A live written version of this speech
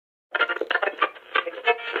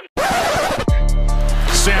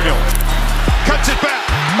Samuel cuts it back.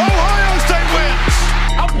 Ohio State wins.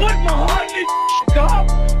 I put my heart in this,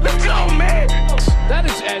 dog. Let's go, man. That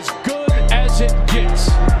is as good as it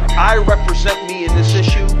gets. I represent me in this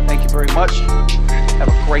issue. Thank you very much. Have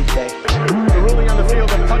a great day. The ruling on the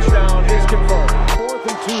field of touchdown is confirmed. 4th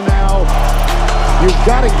and 2 now. You've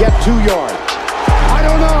got to get 2 yards. I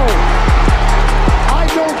don't know. I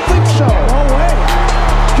don't think so. No way.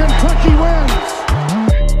 Kentucky wins.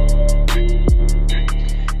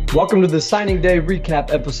 Welcome to the signing day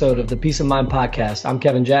recap episode of the Peace of Mind podcast. I'm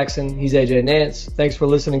Kevin Jackson. He's AJ Nance. Thanks for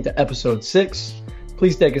listening to episode 6.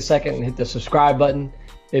 Please take a second and hit the subscribe button.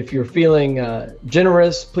 If you're feeling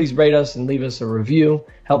generous, please rate us and leave us a review.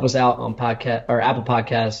 Help us out on podcast or Apple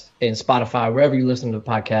Podcasts and Spotify, wherever you listen to the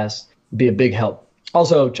podcast. Be a big help.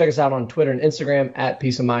 Also, check us out on Twitter and Instagram at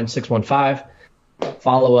Peace of Mind 615.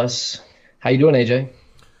 Follow us. How you doing, AJ?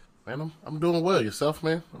 Man, I'm doing well. Yourself,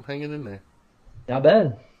 man? I'm hanging in there. Not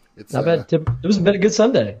bad. Not bad. It was been a good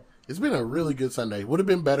Sunday. It's been a really good Sunday. Would have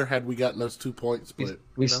been better had we gotten those 2 points. But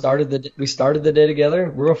we started the day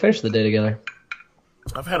together. We're gonna finish the day together.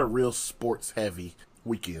 I've had a real sports-heavy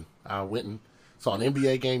weekend. I went and saw an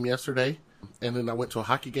NBA game yesterday, and then I went to a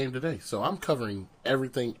hockey game today. So I'm covering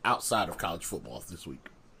everything outside of college football this week.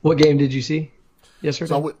 What game did you see yesterday?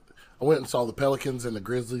 So I went and saw the Pelicans and the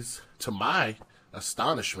Grizzlies. To my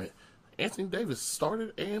astonishment, Anthony Davis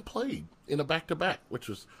started and played in a back-to-back, which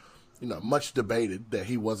was, much debated that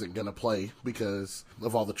he wasn't going to play because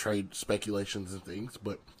of all the trade speculations and things,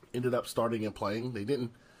 but ended up starting and playing. They didn't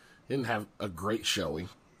have a great showing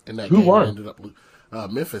in that game. Who won? Ended up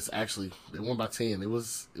Memphis. Actually, they won by 10. It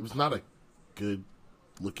was not a good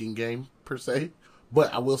looking game per se,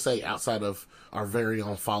 but I will say, outside of our very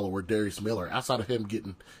own follower Darius Miller, outside of him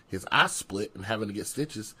getting his eye split and having to get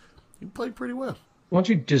stitches, he played pretty well. Why don't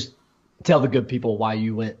you just tell the good people why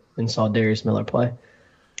you went and saw Darius Miller play?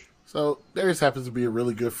 So Darius happens to be a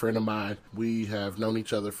really good friend of mine. We have known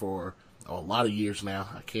each other for a lot of years now.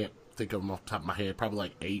 I can't think of him off the top of my head, probably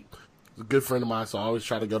like 8. He's a good friend of mine, so I always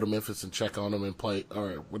try to go to Memphis and check on him and play,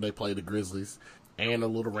 or when they play the Grizzlies. And a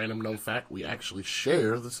little random known fact, we actually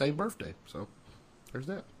share the same birthday. So there's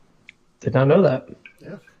that. Did not know that.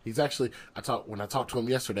 Yeah. He's actually, when I talked to him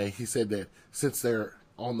yesterday, he said that since they were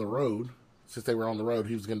on the road,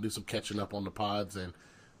 he was going to do some catching up on the pods, and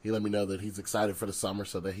he let me know that he's excited for the summer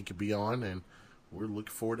so that he could be on, and we're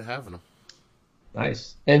looking forward to having him.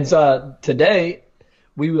 Nice. And today,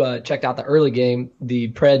 we checked out the early game.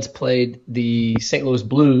 The Preds played the St. Louis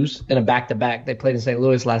Blues in a back-to-back. They played in St.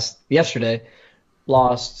 Louis yesterday,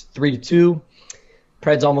 lost 3-2.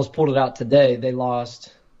 Preds almost pulled it out today. They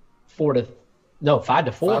lost 5-4. 5-4.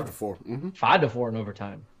 Mm-hmm. 5-4 in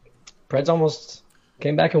overtime. Preds almost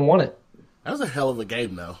came back and won it. That was a hell of a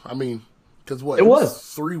game, though. I mean, because it was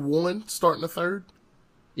 3-1 starting the third.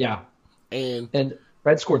 Yeah, and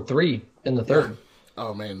Preds scored 3 in the third. Yeah.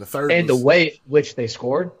 Oh man, the third. And the way in which they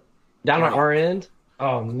scored down at our end.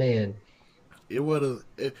 Oh man, it would have.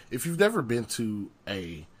 If you've never been to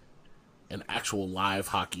an actual live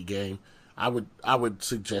hockey game, I would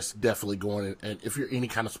suggest definitely going. And if you're any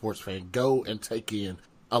kind of sports fan, go and take in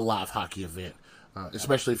a live hockey event.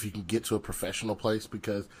 Especially if you can get to a professional place,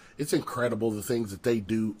 because it's incredible the things that they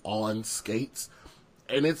do on skates.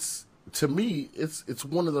 And to me, it's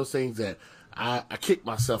one of those things that I kick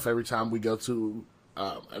myself every time we go to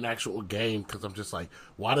an actual game, because I'm just like,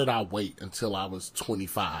 why did I wait until I was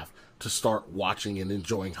 25 to start watching and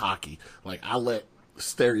enjoying hockey? Like, I let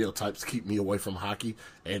stereotypes keep me away from hockey,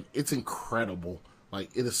 and it's incredible. Like,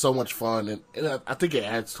 it is so much fun, and I think it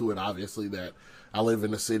adds to it, obviously, that I live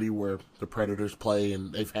in a city where the Predators play,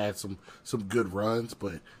 and they've had some good runs,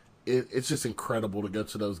 but it's just incredible to go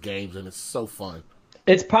to those games, and it's so fun.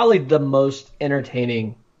 It's probably the most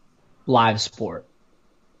entertaining live sport.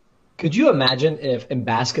 Could you imagine if in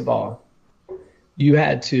basketball you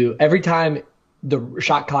had to, every time the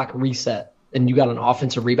shot clock reset and you got an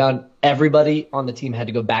offensive rebound, everybody on the team had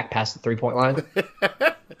to go back past the 3-point line?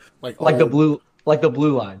 like the blue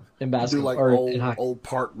line in basketball, or in hockey. Old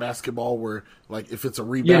park basketball where, like, if it's a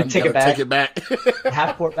rebound, you gotta take it back.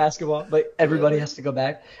 Half court basketball, but everybody has to go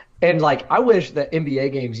back. And like, I wish that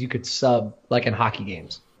NBA games you could sub like in hockey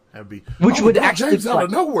games. That'd be, would actually James out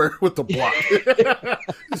of nowhere with the block.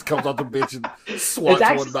 Just comes off the bench and swats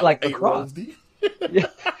one about like 8 rows deep. Yeah.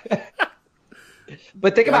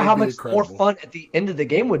 But think about how much more fun at the end of the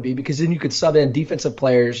game would be, because then you could sub in defensive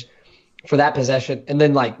players for that possession, and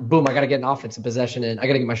then like, boom, I got to get an offensive possession in. I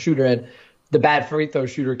got to get my shooter in. The bad free throw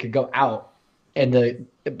shooter could go out,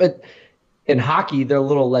 but in hockey they're a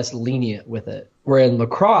little less lenient with it. Where in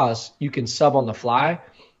lacrosse you can sub on the fly,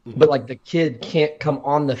 but like the kid can't come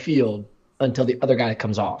on the field until the other guy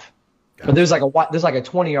comes off. But there's like a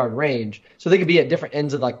 20-yard range, so they could be at different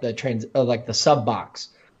ends of like the sub box,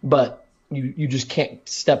 but you just can't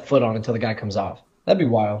step foot on until the guy comes off. That'd be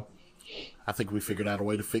wild. I think we figured out a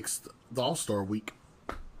way to fix the All-Star week.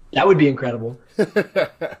 That would be incredible.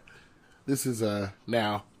 This is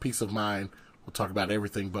now Peace of Mind. We'll talk about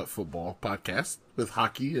everything but football podcast with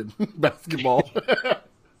hockey and basketball.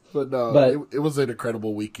 But it was an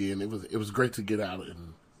incredible weekend. It was great to get out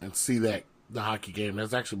and see the hockey game.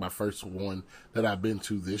 That's actually my first one that I've been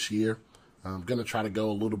to this year. I'm going to try to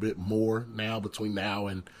go a little bit more now between now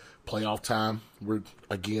and playoff time. We're,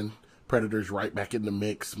 again, Predators right back in the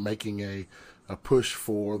mix, making a push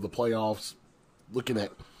for the playoffs. Looking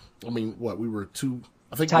at, we were two,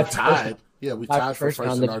 I think we tied. Yeah, we tied for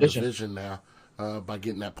first in our division now by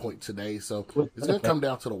getting that point today. So it's going to come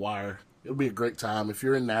down to the wire. It'll be a great time. If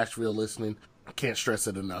you're in Nashville listening, I can't stress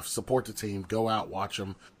it enough. Support the team. Go out, watch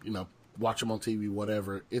them. Watch them on TV,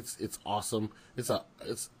 whatever. It's awesome. It's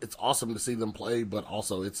awesome to see them play, but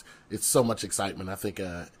also it's so much excitement. I think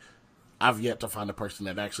I've yet to find a person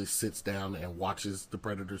that actually sits down and watches the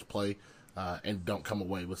Predators play and don't come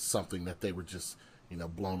away with something that they were just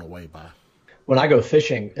blown away by. When I go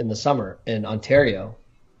fishing in the summer in Ontario,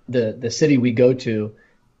 the city we go to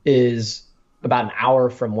is about an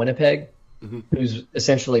hour from Winnipeg, who's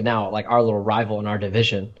essentially now like our little rival in our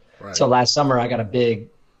division. Right. So last summer I got a big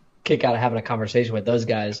kick out of having a conversation with those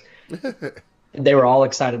guys. They were all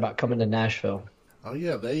excited about coming to Nashville. Oh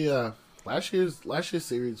yeah, they last year's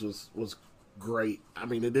series was great.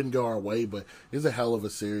 It didn't go our way, but it was a hell of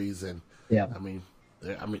a series, and yeah,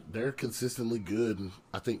 they're consistently good, and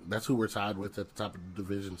I think that's who we're tied with at the top of the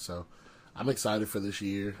division. So I'm excited for this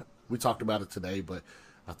year. We talked about it today, but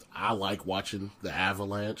I like watching the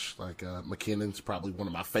Avalanche. Like McKinnon's probably one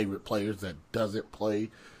of my favorite players that doesn't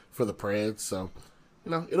play for the Preds. So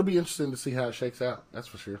it'll be interesting to see how it shakes out. That's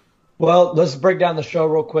for sure. Well, let's break down the show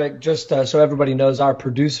real quick, just so everybody knows. Our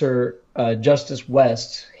producer, Justice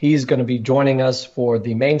West, he's going to be joining us for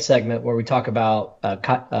the main segment where we talk about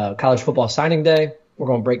college football signing day. We're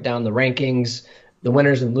going to break down the rankings, the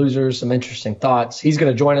winners and losers, some interesting thoughts. He's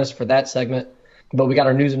going to join us for that segment. But we got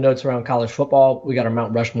our news and notes around college football. We got our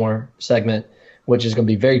Mount Rushmore segment, which is going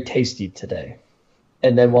to be very tasty today.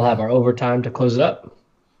 And then we'll have our overtime to close it up.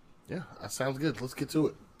 Yeah, that sounds good. Let's get to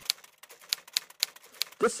it.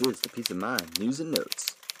 This is the Peace of Mind News and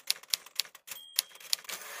Notes.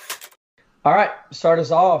 All right, start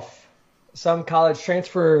us off. Some college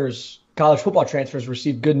football transfers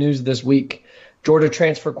received good news this week. Georgia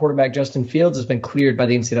transfer quarterback Justin Fields has been cleared by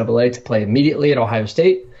the NCAA to play immediately at Ohio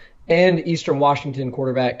State. And Eastern Washington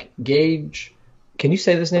quarterback Gage, can you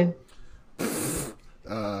say this name?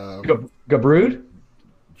 Gabrud?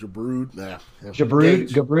 Jabrud, nah. Jabrud,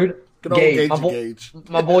 Gabrud. Good old Gage.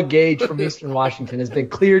 My boy Gage from Eastern Washington has been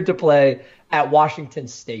cleared to play at Washington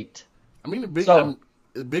State. A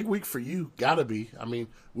big week for you, gotta be.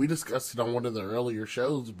 We discussed it on one of the earlier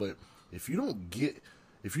shows, but if you don't get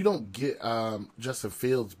Justin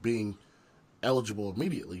Fields being eligible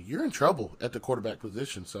immediately, you're in trouble at the quarterback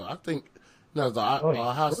position. So I think, as the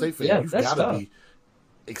Ohio State fan, you've got to be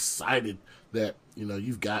excited that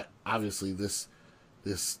you've got obviously this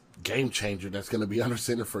game changer that's going to be under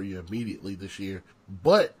center for you immediately this year.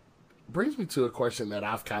 But brings me to a question that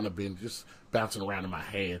I've kind of been just bouncing around in my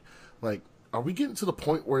head. Like, are we getting to the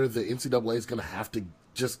point where the NCAA is going to have to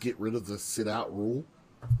just get rid of the sit-out rule?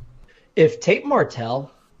 If Tate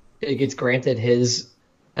Martell gets granted his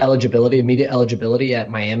immediate eligibility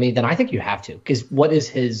at Miami, then I think you have to. Because what do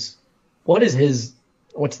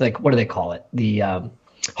they call it? The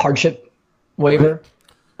hardship waiver?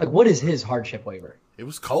 Like, what is his hardship waiver? It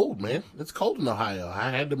was cold, man. It's cold in Ohio. I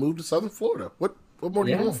had to move to Southern What more do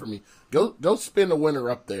you want from me? Go spend the winter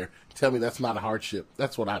up there. Tell me that's not a hardship.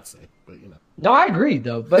 That's what I'd say. But No, I agree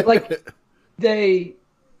though. But they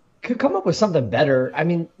could come up with something better.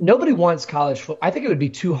 Nobody wants college football. I think it would be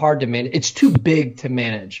too hard to manage. It's too big to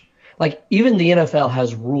manage. Like, even the NFL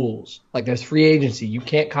has rules. Like, there's free agency. You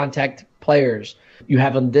can't contact players. You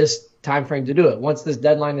have this time frame to do it. Once this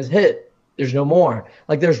deadline is hit, there's no more.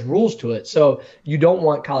 Like, there's rules to it. So you don't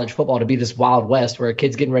want college football to be this Wild West where a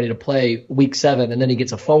kid's getting ready to play week 7 and then he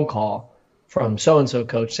gets a phone call from so-and-so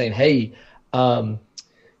coach saying, hey, what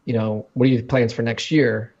are your plans for next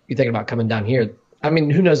year? You thinking about coming down here?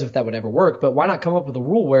 Who knows if that would ever work, but why not come up with a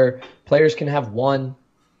rule where players can have one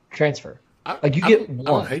transfer? You get one.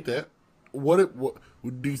 I don't hate that. What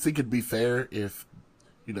do you think it'd be fair if,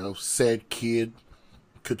 said kid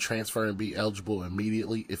could transfer and be eligible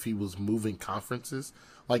immediately if he was moving conferences?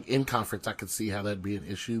 Like, in conference, I could see how that'd be an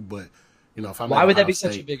issue, but, if I'm why would that be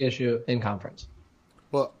such a big issue in conference?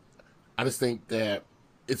 Well, I just think that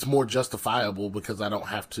it's more justifiable because I don't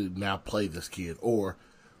have to now play this kid. Or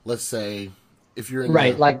let's say if you're in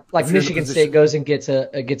right, like Michigan State goes and gets a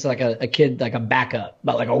kid like a backup,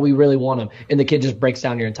 but like, oh, we really want him, and the kid just breaks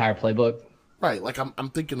down your entire playbook. Right, like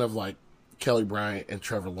I'm thinking of like Kelly Bryant and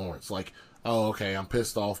Trevor Lawrence. Like, oh, okay, I'm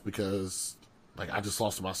pissed off because like I just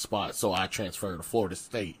lost my spot, so I transferred to Florida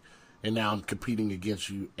State, and now I'm competing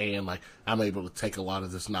against you, and like I'm able to take a lot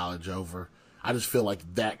of this knowledge over. I just feel like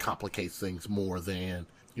that complicates things more than,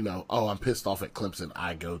 you know, oh, I'm pissed off at Clemson,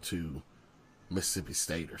 I go to Mississippi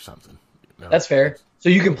State or something. You know? That's fair. So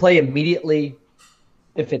you can play immediately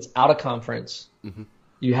if it's out of conference. Mm-hmm.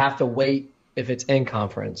 You have to wait if it's in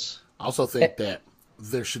conference. I also think that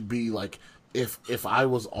there should be like, if I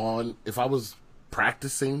was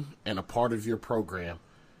practicing and a part of your program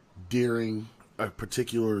during a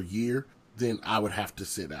particular year, then I would have to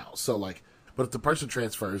sit out. So like, but if the person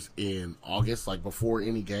transfers in August, like before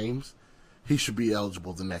any games, he should be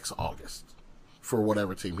eligible the next August for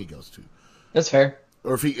whatever team he goes to. That's fair.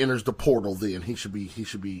 Or if he enters the portal, then he should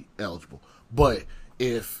be eligible. But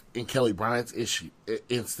if in Kelly Bryant's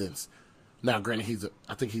instance, now granted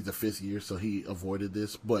I think he's a 5th year, so he avoided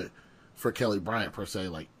this. But for Kelly Bryant per se,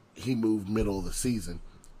 like he moved middle of the season,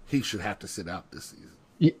 he should have to sit out this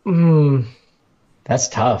season. That's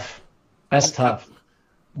tough. That's tough.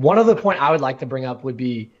 One other point I would like to bring up would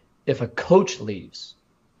be if a coach leaves.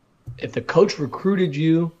 If the coach recruited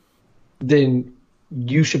you, then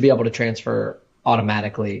you should be able to transfer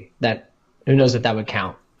automatically. That, who knows if that would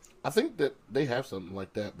count. I think that they have something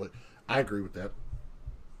like that, but I agree with that.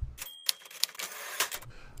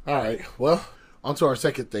 All right, well, on to our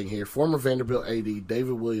second thing here. Former Vanderbilt AD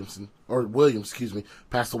David Williams,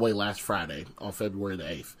 passed away last Friday on February the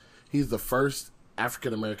 8th. He's the first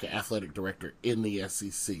African-American athletic director in the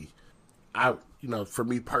SEC. For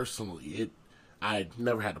me personally, I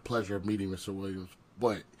never had the pleasure of meeting Mr. Williams,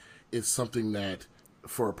 but it's something that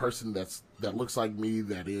for a person that looks like me,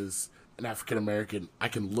 that is an African-American, I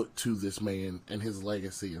can look to this man and his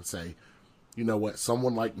legacy and say, you know what,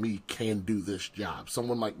 someone like me can do this job.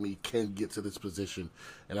 Someone like me can get to this position.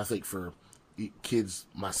 And I think for kids,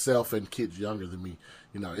 myself and kids younger than me,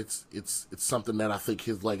 you know, it's something that I think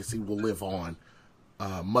his legacy will live on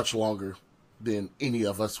much longer than any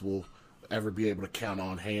of us will ever be able to count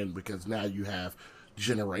on hand, because now you have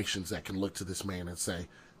generations that can look to this man and say,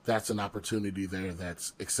 that's an opportunity there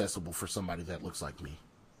that's accessible for somebody that looks like me.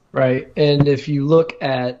 Right. And if you look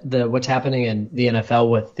at what's happening in the NFL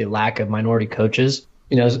with the lack of minority coaches,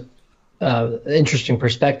 you know, interesting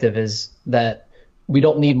perspective is that we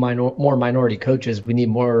don't need more minority coaches. We need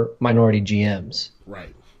more minority GMs.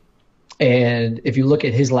 Right. And if you look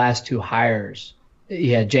at his last 2 hires, he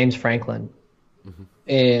had James Franklin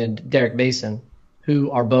and Derek Mason,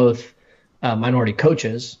 who are both minority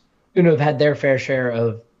coaches, who have had their fair share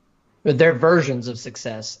of their versions of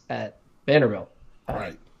success at Vanderbilt.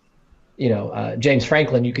 Right. James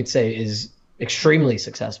Franklin, you could say, is extremely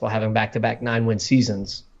successful, having back-to-back 9-win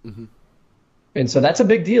seasons. Mm-hmm. And so that's a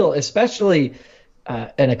big deal, especially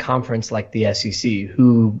in a conference like the SEC,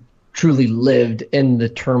 who truly lived in the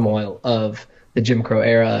turmoil of the Jim Crow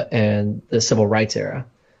era and the civil rights era.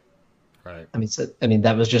 Right. I mean,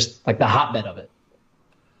 that was just like the hotbed of it.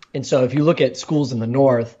 And so if you look at schools in the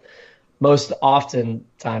North, most often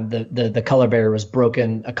time the color barrier was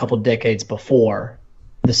broken a couple decades before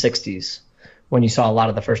the 60s, when you saw a lot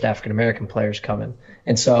of the first African-American players coming.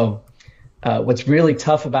 And so what's really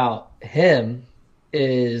tough about him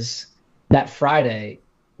is that Friday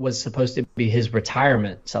was supposed to be his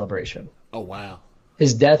retirement celebration. Oh, wow.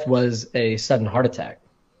 His death was a sudden heart attack.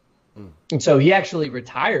 And so he actually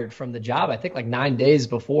retired from the job, I think like 9 days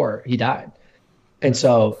before he died. And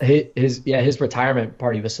so his retirement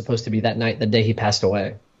party was supposed to be that night, the day he passed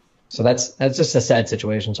away. So that's just a sad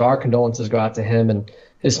situation. So our condolences go out to him and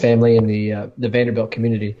his family and the Vanderbilt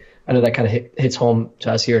community. I know that kind of hits home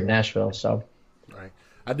to us here in Nashville. So, right.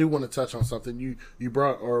 I do want to touch on something we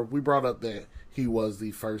brought up that he was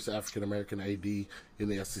the first African American AD in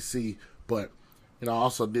the SEC, but I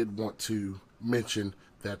also did want to mention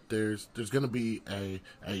that there's going to be a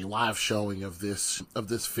live showing of this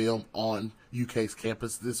film on UK's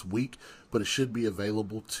campus this week, but it should be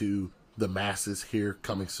available to the masses here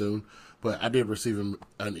coming soon. But I did receive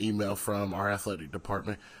an email from our athletic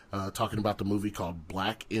department talking about the movie called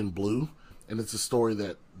Black in Blue, and it's a story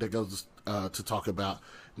that goes to talk about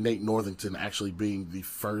Nate Northington actually being the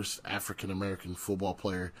first African-American football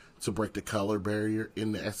player to break the color barrier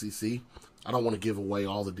in the SEC. I don't want to give away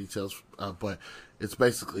all the details, but it's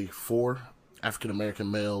basically 4 African-American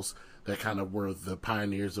males that kind of were the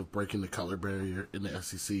pioneers of breaking the color barrier in the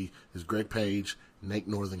SEC. Is Greg Page, Nate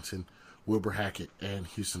Northington, Wilbur Hackett and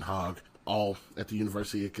Houston Hogg, all at the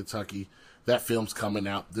University of Kentucky. That film's coming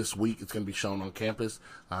out this week. It's going to be shown on campus.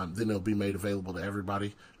 Then it'll be made available to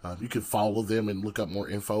everybody. You can follow them and look up more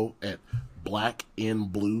info at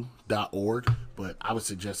blackandblue.org. But I would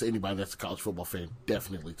suggest anybody that's a college football fan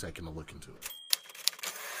definitely taking a look into it.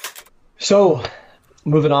 So,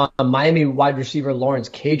 moving on, Miami wide receiver Lawrence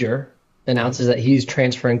Cager announces that he's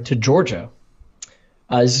transferring to Georgia.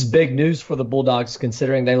 This is big news for the Bulldogs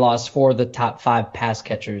considering they lost 4 of the top 5 pass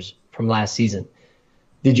catchers from last season.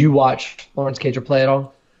 Did you watch Lawrence Cager play at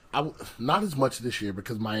all? Not as much this year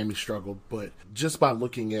because Miami struggled, but just by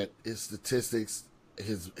looking at his statistics,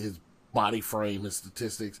 his body frame, his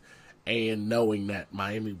statistics, and knowing that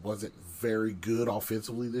Miami wasn't very good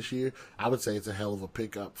offensively this year, I would say it's a hell of a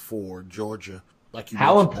pickup for Georgia. Like you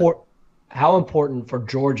how important for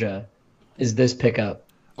Georgia is this pickup?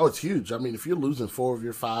 Oh, it's huge. I mean, if you're losing 4 of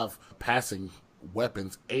your 5 passing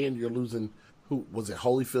weapons and you're losing, who was it,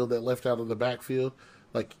 Holyfield that left out of the backfield?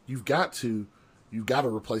 Like, you've got to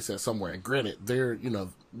replace that somewhere. And granted, they're,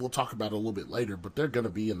 we'll talk about it a little bit later, but they're going to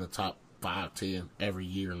be in the top 5, 10 every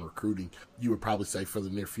year in recruiting. You would probably say for the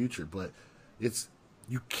near future, but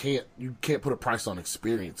you can't put a price on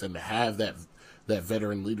experience, and to have that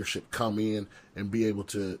veteran leadership come in and be able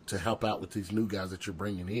to help out with these new guys that you're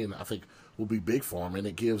bringing in, I think will be big for them, and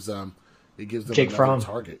it gives them another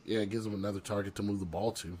target. Yeah, it gives them another target to move the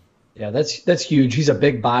ball to. Yeah, that's huge. He's a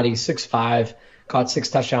big body, 6'5", caught 6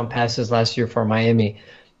 touchdown passes last year for Miami.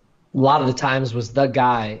 A lot of the times was the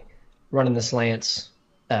guy running the slants,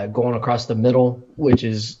 going across the middle, which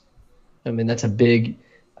is, that's a big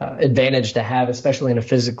advantage to have, especially in a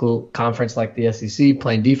physical conference like the SEC,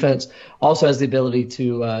 playing defense. Also has the ability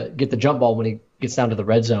to get the jump ball when he gets down to the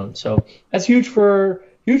red zone. So that's huge for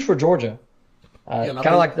Georgia. Kind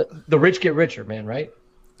of like the rich get richer, man, right?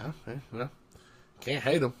 Okay, well, can't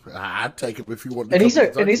hate him. I'd take him if you want. And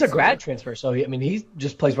he's a grad transfer, so he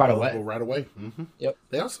just plays right away. Right away. Mm-hmm. Yep.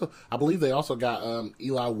 I believe they also got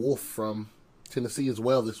Eli Wolf from Tennessee as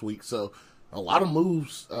well this week. So a lot of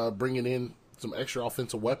moves, bringing in some extra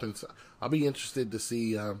offensive weapons. I'll be interested to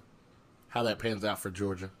see how that pans out for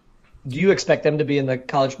Georgia. Do you expect them to be in the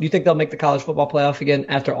college? Do you think they'll make the college football playoff again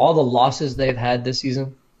after all the losses they've had this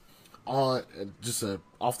season? Just a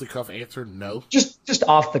off the cuff answer, no. Just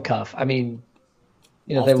off the cuff. I mean,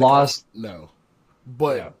 they lost. No,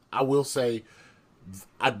 but I will say,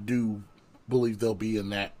 I do believe they'll be in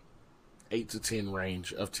that 8 to 10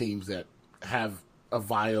 range of teams that have a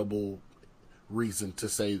viable reason to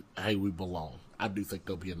say, hey, we belong. I do think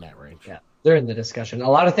they'll be in that range. Yeah, they're in the discussion. A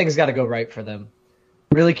lot of things got to go right for them.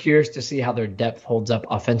 Really curious to see how their depth holds up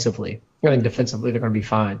offensively. I think defensively they're going to be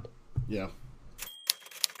fine. Yeah.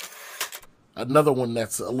 Another one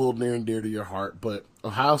that's a little near and dear to your heart, but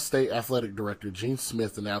Ohio State Athletic Director Gene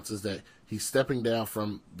Smith announces that he's stepping down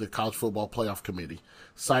from the College Football Playoff Committee,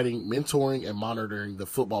 citing mentoring and monitoring the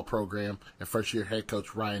football program and first-year head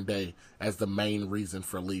coach Ryan Day as the main reason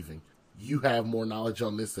for leaving. You have more knowledge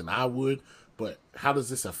on this than I would, but how does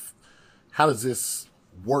this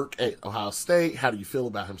work at Ohio State? How do you feel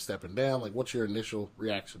about him stepping down? Like, what's your initial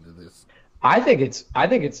reaction to this? I think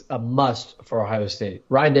it's a must for Ohio State.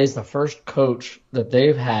 Ryan Day is the first coach that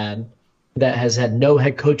they've had that has had no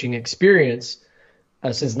head coaching experience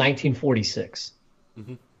since 1946.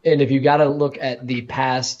 Mm-hmm. And if you got to look at the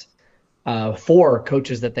past 4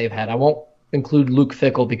 coaches that they've had, I won't include Luke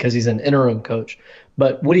Fickell because he's an interim coach,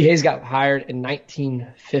 but Woody Hayes got hired in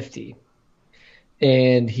 1950,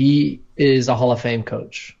 and he is a Hall of Fame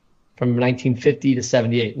coach. From 1950 to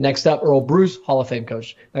 78. Next up, Earl Bruce, Hall of Fame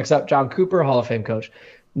coach. Next up, John Cooper, Hall of Fame coach.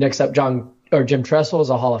 Next up, Jim Tressel is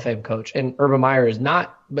a Hall of Fame coach. And Urban Meyer is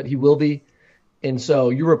not, but he will be. And so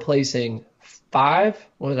you're replacing 5.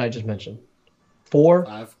 What did I just mention? 4?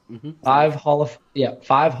 5. Mm-hmm.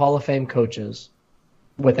 5 Hall of Fame coaches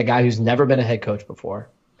with a guy who's never been a head coach before.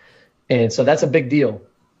 And so that's a big deal.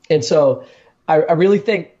 And so I really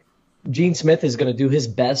think Gene Smith is going to do his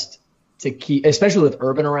best to keep, especially with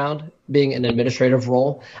Urban around being an administrative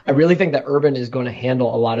role. I really think that Urban is going to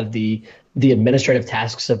handle a lot of the administrative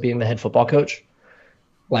tasks of being the head football coach,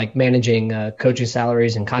 like managing coaching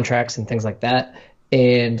salaries and contracts and things like that,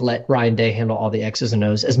 and let Ryan Day handle all the X's and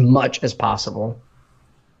O's as much as possible.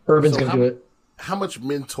 Urban's going to do it. How much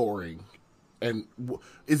mentoring, and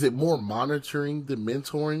is it more monitoring than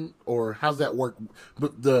mentoring, or how's that work?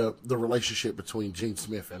 The relationship between Gene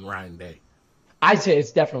Smith and Ryan Day? I'd say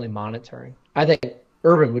it's definitely monitoring. I think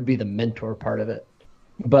Urban would be the mentor part of it.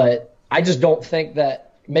 But I just don't think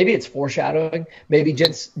that – maybe it's foreshadowing. Maybe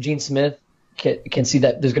Gene Smith can see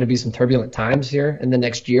that there's going to be some turbulent times here in the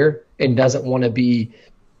next year and doesn't want to be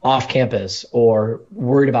off campus or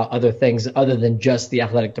worried about other things other than just the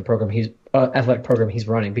athletic program he's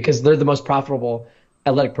running, because they're the most profitable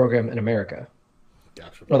athletic program in America.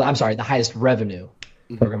 Gotcha. Well, I'm sorry, the highest revenue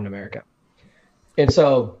program in America. And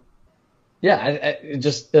so, yeah,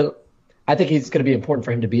 I think it's going to be important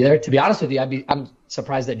for him to be there. To be honest with you, I'm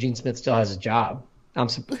surprised that Gene Smith still has a job.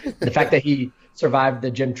 The fact that he survived the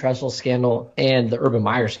Jim Tressel scandal and the Urban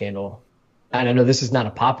Meyer scandal. And I know this is not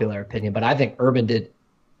a popular opinion, but I think Urban did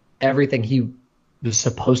everything he was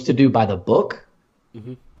supposed to do by the book.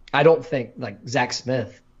 Mm-hmm. I don't think like Zach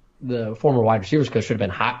Smith, the former wide receivers coach, should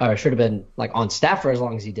have been like on staff for as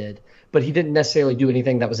long as he did, but he didn't necessarily do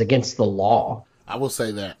anything that was against the law. I will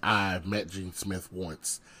say that I met Gene Smith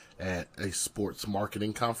once at a sports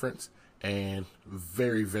marketing conference, and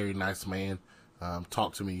very, very nice man.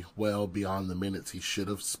 Talked to me well beyond the minutes he should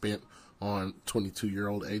have spent on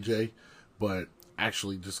 22-year-old AJ, but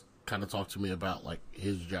actually just kind of talked to me about like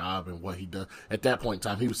his job and what he does. At that point in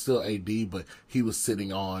time, he was still AD, but he was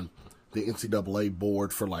sitting on the NCAA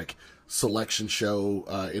board for like selection show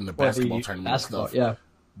in the basketball tournament and stuff. Yeah.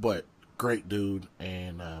 But great dude,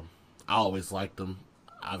 and I always liked him,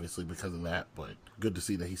 obviously because of that, but good to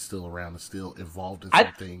see that he's still around and still involved in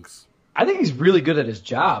some things. I think he's really good at his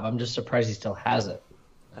job. I'm just surprised he still has it.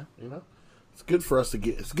 Yeah, it's good for us to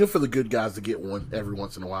get. It's good for the good guys to get one every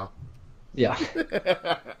once in a while. Yeah.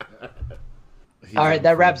 All right,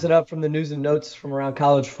 that wraps it up from the news and notes from around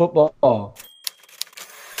college football.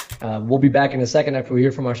 We'll be back in a second after we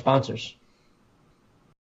hear from our sponsors.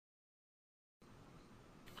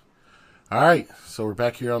 All right, so we're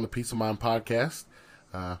back here on the Peace of Mind podcast.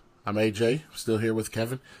 I'm AJ, still here with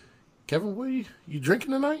Kevin. Kevin, what are you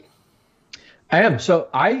drinking tonight? I am. So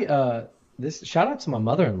this shout out to my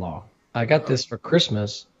mother-in-law. I got this for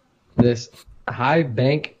Christmas. This High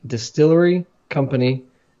Bank Distillery Company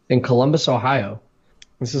in Columbus, Ohio.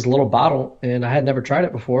 This is a little bottle, and I had never tried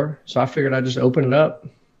it before, so I figured I'd just open it up,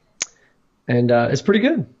 and it's pretty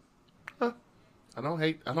good. Huh. I don't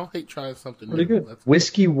hate trying something pretty new. Good.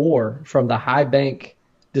 Whiskey War from the High Bank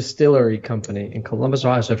Distillery Company in Columbus,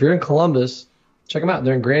 Ohio. So if you're in Columbus, check them out.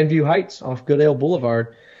 They're in Grandview Heights off Goodale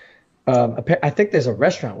Boulevard. I think there's a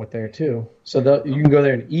restaurant with there too, so you can go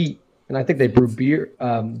there and eat. And I think they brew beer.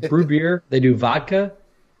 They do vodka,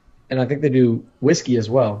 and I think they do whiskey as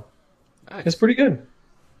well. Nice. It's pretty good.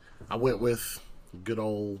 I went with good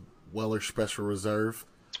old Weller Special Reserve.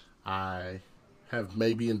 I have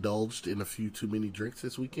maybe indulged in a few too many drinks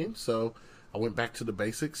this weekend, so I went back to the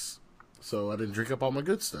basics. So I didn't drink up all my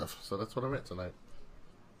good stuff. So that's what I'm at tonight.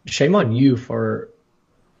 Shame on you for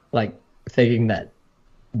like thinking that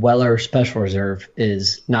Weller Special Reserve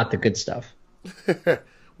is not the good stuff.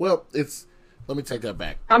 Well, let me take that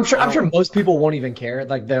back. I'm sure most people won't even care.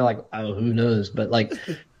 Like they're like, oh, who knows? But like,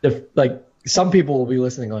 some people will be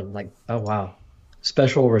listening going like, oh wow,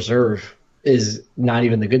 Special Reserve is not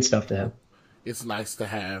even the good stuff to him. It's nice to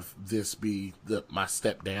have this be my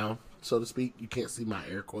step down, so to speak. You can't see my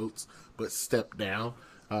air quotes, but step down.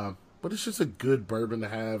 But it's just a good bourbon to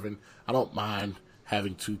have, and I don't mind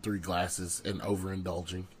having 2-3 glasses and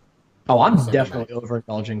overindulging. Oh, I'm definitely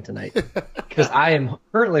overindulging tonight because I am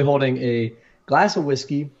currently holding a glass of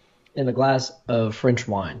whiskey and a glass of French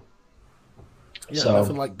wine. Yeah, so,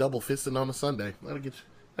 nothing like double fisting on a Sunday. That'll get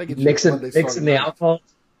you mixing the alcohol.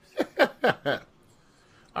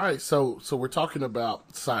 All right, so we're talking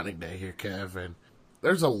about signing day here, Kev, and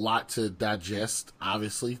there's a lot to digest.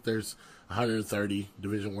 Obviously, there's 130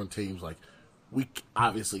 Division I teams. Like, we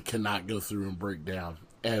obviously cannot go through and break down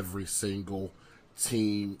every single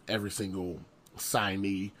team, every single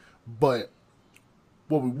signee, but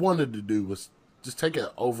what we wanted to do was just take an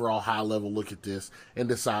overall high-level look at this and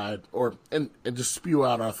decide, and just spew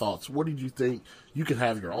out our thoughts. What did you think? You can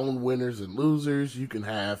have your own winners and losers. You can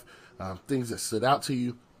have things that stood out to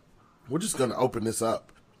you. We're just going to open this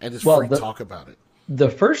up and just talk about it. The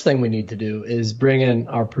first thing we need to do is bring in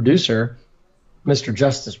our producer, Mr.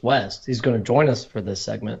 Justice West. He's going to join us for this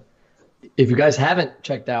segment. If you guys haven't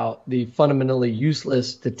checked out the Fundamentally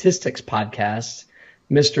Useless Statistics podcast,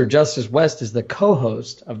 Mr. Justice West is the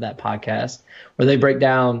co-host of that podcast, where they break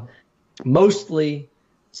down mostly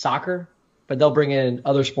soccer, but they'll bring in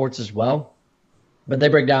other sports as well. But they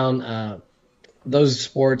break down those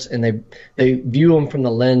sports, and they view them from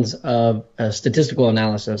the lens of statistical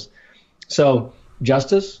analysis. So,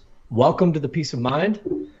 Justice, welcome to the Peace of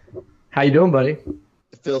Mind. How you doing, buddy?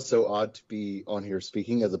 It feels so odd to be on here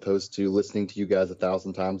speaking as opposed to listening to you guys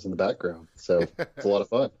 1,000 times in the background. So it's a lot of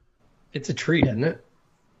fun. It's a treat, isn't it?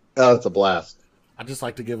 Oh, it's a blast. I'd just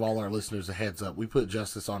like to give all our listeners a heads up. We put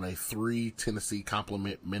Justice on a 3 Tennessee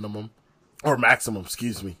compliment minimum. Or maximum,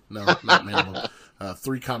 excuse me. No, not minimum.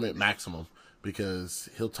 3-comment maximum, because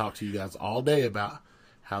he'll talk to you guys all day about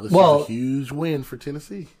how this is a huge win for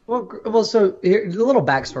Tennessee. Well, so here's a little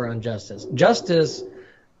backstory on Justice. Justice,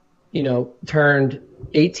 turned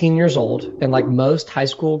 18 years old, and like most high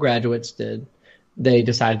school graduates did, they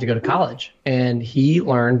decided to go to college. And he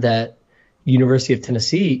learned that University of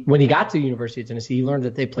Tennessee, when he got to University of Tennessee, he learned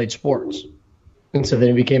that they played sports. And so then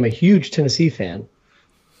he became a huge Tennessee fan.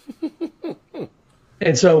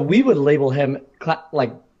 And so we would label him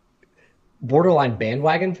like borderline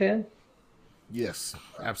bandwagon fan. Yes,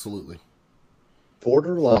 absolutely.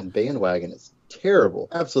 Borderline bandwagon is terrible.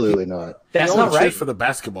 Absolutely not. That's not right. For the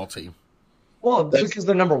basketball team. Well, because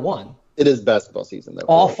they're number one. It is basketball season, though.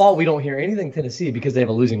 All fall, we don't hear anything Tennessee because they have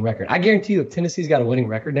a losing record. I guarantee you, if Tennessee's got a winning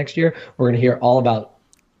record next year, we're going to hear all about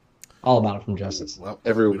it from Justice. Well,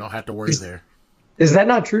 we don't have to worry there. Is that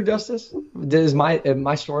not true, Justice? Is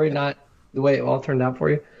my story not the way it all turned out for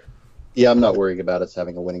you? Yeah, I'm not worrying about us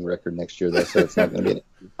having a winning record next year, though, so it's not going to be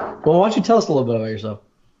Well, why don't you tell us a little bit about yourself?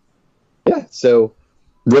 Yeah, so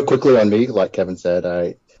real quickly on me, like Kevin said,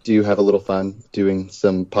 I do have a little fun doing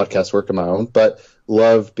some podcast work of my own, but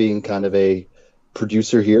love being kind of a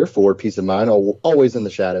producer here for Peace of Mind, always in the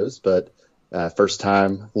shadows, but first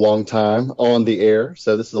time, long time on the air,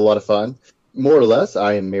 so this is a lot of fun. More or less,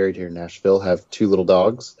 I am married here in Nashville, have 2 little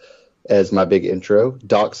dogs as my big intro,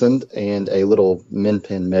 Dachshund and a little Min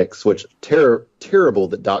Pin mix, which terrible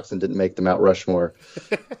that Dachshund didn't make the Mount Rushmore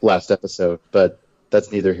last episode, but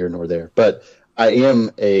that's neither here nor there. But I am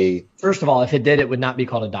a... First of all, if it did, it would not be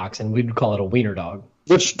called a Dachshund. We'd call it a wiener dog.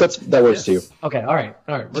 Which, that works too. Okay, all right.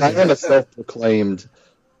 I am a self-proclaimed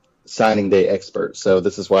signing day expert, so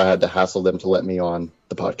this is why I had to hassle them to let me on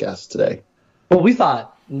the podcast today. Well, we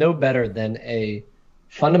thought no better than a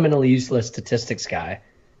fundamentally useless statistics guy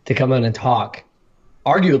to come in and talk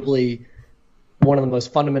arguably one of the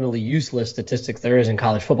most fundamentally useless statistics there is in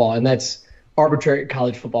college football, and that's arbitrary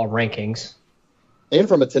college football rankings. And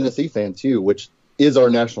from a Tennessee fan, too, which is our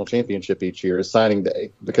national championship each year, is signing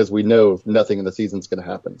day, because we know nothing in the season's going to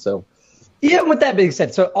happen. So, yeah, with that being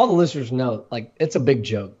said, so all the listeners know, like, it's a big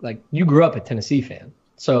joke. Like, you grew up a Tennessee fan.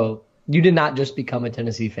 So you did not just become a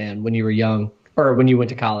Tennessee fan when you were young or when you went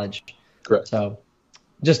to college. Correct. So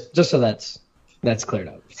just so that's cleared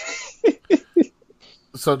up.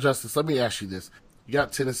 So, Justice, let me ask you this. You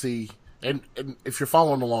got Tennessee, and if you're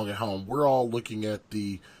following along at home, we're all looking at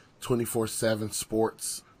the 24/7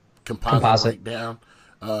 Sports composite breakdown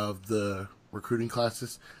of the recruiting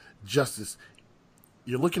classes. Justice,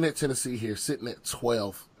 you're looking at Tennessee here, sitting at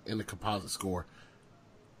 12th in the composite score.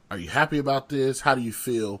 Are you happy about this? How do you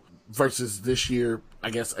feel versus this year,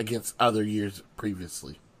 I guess, against other years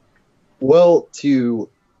previously? Well, to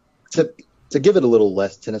give it a little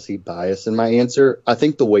less Tennessee bias in my answer, I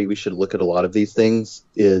think the way we should look at a lot of these things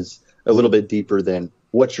is a little bit deeper than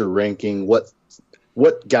what's your ranking, what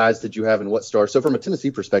guys did you have and what stars. So from a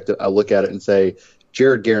Tennessee perspective, I look at it and say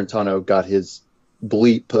Jared Garantano got his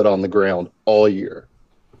bleep put on the ground all year,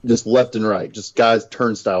 just left and right, just guys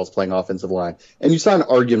turnstiles playing offensive line. And you sign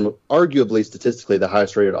arguably statistically the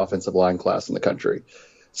highest rated offensive line class in the country.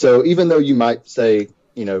 So even though you might say,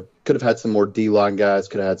 could have had some more D-line guys,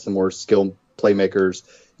 could have had some more skilled playmakers,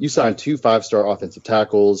 you sign 2 5-star offensive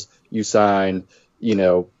tackles, you sign,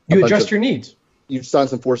 you adjust your needs. You sign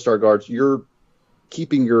some 4-star guards, you're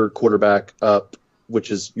keeping your quarterback up,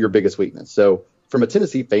 which is your biggest weakness. So from a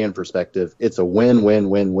Tennessee fan perspective, it's a win, win,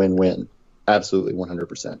 win, win, win. Absolutely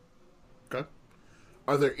 100%. Okay.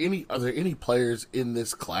 Are there any players in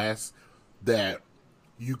this class that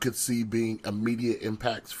you could see being immediate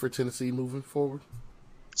impacts for Tennessee moving forward?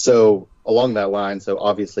 So along that line, so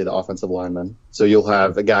obviously the offensive lineman. So you'll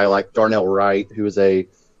have a guy like Darnell Wright, who is a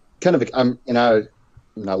kind of I'm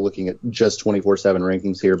not looking at just 24/7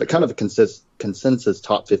 rankings here, but kind of a consensus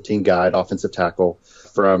top 15 guy at offensive tackle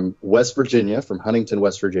from West Virginia, from Huntington,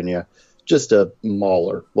 West Virginia. Just a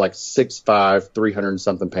mauler, like 6'5",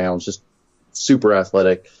 300-something pounds, just super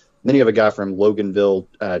athletic. And then you have a guy from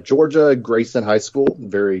Loganville, Georgia, Grayson High School,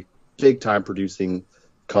 very big-time producing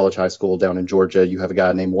college high school down in Georgia. You have a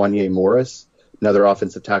guy named Wanye Morris, another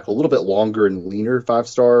offensive tackle, a little bit longer and leaner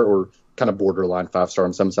 5-star, or kind of borderline 5-star.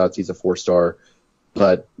 On some sides, he's a 4-star.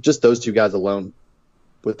 But just those 2 guys alone,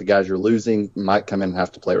 with the guys you're losing, might come in and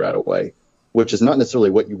have to play right away, which is not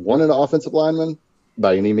necessarily what you want in an offensive lineman.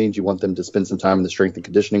 By any means, you want them to spend some time in the strength and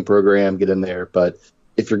conditioning program, get in there. But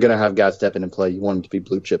if you're going to have guys step in and play, you want them to be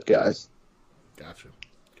blue chip guys. Gotcha.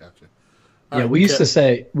 Yeah, we used to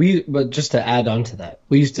say, but just to add on to that,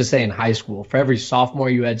 we used to say in high school, for every sophomore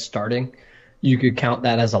you had starting, you could count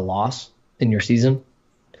that as a loss in your season.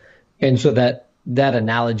 And so that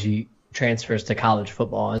analogy transfers to college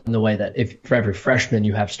football in the way that if for every freshman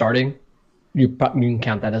you have starting, you can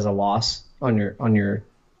count that as a loss in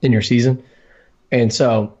your season. And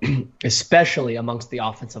so, especially amongst the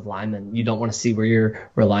offensive linemen, you don't want to see where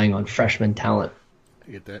you're relying on freshman talent.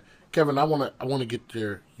 I get that, Kevin. I want to get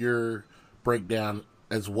your breakdown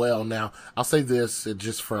as well. Now, I'll say this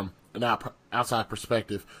just from an outside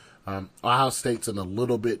perspective. Ohio State's in a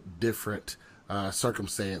little bit different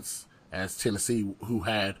circumstance as Tennessee, who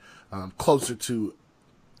had closer to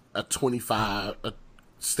a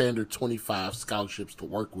standard 25 scholarships to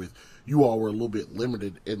work with. You all were a little bit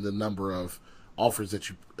limited in the number of offers that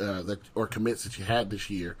you or commits that you had this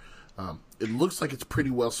year. It looks like it's pretty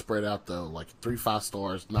well spread out though, like 3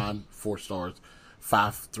 5-stars, 9 4-stars,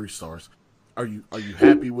 5 3-stars. Are you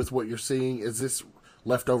happy with what you're seeing? Is this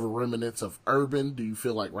leftover remnants of Urban? Do you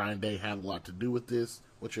feel like Ryan Day had a lot to do with this?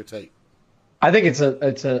 What's your take? I think it's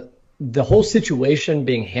the whole situation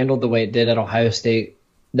being handled the way it did at Ohio State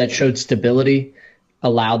that showed stability,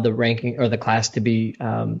 allowed the ranking or the class to be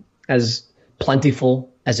as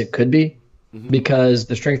plentiful as it could be, because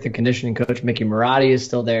the strength and conditioning coach, Mickey Marotti, is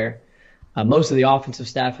still there. Most of the offensive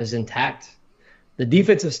staff is intact. The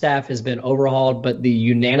defensive staff has been overhauled, but the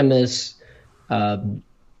unanimous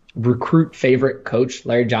recruit favorite coach,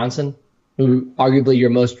 Larry Johnson, who arguably your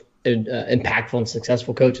most impactful and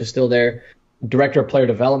successful coach, is still there. Director of player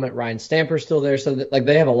development, Ryan Stamper, is still there. So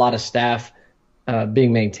they have a lot of staff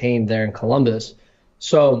being maintained there in Columbus.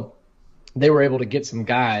 So they were able to get some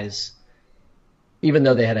guys, even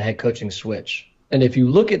though they had a head coaching switch. And if you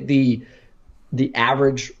look at the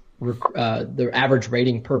average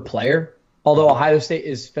rating per player, although Ohio State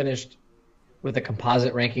is finished with a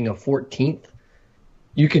composite ranking of 14th,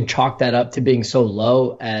 you can chalk that up to being so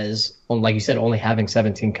low as, like you said, only having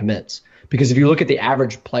 17 commits. Because if you look at the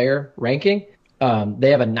average player ranking,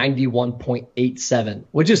 they have a 91.87,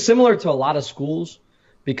 which is similar to a lot of schools,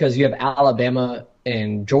 because you have Alabama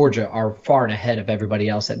and Georgia are far and ahead of everybody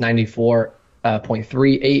else at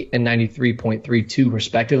 94.38 and 93.32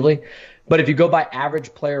 respectively. But if you go by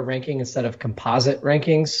average player ranking instead of composite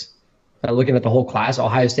rankings, looking at the whole class,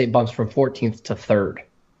 Ohio State bumps from 14th to 3rd.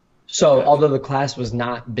 So although the class was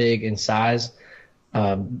not big in size,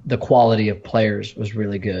 the quality of players was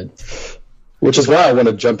really good. Which is why I want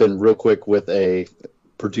to jump in real quick with a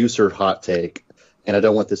producer hot take. And I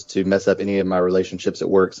don't want this to mess up any of my relationships at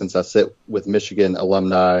work, since I sit with Michigan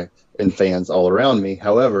alumni and fans all around me.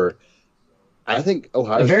 However, I think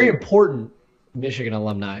Ohio State... A very important Michigan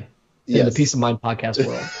alumni in the Peace of Mind podcast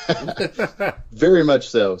world. Very much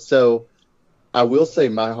so. So I will say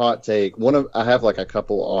my hot take, I have like a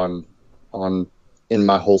couple on in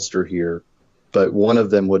my holster here, but one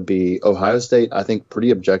of them would be Ohio State, I think,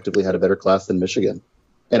 pretty objectively had a better class than Michigan.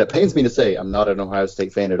 And it pains me to say I'm not an Ohio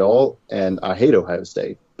State fan at all, and I hate Ohio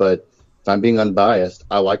State. But if I'm being unbiased,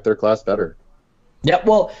 I like their class better. Yeah,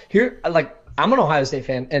 well, I'm an Ohio State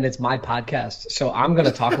fan, and it's my podcast, so I'm going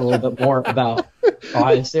to talk a little bit more about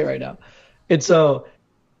Ohio State right now. And so,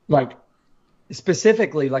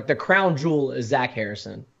 specifically, the crown jewel is Zach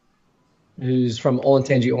Harrison, who's from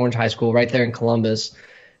Olentangy Orange High School right there in Columbus,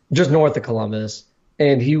 just north of Columbus.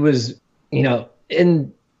 And he was,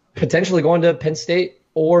 in potentially going to Penn State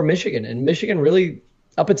or Michigan. And Michigan really,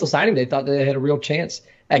 up until signing day, thought they had a real chance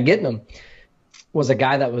at getting him. Was a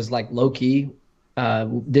guy that was low-key,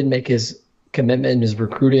 didn't make his commitment in his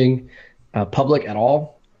recruiting public at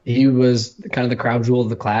all. He was kind of the crown jewel of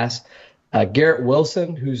the class. Garrett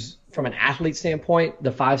Wilson, who's from an athlete standpoint,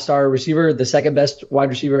 the 5-star receiver, the second best wide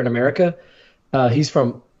receiver in America. He's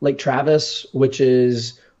from Lake Travis, which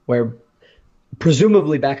is where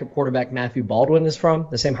presumably backup quarterback Matthew Baldwin is from,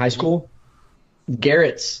 the same high school.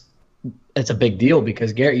 It's a big deal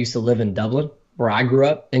because Garrett used to live in Dublin, where I grew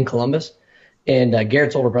up in Columbus. And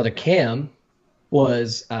Garrett's older brother, Cam,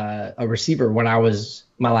 was a receiver when I was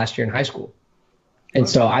my last year in high school. And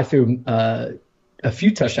so I threw a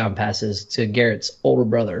few touchdown passes to Garrett's older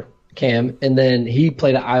brother, Cam, and then he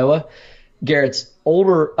played at Iowa. Garrett's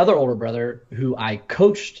other older brother, who I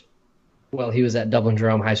coached while he was at Dublin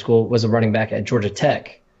Jerome High School, was a running back at Georgia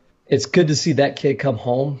Tech. It's good to see that kid come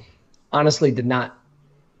home. Honestly, did not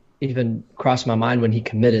even cross my mind when he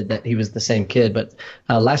committed that he was the same kid. But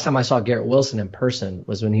last time I saw Garrett Wilson in person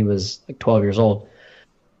was when he was 12 years old.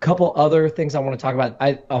 A couple other things I want to talk about.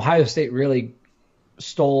 Ohio State really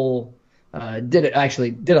did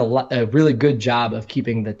a really good job of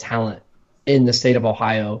keeping the talent in the state of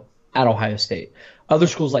Ohio at Ohio State. Other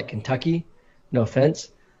schools like Kentucky, no offense,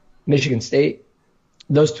 Michigan State,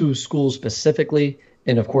 those two schools specifically,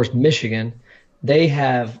 and of course Michigan, they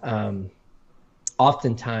have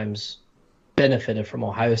oftentimes benefited from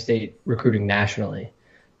Ohio State recruiting nationally.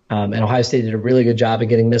 And Ohio State did a really good job of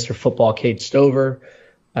getting Mr. Football Cade Stover,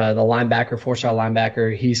 the linebacker, 4-star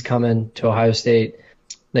linebacker. He's coming to Ohio State.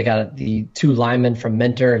 They got the 2 linemen from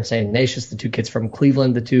Mentor and St. Ignatius, the 2 kids from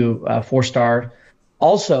Cleveland, the 2 4-star.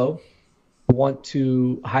 Also, want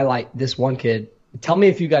to highlight this one kid. Tell me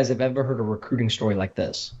if you guys have ever heard a recruiting story like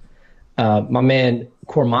this. My man,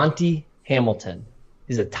 Cormonte Hamilton.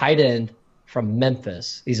 He's a tight end from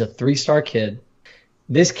Memphis. He's a 3-star kid.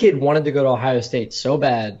 This kid wanted to go to Ohio State so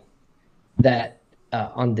bad that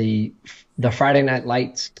on the Friday Night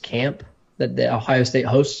Lights camp that the Ohio State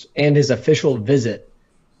hosts and his official visit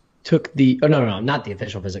took the – no, not the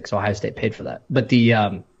official visit because Ohio State paid for that, but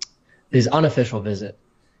his unofficial visit.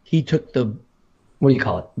 He took the – what do you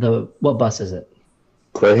call it? What bus is it?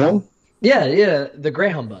 Greyhound? Yeah, the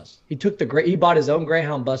Greyhound bus. He bought his own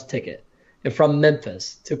Greyhound bus ticket from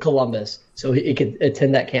Memphis to Columbus so he could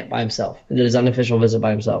attend that camp by himself and did his unofficial visit by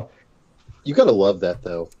himself. You gotta love that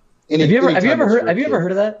though. Have you ever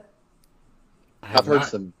heard of that? I've heard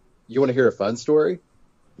some. You want to hear a fun story?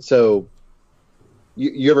 So,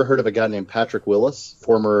 you ever heard of a guy named Patrick Willis,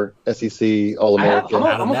 former SEC All-American?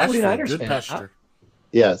 I'm a 49ers fan. Pastor.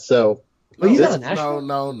 Yeah, so he's out of Nashville.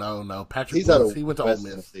 No. Patrick Willis, he went to Ole Miss.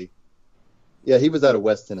 Tennessee. Yeah, he was out of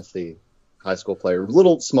West Tennessee, high school player.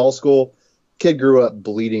 Little small school. Kid grew up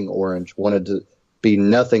bleeding orange, wanted to be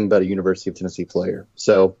nothing but a University of Tennessee player.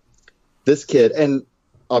 So this kid, and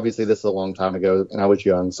obviously this is a long time ago, and I was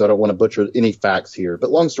young, so I don't want to butcher any facts here.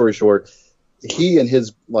 But long story short, he and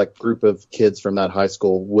his group of kids from that high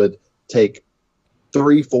school would take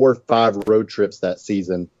 3, 4, 5 road trips that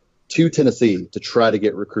season to Tennessee to try to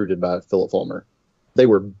get recruited by Philip Fulmer. They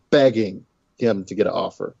were begging him to get an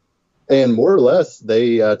offer. And more or less,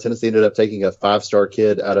 Tennessee ended up taking a 5-star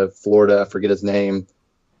kid out of Florida. I forget his name.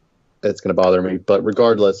 It's going to bother me. But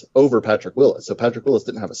regardless, over Patrick Willis. So Patrick Willis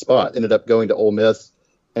didn't have a spot. Ended up going to Ole Miss,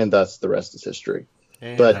 and thus the rest is history.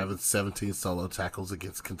 And but having 17 solo tackles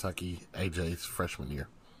against Kentucky AJ's freshman year.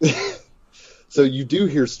 So you do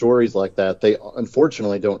hear stories like that. They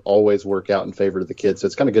unfortunately don't always work out in favor of the kids. So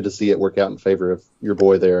it's kind of good to see it work out in favor of your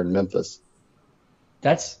boy there in Memphis.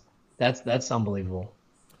 That's unbelievable.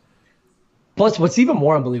 Plus, what's even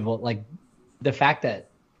more unbelievable, the fact that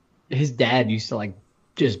his dad used to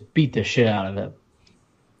just beat the shit out of him.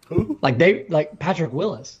 Who? Patrick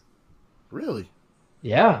Willis. Really?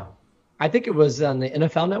 Yeah, I think it was on the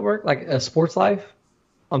NFL Network, Sports Life,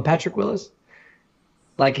 on Patrick Willis.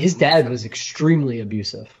 His dad was extremely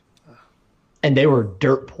abusive, and they were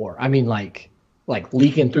dirt poor. I mean,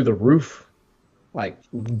 leaking through the roof,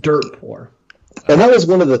 dirt poor. And that was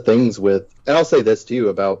one of the things and I'll say this to you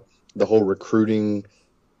about the whole recruiting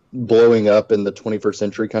blowing up in the 21st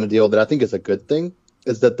century kind of deal that I think is a good thing,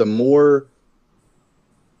 is that the more,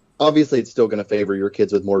 obviously it's still going to favor your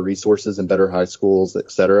kids with more resources and better high schools, et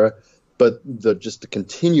cetera, but the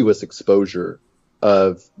continuous exposure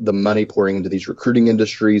of the money pouring into these recruiting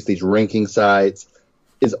industries, these ranking sites,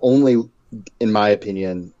 is only, in my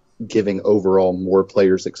opinion, giving overall more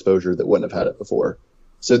players exposure that wouldn't have had it before.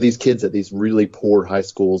 So these kids at these really poor high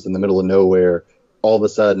schools in the middle of nowhere all of a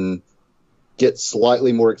sudden get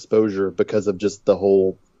slightly more exposure because of just the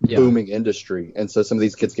whole booming industry. And so some of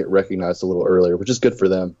these kids get recognized a little earlier, which is good for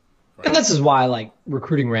them. And this is why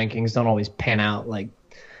recruiting rankings don't always pan out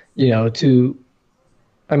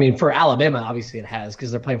for Alabama, obviously it has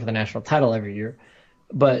because they're playing for the national title every year.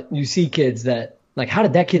 But you see kids that how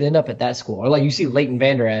did that kid end up at that school? Or you see Leighton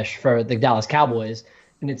Vander Esch for the Dallas Cowboys,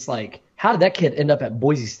 and it's how did that kid end up at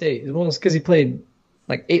Boise State? Well, it's because he played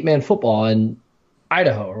 8-man football in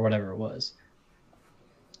Idaho or whatever it was.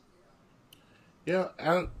 Yeah,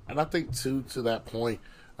 and I think too, to that point,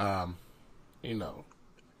 coming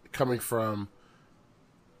from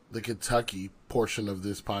the Kentucky portion of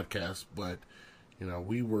this podcast, but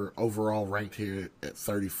we were overall ranked here at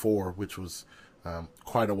 34, which was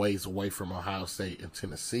quite a ways away from Ohio State and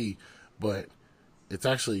Tennessee. But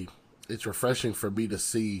it's refreshing for me to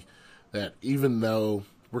see that even though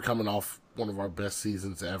we're coming off one of our best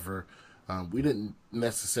seasons ever, we didn't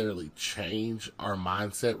necessarily change our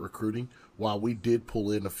mindset recruiting. While we did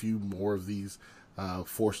pull in a few more of these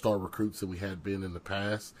 4-star recruits than we had been in the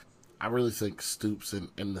past, I really think Stoops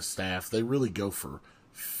and the staff, they really go for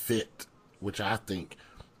fit, which I think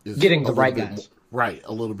is getting the right guys.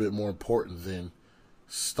 A little bit more important than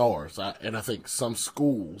stars. And I think some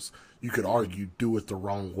schools, you could argue, do it the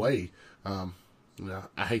wrong way. I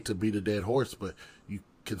hate to beat a dead horse, but you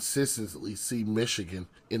consistently see Michigan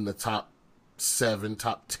in the top 7,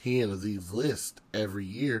 top 10 of these lists every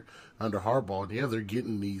year under Harbaugh. And yeah, they're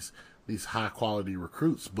getting these high quality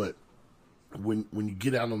recruits, but when you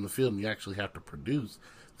get out on the field and you actually have to produce,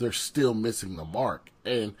 they're still missing the mark.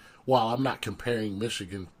 And while I'm not comparing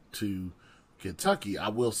Michigan to Kentucky, I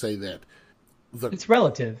will say that it's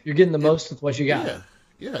relative. You're getting the most with what you got.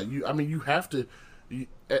 Yeah. You have to.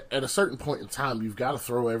 At a certain point in time, you've got to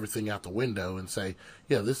throw everything out the window and say,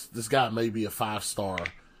 yeah, this guy may be a 5-star,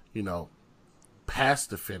 pass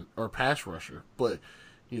defender or pass rusher, but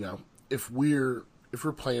if we're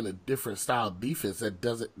playing a different style of defense that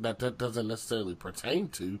doesn't necessarily pertain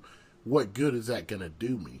to, what good is that going to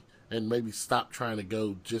do me? And maybe stop trying to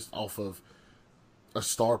go just off of a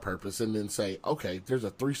star purpose and then say, okay, there's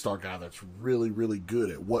a 3-star guy that's really, really good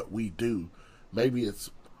at what we do. Maybe it's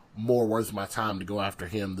more worth my time to go after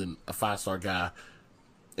him than a 5-star guy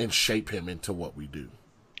and shape him into what we do.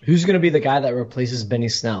 Who's going to be the guy that replaces Benny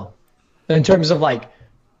Snell? In terms of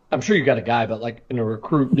I'm sure you got a guy, but in a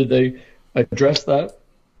recruit, did they address that?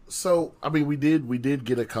 So, we did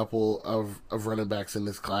get a couple of running backs in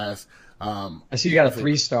this class. I see you got a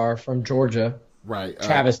 3-star from Georgia. Right.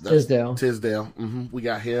 Travis Tisdale. Mm-hmm. We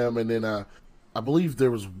got him. And then I believe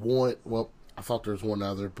there was one, I thought there was one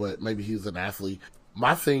other, but maybe he's an athlete.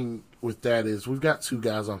 My thing with that is we've got 2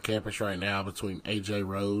 guys on campus right now between AJ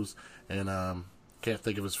Rose and can't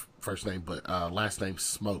think of his first name, but last name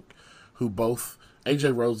Smoke, who both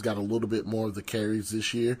AJ Rose got a little bit more of the carries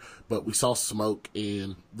this year, but we saw Smoke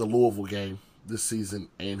in the Louisville game this season,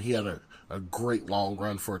 and he had a great long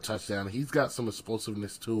run for a touchdown. He's got some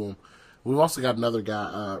explosiveness to him. We've also got another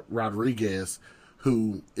guy, Rodriguez,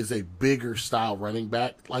 who is a bigger style running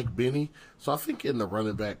back like Benny. So I think in the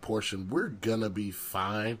running back portion, we're going to be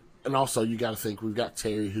fine. And also, you got to think we've got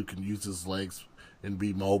Terry who can use his legs and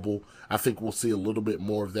be mobile. I think we'll see a little bit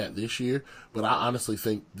more of that this year. But I honestly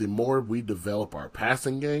think the more we develop our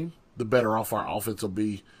passing game, the better off our offense will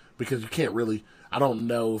be. Because you can't really, I don't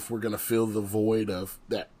know if we're going to fill the void of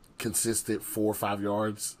that consistent 4 or 5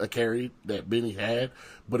 yards a carry that Benny had,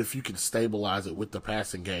 but if you can stabilize it with the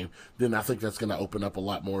passing game, then I think that's going to open up a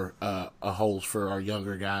lot more holes for our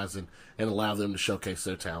younger guys and allow them to showcase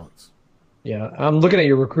their talents. Yeah, I'm looking at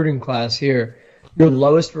your recruiting class here. Your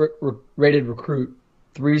lowest rated recruit,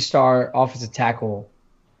 3-star offensive tackle,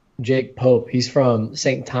 Jake Pope. He's from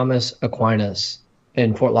St. Thomas Aquinas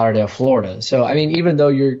in Fort Lauderdale, Florida. So even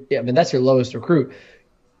though that's your lowest recruit,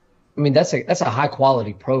 that's a high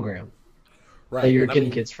quality program, right, that you're getting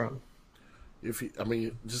kids from.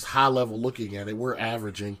 Just high level looking at it, we're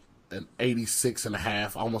averaging an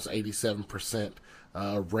 86.5, almost 87%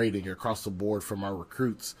 rating across the board from our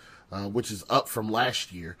recruits, which is up from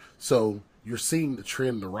last year. So you're seeing the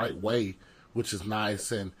trend the right way, which is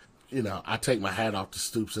nice. And I take my hat off to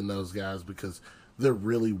Stoops and those guys because they're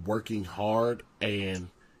really working hard and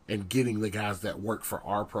getting the guys that work for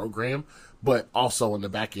our program. But also in the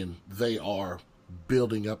back end, they are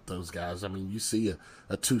building up those guys. You see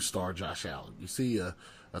a 2-star Josh Allen. You see a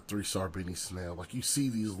 3-star Benny Snell. You see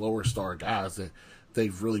these lower star guys that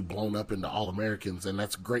they've really blown up into All-Americans, and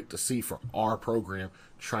that's great to see for our program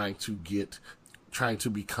trying to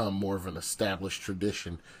become more of an established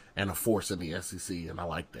tradition and a force in the SEC, and I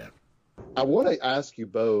like that. I want to ask you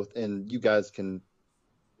both, and you guys can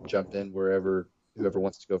jump in whoever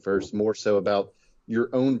wants to go first, more so about your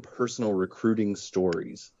own personal recruiting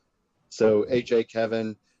stories. So AJ,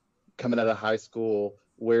 Kevin, coming out of high school,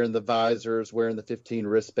 wearing the visors, wearing the 15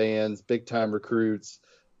 wristbands, big time recruits.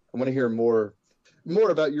 I want to hear more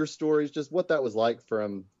about your stories, just what that was like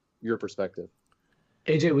from your perspective.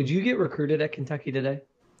 AJ, would you get recruited at Kentucky today?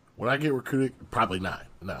 Would I get recruited? Probably not.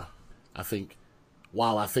 No. I think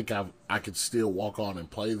while I think I could still walk on and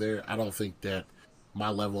play there, I don't think that my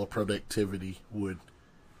level of productivity would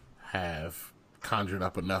have conjured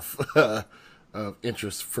up enough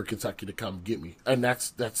interest for Kentucky to come get me. And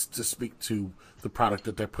that's to speak to the product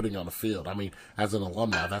that they're putting on the field. As an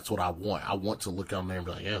alumni, that's what I want. I want to look on there and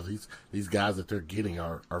be like, yeah, these guys that they're getting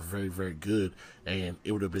are very, very good. And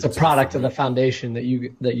it would have been it's a product of the foundation that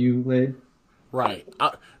you laid. Right.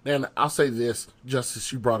 And I'll say this, Justice,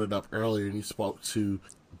 you brought it up earlier and you spoke to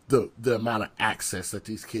the amount of access that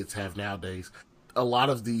these kids have nowadays. A lot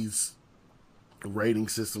of these rating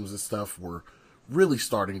systems and stuff were really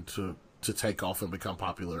starting to take off and become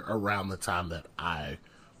popular around the time that I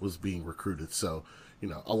was being recruited. So,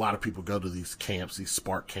 a lot of people go to these camps, these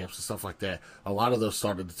Spark camps and stuff like that. A lot of those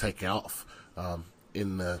started to take off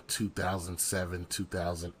in the 2007,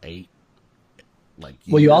 2008.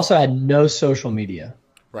 You also had no social media.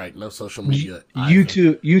 Right, no social media.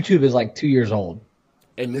 YouTube is 2 years old.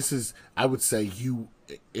 And this is, I would say,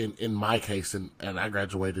 in my case, and I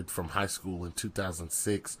graduated from high school in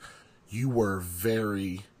 2006, you were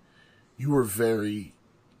very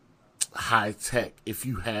high tech if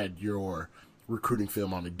you had your recruiting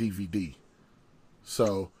film on a DVD.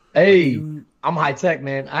 So hey, I'm high tech,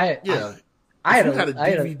 man. I had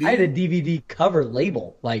a DVD cover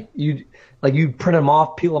label. Like you'd print them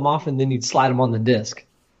off, peel them off, and then you'd slide them on the disc.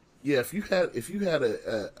 Yeah, if you had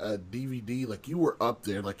a DVD, like you were up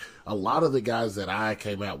there. Like a lot of the guys that I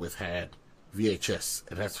came out with had VHS,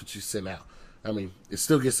 and that's what you sent out. I mean, it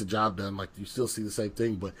still gets the job done. Like you still see the same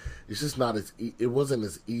thing, but it's just not as it wasn't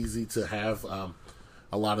as easy to have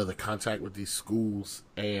a lot of the contact with these schools.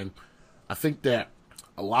 And I think that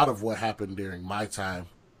a lot of what happened during my time,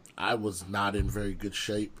 I was not in very good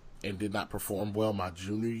shape and did not perform well my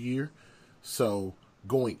junior year. So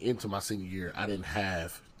going into my senior year, I didn't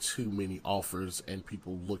have too many offers and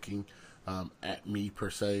people looking at me per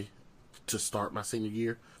se to start my senior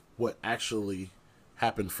year. What actually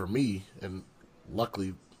happened for me, and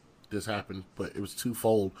luckily this happened, but it was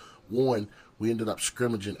twofold. One, we ended up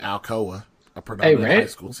scrimmaging Alcoa, a predominantly high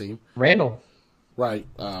school team. Randall. Right.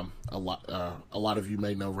 A lot of you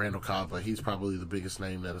may know Randall Cobb, but he's probably the biggest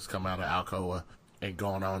name that has come out of Alcoa and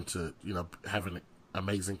gone on to, have an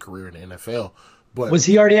amazing career in the NFL. But was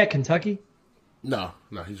he already at Kentucky? No,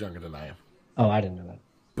 he's younger than I am. Oh, I didn't know that.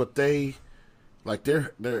 But they, like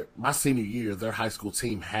my senior year, their high school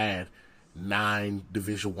team had 9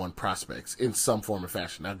 Division I prospects in some form or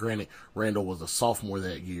fashion. Now, granted, Randall was a sophomore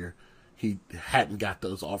that year. He hadn't got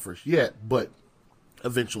those offers yet, but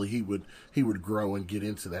eventually he would grow and get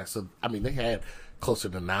into that. So, I mean, they had closer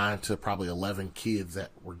to 9 to probably 11 kids that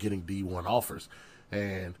were getting D1 offers.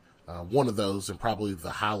 And one of those, and probably the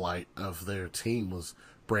highlight of their team, was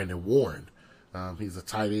Brandon Warren. He's a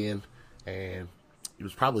tight end, and he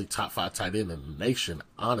was probably top 5 tight end in the nation,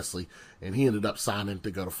 honestly, and he ended up signing to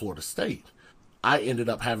go to Florida State. I ended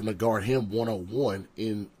up having to guard him 1-on-1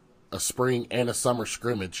 in a spring and a summer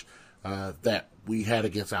scrimmage that we had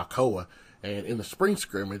against Alcoa. And in the spring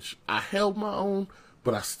scrimmage, I held my own,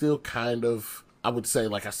 but I still kind of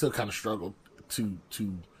struggled to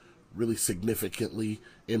really significantly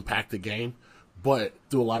impact the game. But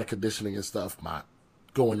through a lot of conditioning and stuff,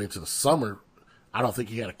 going into the summer, I don't think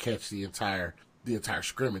he had to catch the entire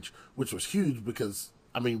scrimmage, which was huge because,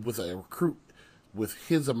 I mean, with a recruit with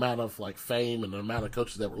his amount of fame and the amount of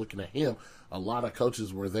coaches that were looking at him, a lot of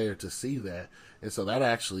coaches were there to see that. And so that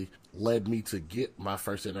actually led me to get my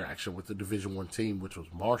first interaction with the Division I team, which was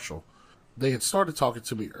Marshall. They had started talking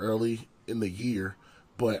to me early in the year,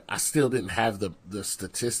 but I still didn't have the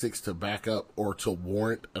statistics to back up or to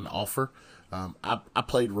warrant an offer. I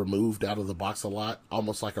played removed out of the box a lot,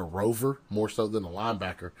 almost like a rover, more so than a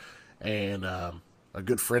linebacker. And a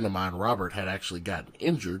good friend of mine, Robert, had actually gotten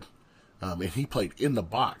injured, and he played in the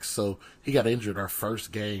box. So he got injured our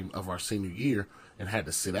first game of our senior year and had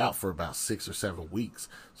to sit out for about 6 or 7 weeks.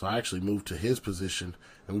 So I actually moved to his position,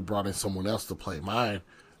 and we brought in someone else to play mine.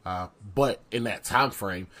 But in that time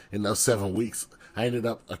frame, in those 7 weeks, I ended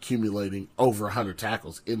up accumulating over 100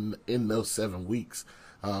 tackles in those 7 weeks.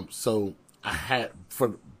 So I had,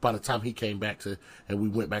 by the time he came back and we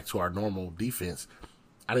went back to our normal defense,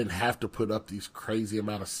 I didn't have to put up these crazy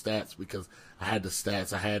amount of stats because I had the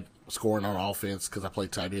stats. I had scoring on offense because I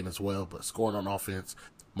played tight end as well, but scoring on offense,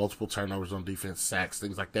 multiple turnovers on defense, sacks,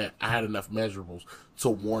 things like that. I had enough measurables to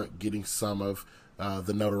warrant getting some of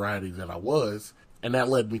the notoriety that I was, and that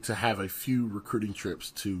led me to have a few recruiting trips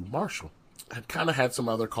to Marshall. I kind of had some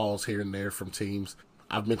other calls here and there from teams.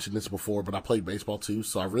 I've mentioned this before, but I played baseball too,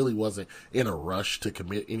 so I really wasn't in a rush to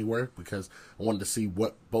commit anywhere because I wanted to see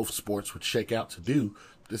what both sports would shake out to do.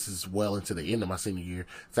 This is well into the end of my senior year.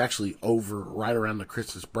 It's actually over right around the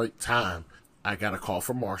Christmas break time. I got a call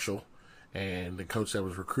from Marshall, and the coach that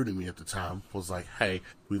was recruiting me at the time was like, hey,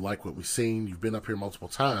 we like what we've seen. You've been up here multiple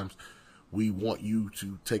times. We want you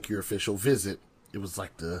to take your official visit. It was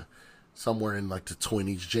somewhere in the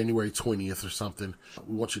 20s, January 20th or something.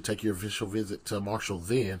 We want you to take your official visit to Marshall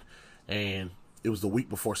then. And it was the week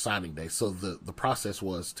before signing day. So the process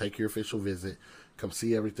was take your official visit, come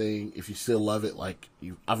see everything. If you still love it,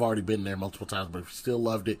 I've already been there multiple times, but if you still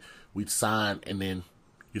loved it, we'd sign, and then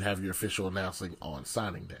you'd have your official announcing on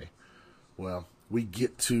signing day. Well, we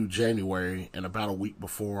get to January, and about a week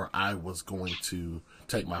before I was going to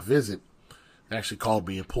take my visit, they actually called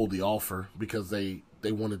me and pulled the offer because they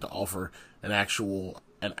wanted to offer an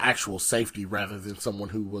actual safety rather than someone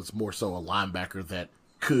who was more so a linebacker that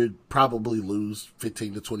could probably lose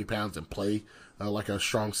 15 to 20 pounds and play like a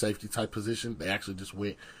strong safety type position. They actually just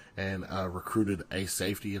went and recruited a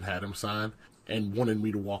safety and had him sign and wanted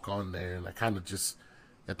me to walk on there. And I kind of just,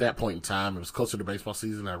 at that point in time, it was closer to baseball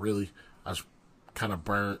season. I was kind of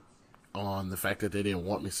burnt on the fact that they didn't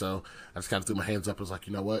want me. So I just kind of threw my hands up. I was like,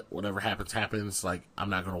 you know what? Whatever happens, happens. I'm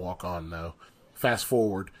not going to walk on, no. Fast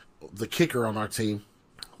forward, the kicker on our team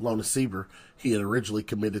Lona Sieber. He had originally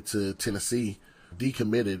committed to Tennessee,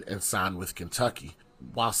 decommitted, and signed with Kentucky.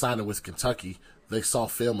 While signing with Kentucky, they saw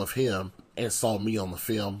film of him and saw me on the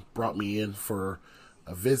film, brought me in for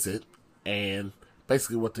a visit, and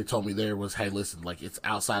basically what they told me there was, hey, listen, like, it's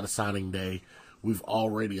outside of signing day. We've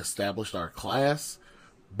already established our class,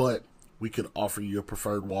 but we could offer you a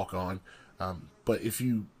preferred walk-on. But if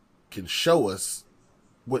you can show us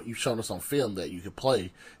what you've shown us on film that you can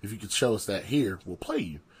play, if you could show us that here, we'll play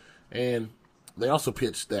you. And they also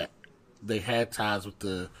pitched that they had ties with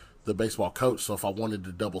the baseball coach, so if I wanted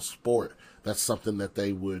to double sport, that's something that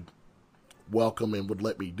they would welcome and would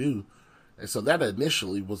let me do. And so that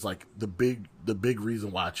initially was like the big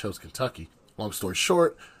reason why I chose Kentucky. Long story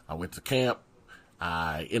short, I went to camp.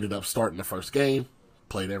 I ended up starting the first game,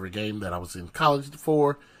 played every game that I was in college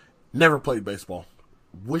for, never played baseball.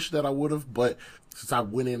 Wish that I would have, but since I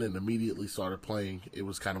went in and immediately started playing, it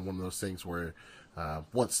was kind of one of those things where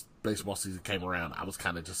once baseball season came around, I was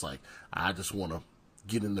kind of just like, I just want to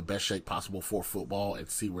get in the best shape possible for football and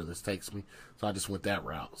see where this takes me. So I just went that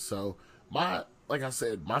route. So like I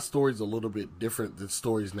said, my story's a little bit different than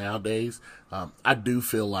stories nowadays. I do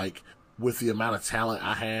feel like with the amount of talent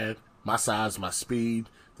I had, my size, my speed,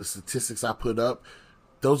 the statistics I put up,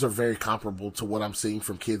 those are very comparable to what I'm seeing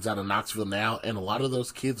from kids out of Knoxville now, and a lot of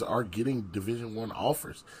those kids are getting Division I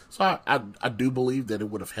offers. So I do believe that it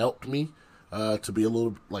would have helped me to be a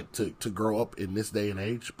little, like, to grow up in this day and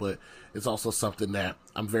age, but it's also something that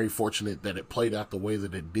I'm very fortunate that it played out the way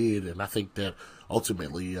that it did, and I think that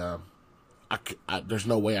ultimately there's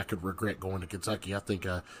no way I could regret going to Kentucky. I think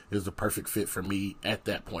it was the perfect fit for me at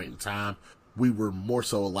that point in time. We were more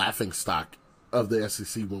so a laughingstock of the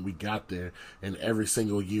SEC when we got there, and every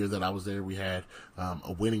single year that I was there, we had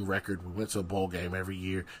a winning record. We went to a bowl game every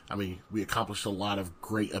year. I mean, we accomplished a lot of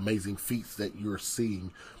great, amazing feats that you're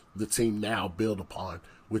seeing the team now build upon,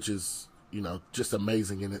 which is, just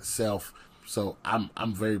amazing in itself. So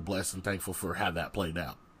I'm very blessed and thankful for how that played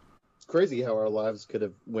out. It's crazy how our lives could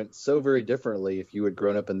have went so very differently if you had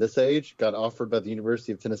grown up in this age, got offered by the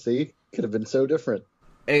University of Tennessee. Could have been so different.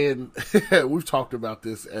 And we've talked about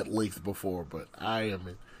this at length before, but I am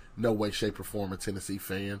in no way, shape, or form a Tennessee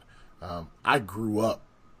fan. I grew up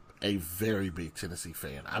a very big Tennessee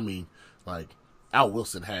fan. I mean, like, Al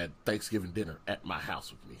Wilson had Thanksgiving dinner at my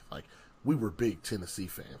house with me. Like, we were big Tennessee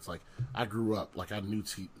fans. Like, I grew up, like, I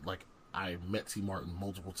met T. Martin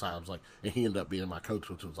multiple times, like, and he ended up being my coach,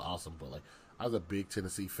 which was awesome. But, like, I was a big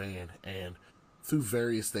Tennessee fan, and through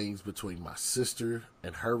various things between my sister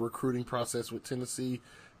and her recruiting process with Tennessee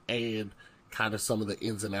and kind of some of the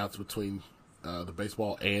ins and outs between the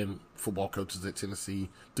baseball and football coaches at Tennessee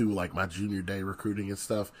through, like, my junior day recruiting and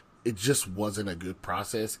stuff, it just wasn't a good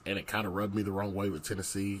process, and it kind of rubbed me the wrong way with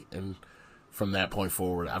Tennessee. And from that point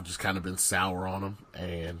forward, I've just kind of been sour on them,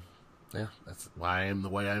 and yeah, that's why I am the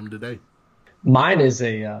way I am today. Mine is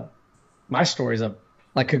my story's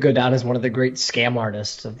could go down as one of the great scam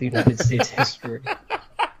artists of the United States history.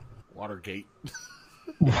 Watergate.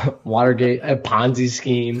 Watergate, a Ponzi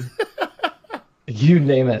scheme. You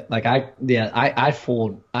name it. Like, I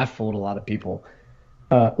fooled a lot of people.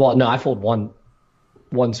 I fooled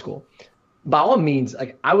one school. By all means,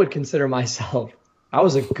 like, I would consider myself, I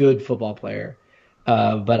was a good football player,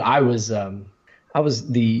 but I was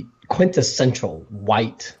the quintessential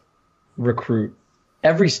white recruit.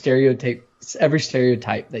 Every stereotype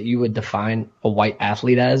that you would define a white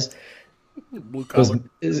athlete as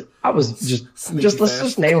I was just let's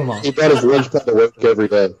just name them all. He got his lunch to work every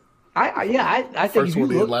day. I think first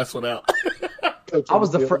one in, last one out.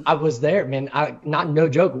 I was there, man. No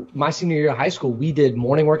joke. My senior year of high school, we did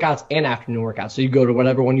morning workouts and afternoon workouts. So you go to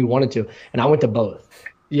whatever one you wanted to, and I went to both.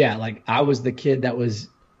 Yeah, like, I was the kid that was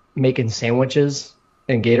making sandwiches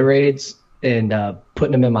and Gatorades and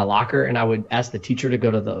putting them in my locker, and I would ask the teacher to go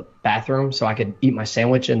to the bathroom so I could eat my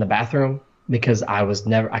sandwich in the bathroom because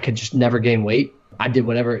I could just never gain weight. I did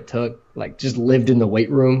whatever it took, like, just lived in the weight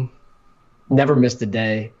room, never missed a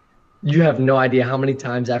day. You have no idea how many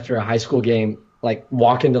times after a high school game, like,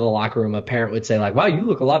 walk into the locker room, a parent would say, like, wow, you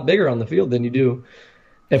look a lot bigger on the field than you do.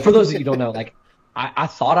 And for those of you who don't know, like, I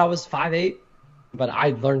thought I was 5'8", but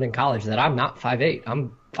I learned in college that I'm not 5'8".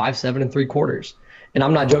 I'm 5'7 3/4. And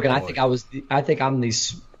I'm not joking. I think I'm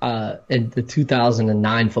in the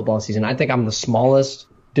 2009 football season, I think I'm the smallest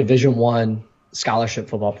Division I scholarship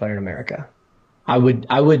football player in America. I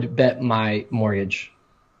would bet my mortgage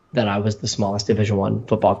that I was the smallest Division I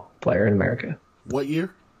football player in America. What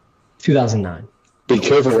year? 2009. Be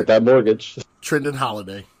careful with that mortgage. Trendon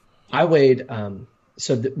Holiday. I weighed.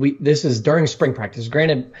 This is during spring practice.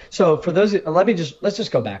 Granted, so for those, let's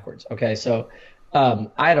just go backwards. Okay, so I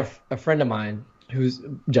had a friend of mine who's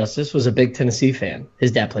Justice, was a big Tennessee fan.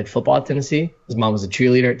 His dad played football at Tennessee. His mom was a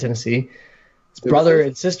cheerleader at Tennessee. His brother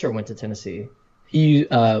and sister went to Tennessee. He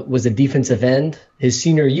was a defensive end. His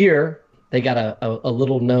senior year, they got a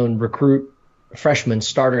little-known recruit, freshman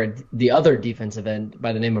starter at the other defensive end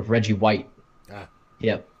by the name of Reggie White.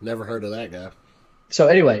 Yep. Never heard of that guy. So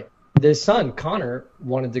anyway, his son, Connor,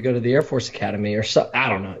 wanted to go to the Air Force Academy or so, I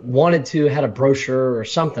don't know, had a brochure or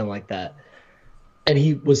something like that. And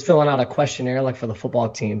he was filling out a questionnaire like for the football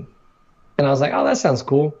team. And I was like, oh, that sounds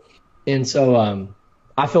cool. And so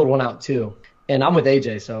I filled one out too. And I'm with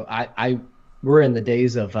AJ, so we're in the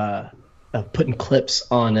days of putting clips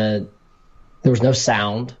on there was no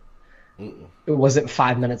sound. It wasn't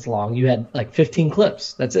 5 minutes long. You had like 15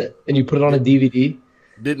 clips. That's it. And you put it on a DVD.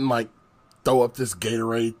 Didn't like throw up this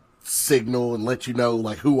Gatorade signal and let you know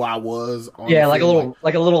like who I was. Yeah, like a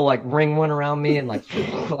little ring went around me and like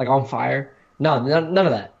on fire. No, none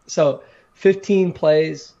of that. So 15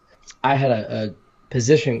 plays. I had a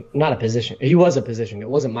position, not a position. He was a position. It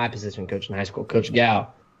wasn't my position coach in high school, Coach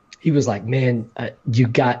Gao. He was like, man,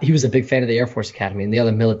 he was a big fan of the Air Force Academy and the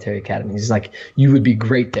other military academies. He's like, you would be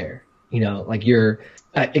great there. You know, like you're,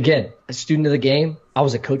 again, a student of the game. I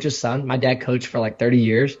was a coach's son. My dad coached for like 30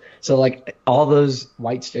 years. So like all those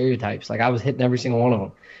white stereotypes, like I was hitting every single one of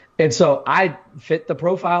them. And so I fit the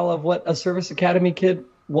profile of what a service academy kid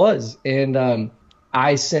was. And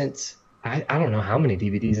I sent, I don't know how many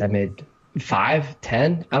DVDs I made, 5,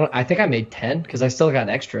 10. I think I made 10 because I still got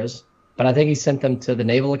extras. But I think he sent them to the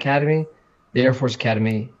Naval Academy, the Air Force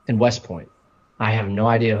Academy, and West Point. I have no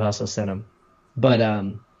idea who else sent them. But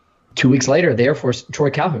 2 weeks later, the Air Force,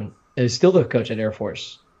 Troy Calhoun, is still the coach at Air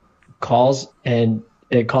Force, calls and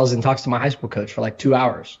talks to my high school coach for like 2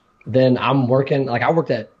 hours. Then I'm working, like I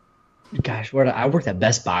worked at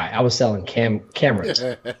Best Buy. I was selling cameras,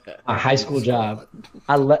 a high school job.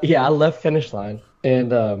 I left Finish Line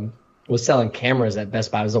and was selling cameras at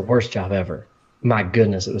Best Buy. It was the worst job ever. My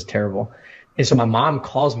goodness, it was terrible. And so my mom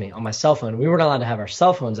calls me on my cell phone. We weren't allowed to have our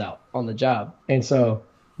cell phones out on the job. And so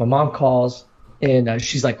my mom calls and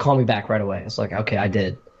she's like, call me back right away. It's like, okay, I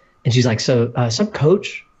did. And she's like, so some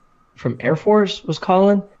coach from Air Force was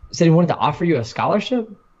calling, said he wanted to offer you a scholarship.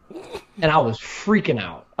 And I was freaking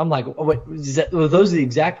out. I'm like, wait, were those the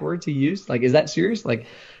exact words he used? Like, is that serious? Like,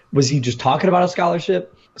 was he just talking about a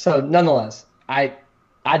scholarship? So nonetheless, I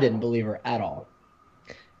didn't believe her at all.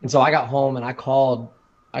 And so I got home and I called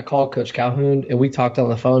Coach Calhoun and we talked on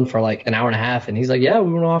the phone for like an hour and a half. And he's like, yeah,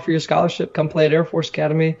 we want to offer you a scholarship. Come play at Air Force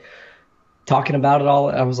Academy. Talking about it all.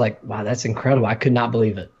 I was like, wow, that's incredible. I could not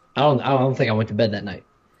believe it. I don't think I went to bed that night.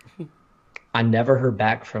 I never heard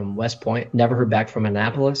back from West Point, never heard back from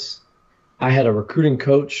Annapolis. I had a recruiting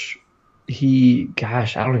coach. I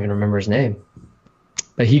don't even remember his name.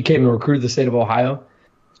 But he came and recruited the state of Ohio.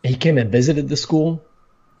 He came and visited the school.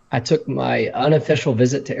 I took my unofficial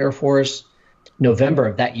visit to Air Force November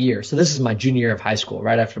of that year. So this is my junior year of high school,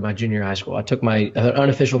 right after my junior year of high school. I took my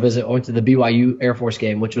unofficial visit. I went to the BYU Air Force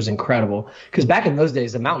game, which was incredible. Because back in those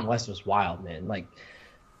days, the Mountain West was wild, man. Like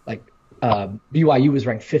BYU was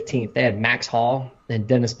ranked 15th. They had Max Hall and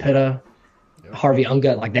Dennis Pitta, Harvey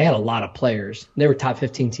Unga. Like they had a lot of players. They were top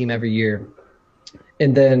 15 team every year.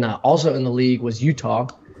 And then also in the league was Utah,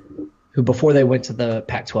 who before they went to the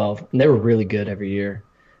Pac-12, and they were really good every year.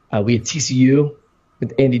 We had TCU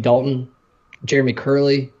with Andy Dalton, Jeremy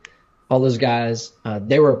Curley, all those guys.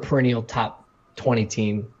 They were a perennial top 20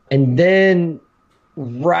 team. And then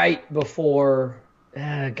right before,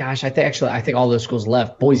 I think all those schools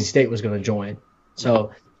left. Boise State was going to join.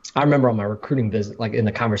 So I remember on my recruiting visit, like in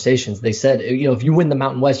the conversations, they said, if you win the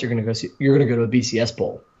Mountain West, you're going to go to a BCS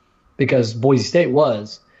bowl, because Boise State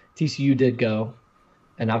was. TCU did go,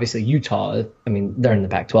 and obviously Utah. I mean, they're in the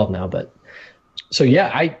Pac-12 now, but so yeah,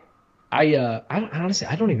 I honestly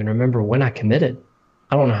don't even remember when I committed.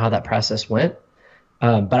 I don't know how that process went,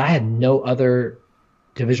 but I had no other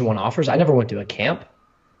Division I offers. I never went to a camp.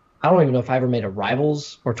 I don't even know if I ever made a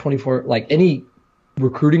Rivals or 24, like any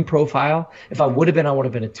recruiting profile. If I would have been, I would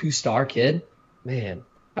have been a 2-star kid. Man,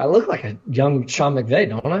 I look like a young Sean McVay,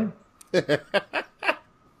 don't I?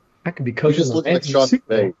 I could be coaching. You just look like Sean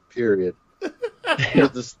McVay, period. You're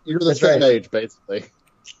the same age, basically.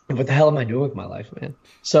 What the hell am I doing with my life, man?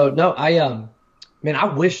 So no, I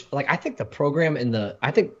wish, like, I think the program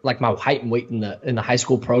my height and weight in the high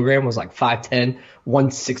school program was like 5'10",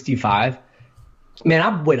 165. Man,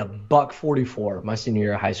 I weighed $144 my senior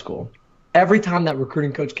year of high school. Every time that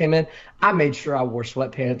recruiting coach came in, I made sure I wore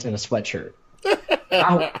sweatpants and a sweatshirt.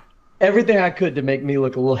 Everything I could to make me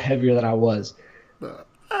look a little heavier than I was.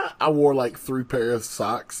 I wore like 3 pairs of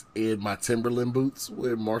socks in my Timberland boots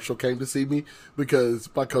when Marshall came to see me, because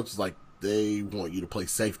my coach was like, they want you to play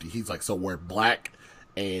safety. He's like, so wear black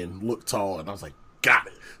and look tall. And I was like, got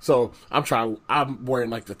it. So I'm wearing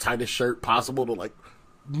like the tightest shirt possible to like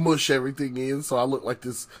mush everything in. So I look like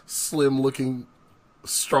this slim looking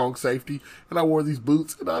strong safety. And I wore these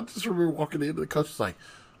boots. And I just remember walking in, the coach was like,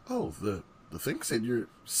 oh, the thing said you're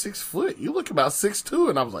 6 foot. You look about 6'2".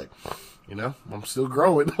 And I was like, you know, I'm still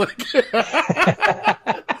growing. Like,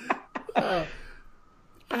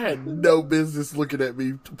 I had no business looking at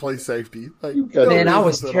me to play safety. Like, man, I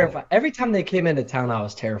was terrified. Every time they came into town, I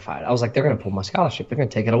was terrified. I was like, they're going to pull my scholarship. They're going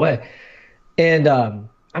to take it away. And,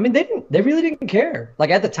 I mean, they really didn't care.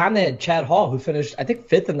 Like, at the time, they had Chad Hall, who finished, I think,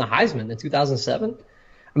 5th in the Heisman in 2007.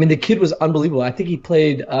 I mean, the kid was unbelievable. I think he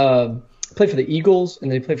played for the Eagles, and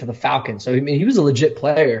then he played for the Falcons. So, I mean, he was a legit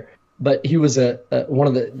player, but he was one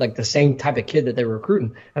of the same type of kid that they were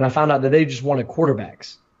recruiting. And I found out that they just wanted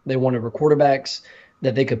quarterbacks. They wanted quarterbacks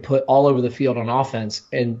that they could put all over the field on offense,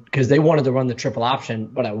 and because they wanted to run the triple option,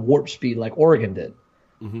 but at warp speed like Oregon did.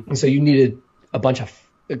 Mm-hmm. And so you needed a bunch of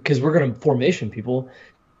 – because we're going to formation people.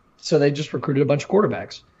 So they just recruited a bunch of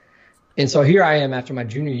quarterbacks. And so here I am after my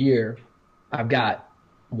junior year. I've got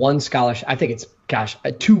one scholarship. I think it's,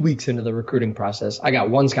 2 weeks into the recruiting process. I got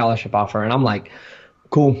one scholarship offer, and I'm like,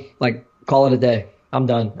 cool, like call it a day. I'm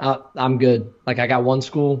done. I'm good. Like I got one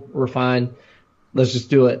school. We're fine. Let's just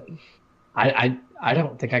do it. I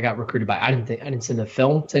don't think I got recruited by. I didn't send a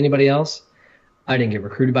film to anybody else. I didn't get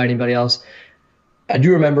recruited by anybody else. I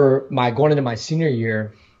do remember going into my senior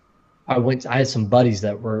year. I had some buddies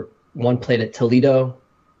that one played at Toledo,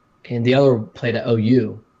 and the other played at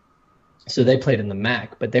OU. So they played in the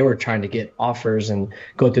MAC, but they were trying to get offers and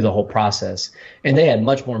go through the whole process. And they had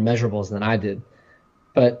much more measurables than I did.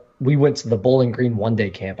 But we went to the Bowling Green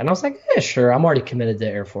one-day camp, and I was like, yeah, sure, I'm already committed to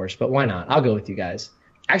Air Force, but why not? I'll go with you guys.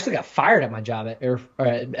 I actually got fired at my job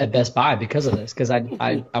at Best Buy because of this, because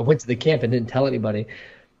I went to the camp and didn't tell anybody.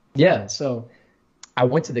 Yeah, so I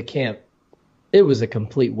went to the camp. It was a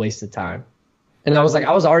complete waste of time. And I was like,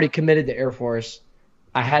 I was already committed to Air Force.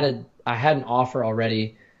 I had an offer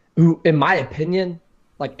already. Who, in my opinion,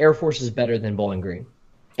 like Air Force is better than Bowling Green.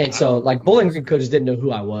 And so like Bowling Green coaches didn't know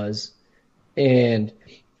who I was. And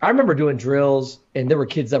I remember doing drills, and there were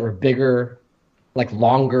kids that were bigger, like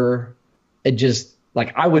longer. It just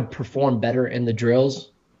like I would perform better in the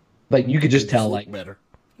drills, but you could just tell like better.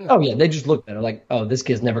 Oh yeah, they just look better. Like, oh, this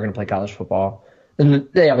kid's never going to play college football. And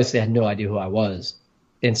they obviously had no idea who I was.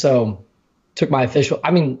 And so took my official –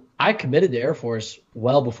 I mean, I committed to Air Force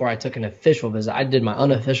well before I took an official visit. I did my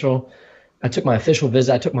unofficial. I took my official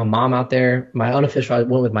visit. I took my mom out there. My unofficial, I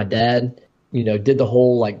went with my dad, did the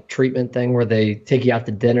whole like treatment thing where they take you out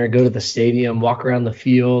to dinner, go to the stadium, walk around the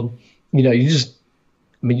field.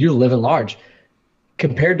 You're living large.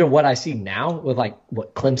 Compared to what I see now with like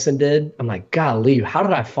what Clemson did, I'm like, golly, how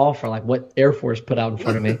did I fall for like what Air Force put out in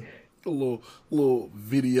front of me? A little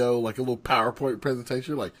video, like a little PowerPoint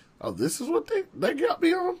presentation, like, oh, this is what they got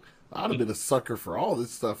me on? I'd have been a sucker for all this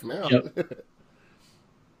stuff now. Yep.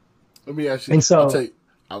 Let me ask you. And so, I'll tell you,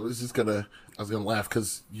 I was gonna laugh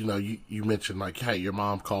because you mentioned like, hey, your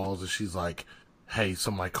mom calls and she's like, hey,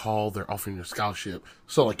 somebody called, they're offering your scholarship.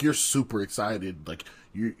 So like you're super excited, like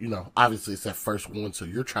obviously it's that first one, so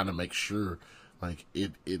you're trying to make sure like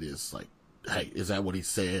it is like, hey, is that what he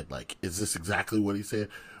said? Like, is this exactly what he said?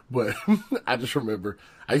 But I just remember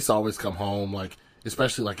I used to always come home, like,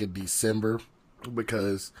 especially like in December,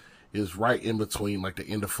 because it was right in between like the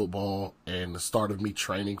end of football and the start of me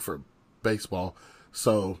training for baseball.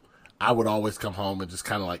 So I would always come home and just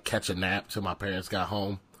kind of like catch a nap till my parents got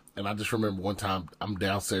home. And I just remember one time I'm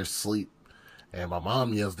downstairs asleep, and my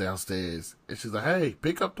mom yells downstairs, and she's like, hey,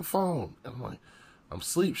 pick up the phone. And I'm like, I'm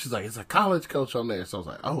asleep. She's like, it's a college coach on there. So I was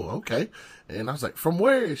like, oh, okay. And I was like, from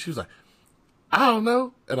where? And she was like, I don't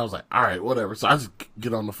know. And I was like, all right, whatever. So I just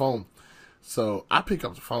get on the phone. So I pick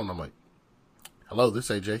up the phone. I'm like, hello, this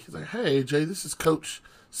is AJ. He's like, hey, AJ, this is Coach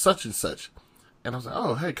such and such. And I was like,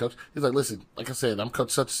 oh, hey, Coach. He's like, listen, like I said, I'm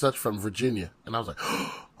Coach such and such from Virginia. And I was like,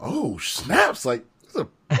 oh, snaps. Like, it's a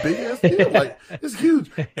big-ass deal. Like, it's huge.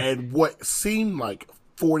 And what seemed like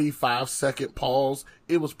 45-second pause,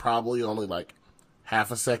 it was probably only like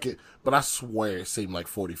half a second. But I swear it seemed like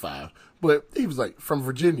 45. But he was like, from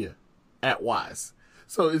Virginia. At Wise.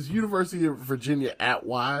 So it's University of Virginia at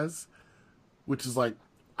Wise, which is like,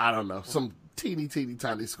 I don't know, some teeny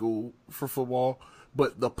tiny school for football.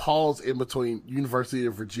 But the pause in between University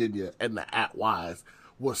of Virginia and the at Wise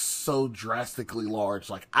was so drastically large.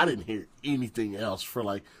 Like, I didn't hear anything else for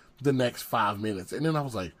like the next 5 minutes. And then I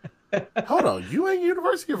was like, hold on, you ain't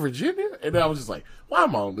University of Virginia? And then I was just like, why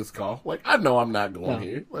am I on this call? Like, I know I'm not going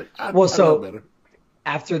here. Like, I know better.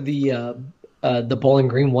 After the the Bowling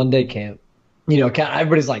Green one-day camp. You know,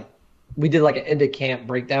 everybody's like, we did like an end of camp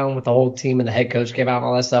breakdown with the whole team and the head coach came out and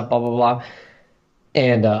all that stuff, blah, blah, blah.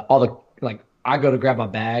 And I go to grab my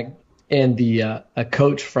bag, and a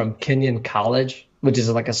coach from Kenyon College, which is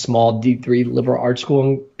like a small D3 liberal arts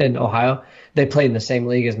school in Ohio, they play in the same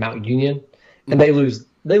league as Mount Union, and they lose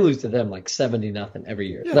to them like 70-0 every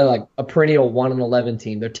year. Yeah. They're like a perennial 1-11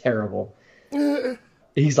 team. They're terrible.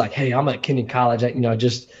 He's like, hey, I'm at Kenyon College. I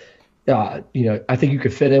think you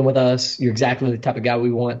could fit in with us. You're exactly the type of guy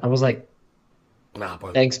we want. I was like, nah,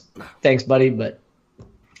 buddy. Thanks, buddy. But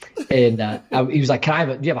he was like,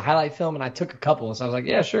 do you have a highlight film? And I took a couple. So I was like,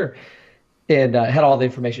 yeah, sure. And had all the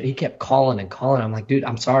information. He kept calling and calling. I'm like, dude,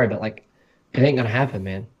 I'm sorry, but like, it ain't gonna happen,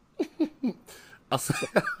 man.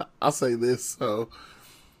 I'll say this. So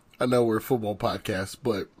I know we're a football podcast,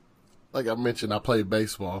 but like I mentioned, I played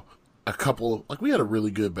baseball. We had a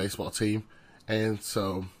really good baseball team, and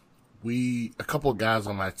so a couple of guys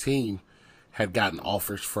on my team had gotten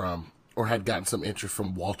offers from, or had gotten some interest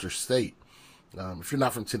from Walter State. If you're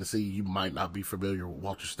not from Tennessee, you might not be familiar with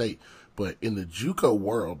Walter State, but in the JUCO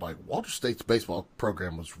world, like Walter State's baseball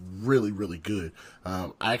program was really, really good.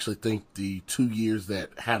 I actually think the 2 years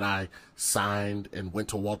that had I signed and went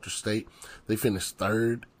to Walter State, they finished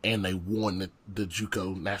third and they won the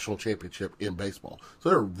JUCO national championship in baseball. So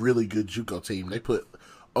they're a really good JUCO team. They put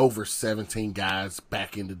over 17 guys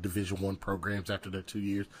back into Division I programs after their 2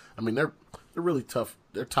 years. I mean, they're really tough.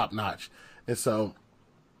 They're top notch. And so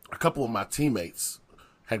a couple of my teammates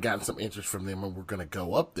had gotten some interest from them and were going to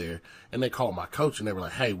go up there. And they called my coach and they were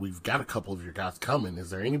like, hey, we've got a couple of your guys coming. Is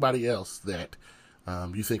there anybody else that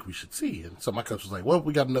you think we should see? And so my coach was like, well,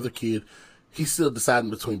 we got another kid. He's still deciding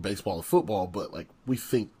between baseball and football, but like we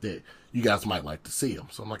think that you guys might like to see him.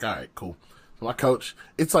 So I'm like, all right, cool. So my coach,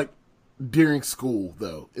 it's like during school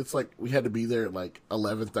though. It's like we had to be there at like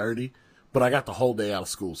 11:30, but I got the whole day out of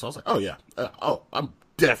school. So I was like, oh yeah, I'm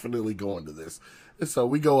definitely going to this. And so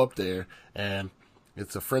we go up there, and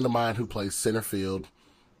it's a friend of mine who plays center field,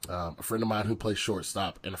 a friend of mine who plays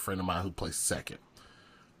shortstop, and a friend of mine who plays second.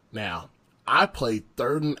 Now, I played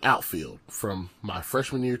third and outfield from my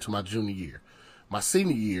freshman year to my junior year. My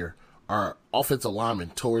senior year, our offensive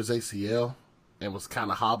lineman tore his ACL and was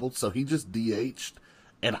kind of hobbled, so he just DH'd,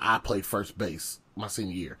 and I played first base my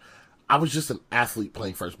senior year. I was just an athlete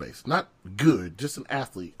playing first base. Not good, just an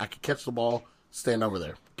athlete. I could catch the ball, stand over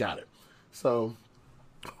there. Got it. So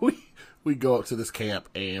we go up to this camp,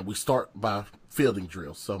 and we start by fielding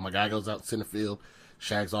drills. So my guy goes out center field,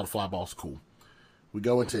 shags all the fly balls, cool. We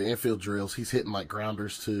go into infield drills. He's hitting like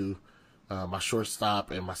grounders to my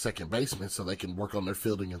shortstop and my second baseman so they can work on their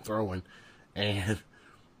fielding and throwing. And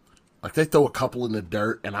like they throw a couple in the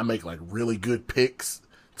dirt, and I make like really good picks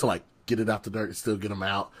to like get it out the dirt and still get them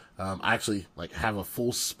out. I actually like have a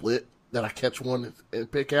full split that I catch one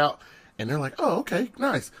and pick out, and they're like, oh, okay,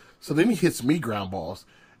 nice. So then he hits me ground balls.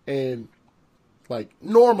 And like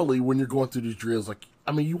normally when you're going through these drills, like,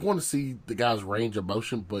 I mean, you want to see the guy's range of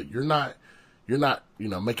motion, but you're not,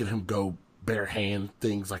 making him go bare hand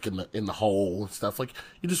things like in the hole and stuff. Like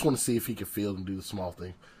you just want to see if he can field and do the small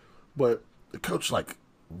thing. But the coach like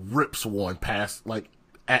rips one past like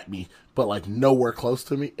at me, but like nowhere close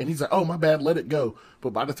to me. And he's like, oh, my bad, let it go.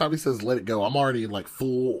 But by the time he says let it go, I'm already like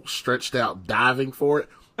full stretched out diving for it.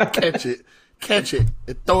 Catch it,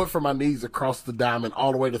 and throw it from my knees across the diamond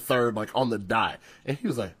all the way to third, like on the dot. And he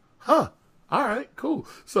was like, huh, all right, cool.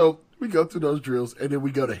 So we go through those drills, and then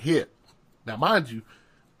we go to hit. Now, mind you,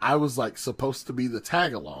 I was like supposed to be the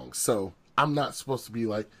tag along, so I'm not supposed to be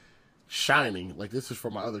like shining. Like this is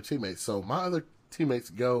for my other teammates. So my other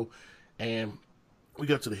teammates go, and we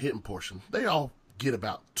go to the hitting portion. They all get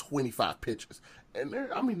about 25 pitches.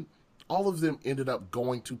 And all of them ended up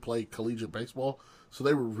going to play collegiate baseball. So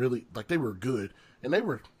they were really, like, they were good. And they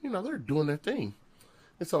were, they were doing their thing.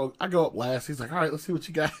 And so I go up last. He's like, all right, let's see what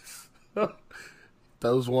you guys.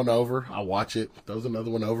 Throws one over. I watch it. Throws another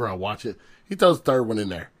one over. I watch it. He throws the third one in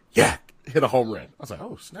there. Yeah, hit a home run. I was like,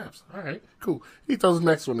 oh, snaps. All right, cool. He throws the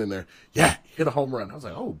next one in there. Yeah, hit a home run. I was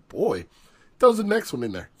like, oh, boy. Throws the next one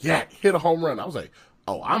in there. Yeah, hit a home run. I was like,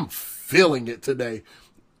 oh, I'm feeling it today.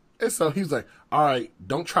 And so he was like, all right,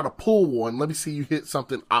 don't try to pull one. Let me see you hit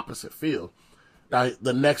something opposite field.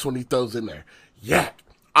 The next one he throws in there. Yak,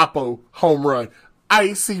 oppo, home run. I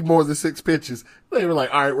ain't see more than 6 pitches. They were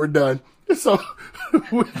like, all right, we're done. And so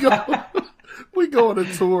we go on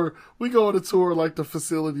a tour. We go on a tour, like the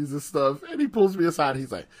facilities and stuff. And he pulls me aside.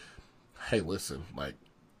 He's like, hey, listen, like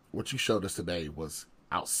what you showed us today was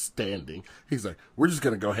outstanding. He's like, we're just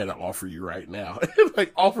going to go ahead and offer you right now. And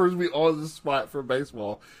like offers me on the spot for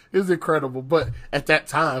baseball. It was incredible. But at that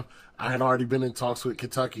time, I had already been in talks with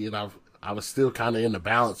Kentucky, and I've I was still kind of in the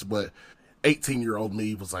balance, but 18-year-old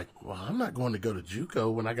me was like, well, I'm not going to go to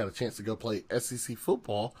JUCO when I got a chance to go play SEC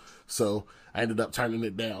football. So I ended up turning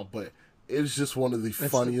it down. But it was just one of the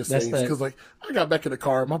funniest things because, like, I got back in the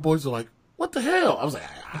car, my boys were like, what the hell? I was like,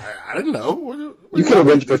 I didn't know. You could have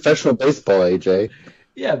went to professional baseball, AJ.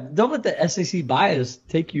 Yeah, don't let the SEC bias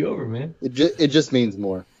take you over, man. It just means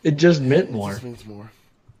more. It just meant more. It just means more.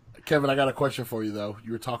 Kevin, I got a question for you, though.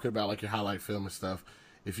 You were talking about, like, your highlight film and stuff.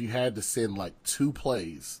 If you had to send, like, 2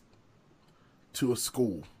 plays to a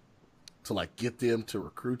school to, like, get them to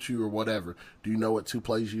recruit you or whatever, do you know what 2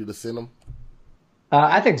 plays you'd have sent them?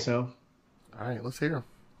 I think so. All right, let's hear them.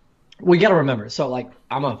 We got to remember. So, like,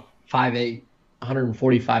 I'm a 5'8",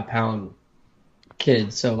 145-pound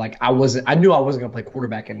kid. So, like, I knew I wasn't going to play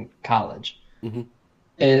quarterback in college. Mm-hmm.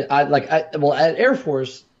 And at Air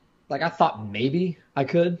Force, like, I thought maybe I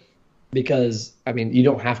could because, I mean, you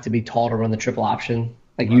don't have to be tall to run the triple option.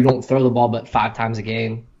 Like, you don't throw the ball but 5 times a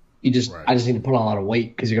game. I just need to put on a lot of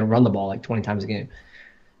weight because you're going to run the ball like 20 times a game.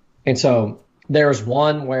 And so there's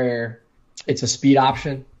one where it's a speed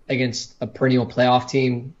option against a perennial playoff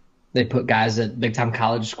team. They put guys at big-time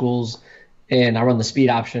college schools, and I run the speed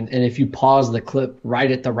option. And if you pause the clip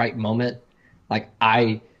right at the right moment,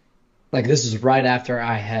 this is right after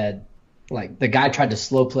I had, like, the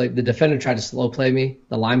defender tried to slow play me,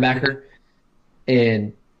 the linebacker.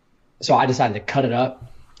 And so I decided to cut it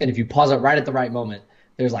up. And if you pause it right at the right moment,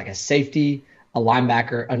 there's like a safety, a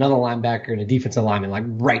linebacker, another linebacker, and a defensive lineman, like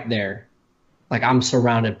right there. Like I'm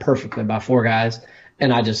surrounded perfectly by 4 guys.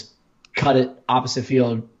 And I just cut it opposite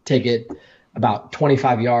field, take it about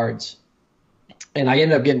 25 yards. And I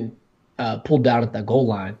ended up getting pulled down at the goal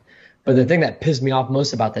line. But the thing that pissed me off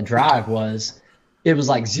most about the drive was it was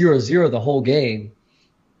like 0-0 the whole game.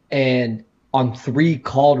 And on 3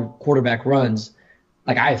 called quarterback runs,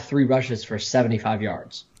 like I had 3 rushes for 75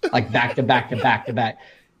 yards, like back to back to back to back.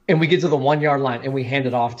 And we get to the 1-yard line and we hand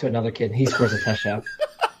it off to another kid and he scores a touchdown.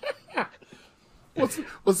 What's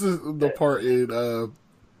the part in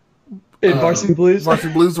Varsity Blues?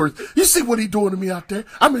 Varsity Blues where you see what he doing to me out there?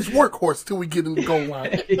 I'm his workhorse till we get in the goal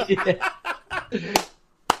line. Yeah.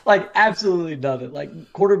 Like absolutely nothing.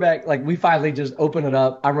 Like quarterback, like we finally just open it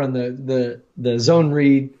up. I run the zone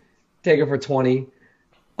read, take it for 20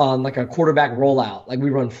 on like a quarterback rollout. Like we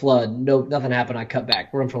run flood. Nope, nothing happened. I cut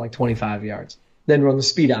back. Run for like 25 yards. Then run the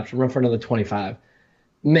speed option. Run for another 25.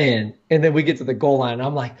 Man. And then we get to the goal line. And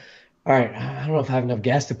I'm like, all right, I don't know if I have enough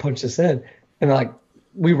gas to punch this in. And they're like,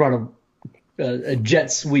 we run a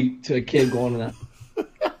jet sweep to a kid going to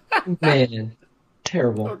that. Man.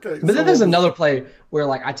 Terrible. Okay, but then there's another play where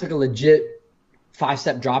like I took a legit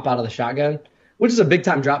 5-step drop out of the shotgun, which is a big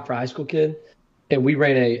time drop for a high school kid, and we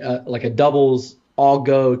ran a doubles all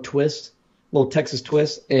go twist, little Texas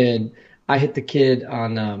twist, and I hit the kid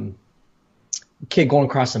on kid going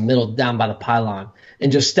across the middle down by the pylon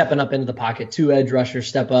and just stepping up into the pocket, 2 edge rushers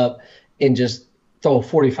step up and just throw a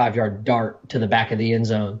 45-yard dart to the back of the end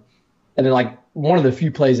zone, and then like. One of the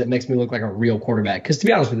few plays that makes me look like a real quarterback. Because to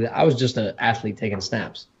be honest with you, I was just an athlete taking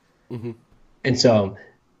snaps. Mm-hmm. And so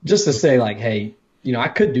just to say like, hey, I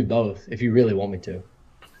could do both if you really want me to.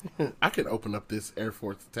 I could open up this Air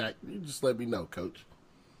Force attack. You just let me know, Coach.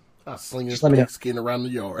 I'll sling his pigskin around the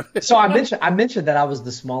yard. So I mentioned that I was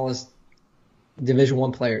the smallest Division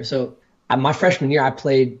I player. So my freshman year, I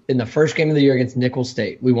played in the first game of the year against Nicholls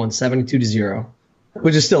State. We won 72-0,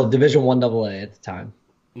 which is still Division I AA at the time.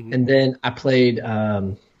 Mm-hmm. And then I played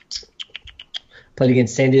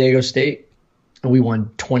against San Diego State, and we won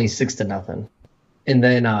 26-0. And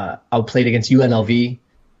then I played against UNLV,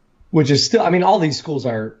 which is still, all these schools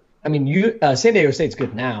are, San Diego State's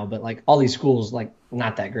good now, but like all these schools, like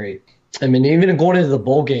not that great. Even going into the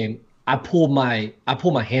bowl game, I pulled my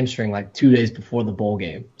hamstring like 2 days before the bowl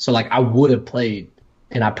game. So like I would have played,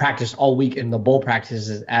 and I practiced all week in the bowl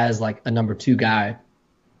practices as like a number 2 guy,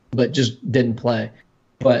 but just didn't play.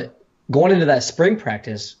 But going into that spring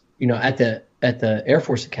practice, at the Air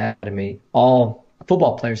Force Academy, all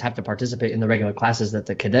football players have to participate in the regular classes that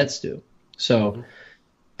the cadets do. So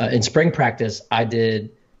in spring practice,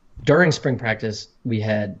 during spring practice, we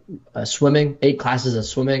had swimming, 8 classes of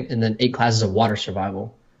swimming, and then 8 classes of water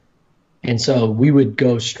survival. And so we would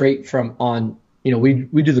go straight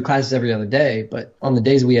we do the classes every other day, but on the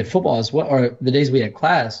days we had football as well, or the days we had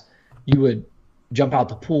class, you would jump out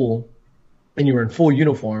the pool and you were in full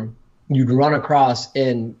uniform. You'd run across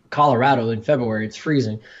in Colorado in February, it's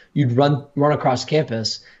freezing. You'd run across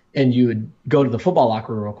campus and you would go to the football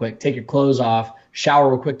locker room real quick, take your clothes off, shower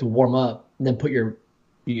real quick to warm up, and then put your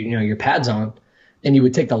pads on, and you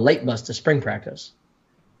would take the late bus to spring practice.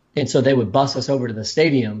 And so they would bus us over to the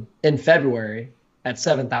stadium in February at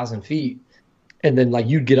 7,000 feet. And then like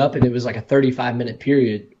you'd get up and it was like a 35-minute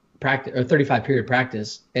period practice or 35 period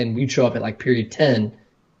practice. And we'd show up at like period 10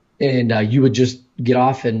 and you would just get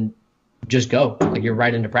off and just go, like you're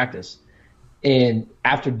right into practice. And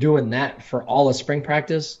after doing that for all of spring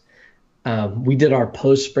practice, we did our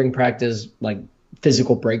post spring practice, like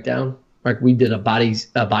physical breakdown. Like we did a body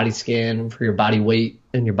scan for your body weight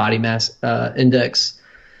and your body mass index.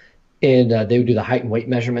 And they would do the height and weight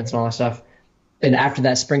measurements and all that stuff. And after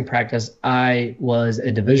that spring practice, I was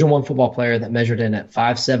a Division I football player that measured in at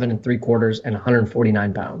 5'7" 3/4" and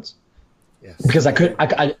 149 pounds. Yes. Because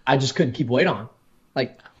I just couldn't keep weight on.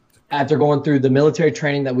 Like after going through the military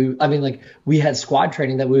training that we had squad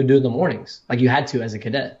training that we would do in the mornings. Like you had to as a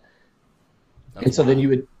cadet. And so then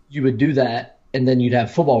you would do that, and then you'd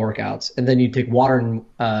have football workouts, and then you'd take water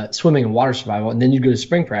and swimming and water survival, and then you'd go to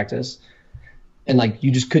spring practice, and like you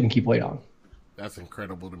just couldn't keep weight on. That's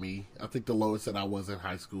incredible to me. I think the lowest that I was in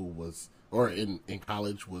high school in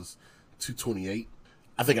college was 228.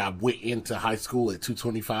 I think I went into high school at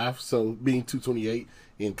 225, so being 228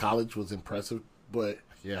 in college was impressive. But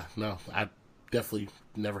yeah, no, I definitely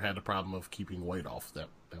never had the problem of keeping weight off.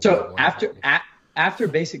 So after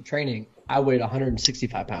basic training, I weighed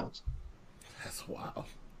 165 pounds. That's wild.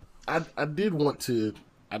 I did want to.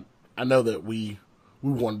 I know that we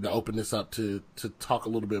wanted to open this up to talk a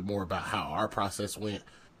little bit more about how our process went,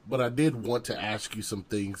 but I did want to ask you some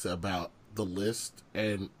things about the list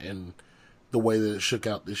and the way that it shook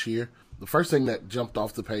out this year. The first thing that jumped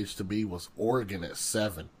off the page to me was Oregon at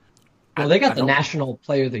 7. Well, they got the National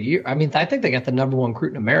Player of the Year. I mean, I think they got the number 1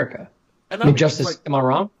 recruit in America. And I mean, Justice, like, am I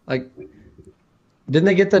wrong? Like, didn't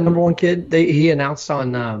they get the number 1 kid? He announced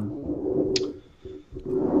on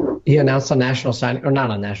national signing, or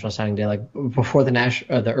not on national signing day, like before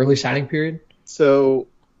the early signing period. So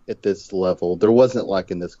at this level, there wasn't,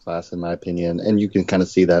 like in this class, in my opinion, and you can kind of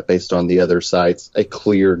see that based on the other sites, a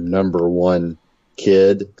clear number 1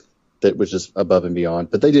 kid that was just above and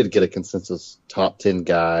beyond. But they did get a consensus top 10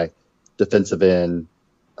 guy, defensive end.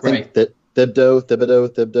 I think that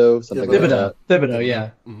Thibodeau, something like that. Thibodeau, yeah.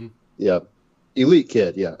 Mm-hmm. Yeah. Elite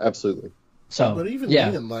kid, yeah, absolutely. So, but even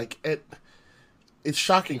then, like, it's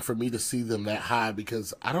shocking for me to see them that high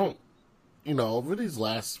because I don't, over these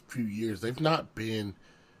last few years, they've not been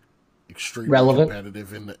extremely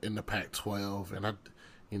competitive in the Pac-12, and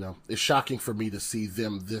it's shocking for me to see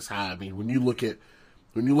them this high. I mean, when you look at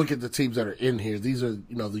the teams that are in here, these are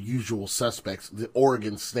the usual suspects. The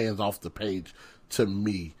Oregon stands off the page to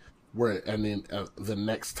me. And then the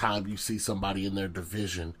next time you see somebody in their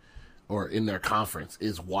division or in their conference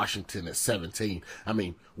is Washington at 17. I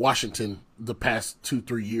mean, Washington the past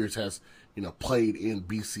 2-3 years has played in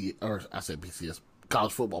BCS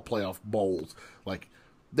college football playoff bowls. Like,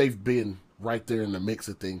 they've been right there in the mix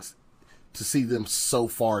of things. To see them so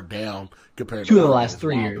far down compared to the last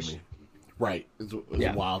 3 years. Right.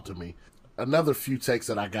 It's wild to me. Another few takes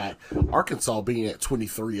that I got, Arkansas being at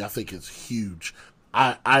 23, I think is huge.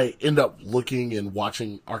 I end up looking and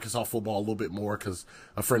watching Arkansas football a little bit more because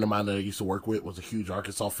a friend of mine that I used to work with was a huge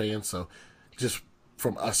Arkansas fan. So just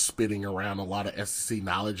from us spitting around a lot of SEC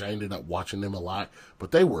knowledge, I ended up watching them a lot.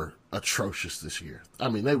 But they were atrocious this year. I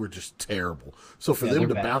mean, they were just terrible. So for them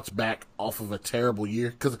to bounce back off of a terrible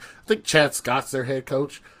year, because I think Chad Scott's their head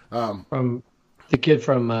coach. From the kid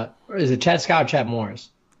from, is it Chad Scott or Chad Morris?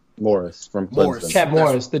 Morris from Clemson. Chad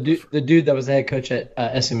Morris, the dude that was the head coach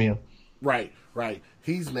at SMU. Right.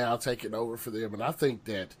 He's now taking over for them, and I think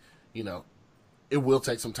that, it will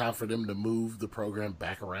take some time for them to move the program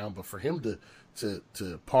back around, but for him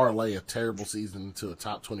to parlay a terrible season into a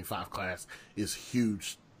top 25 class is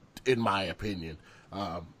huge, in my opinion.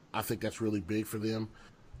 I think that's really big for them.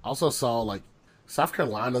 Also saw, like, South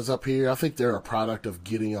Carolina's up here. I think they're a product of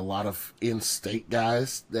getting a lot of in-state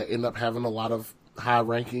guys that end up having a lot of high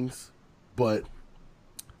rankings. But,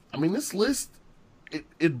 I mean, this list,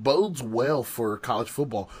 it bodes well for college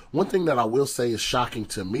football. One thing that I will say is shocking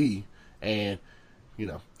to me, and,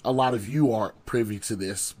 a lot of you aren't privy to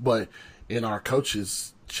this, but in our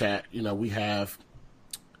coaches chat, we have,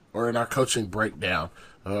 or in our coaching breakdown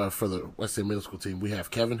for the West End Middle School team, we have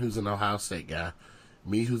Kevin, who's an Ohio State guy,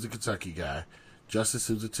 me, who's a Kentucky guy, Justice,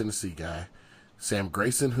 who's a Tennessee guy, Sam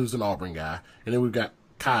Grayson, who's an Auburn guy, and then we've got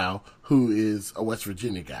Kyle, who is a West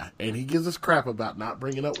Virginia guy. And he gives us crap about not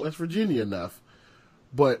bringing up West Virginia enough.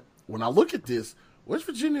 But when I look at this, West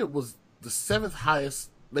Virginia was the 7th highest.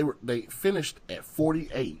 They finished at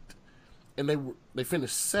 48, and they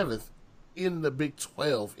finished 7th in the Big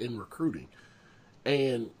 12 in recruiting.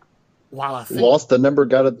 And while I think lost the number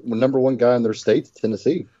 1 guy in their state,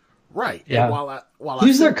 Tennessee. Right. Yeah. And while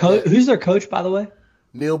who's their coach? By the way,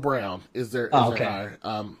 Neil Brown is their hire.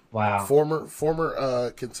 Wow.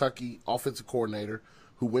 Former Kentucky offensive coordinator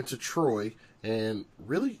who went to Troy and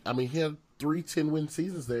really, I mean, he had 3 10-win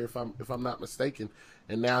seasons there, if I'm not mistaken,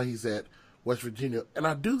 and now he's at West Virginia. And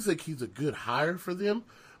I do think he's a good hire for them,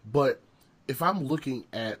 but if I'm looking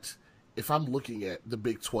at the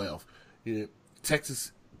Big 12,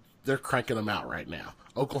 Texas, they're cranking them out right now.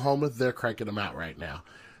 Oklahoma, they're cranking them out right now.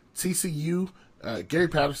 TCU, Gary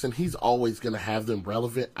Patterson, he's always going to have them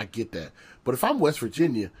relevant. I get that. But if I'm West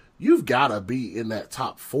Virginia, you've got to be in that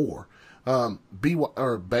top 4.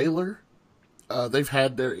 Baylor, they've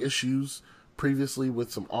had their issues previously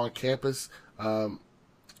with some on-campus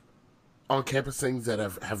things that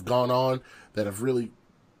have gone on that have really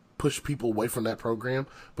pushed people away from that program.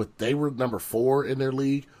 But they were number 4 in their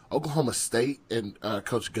league. Oklahoma State and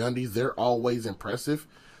Coach Gundy, they're always impressive.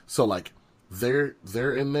 So, like, they're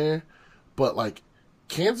in there. But, like,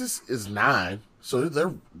 Kansas is 9, so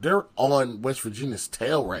they're on West Virginia's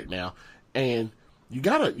tail right now. And you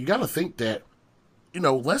gotta think that,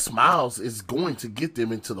 Les Miles is going to get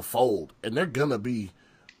them into the fold, and they're gonna be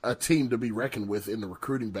a team to be reckoned with in the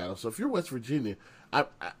recruiting battle. So if you're West Virginia,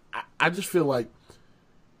 I just feel like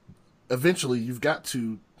eventually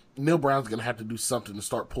Neil Brown's gonna have to do something to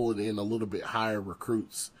start pulling in a little bit higher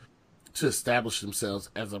recruits to establish themselves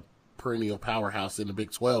as a perennial powerhouse in the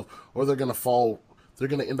Big 12, or they're gonna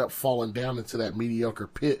end up falling down into that mediocre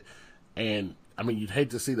pit. And I mean, you'd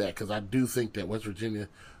hate to see that, because I do think that West Virginia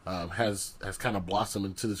has kind of blossomed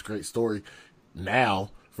into this great story now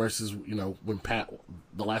versus, when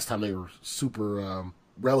the last time they were super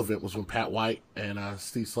relevant was when Pat White and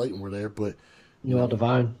Steve Slayton were there. But Noel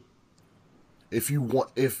Devine.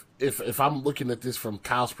 If I'm looking at this from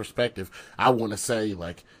Kyle's perspective, I want to say,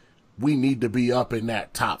 like, we need to be up in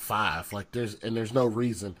that top 5. Like, there's no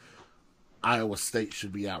reason Iowa State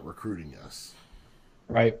should be out recruiting us.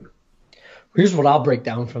 Right. Here's what I'll break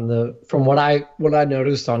down from what I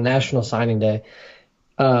noticed on National Signing Day.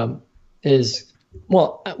 Is,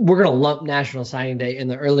 well, we're going to lump National Signing Day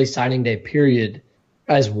and the early signing day period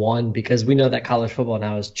as one, because we know that college football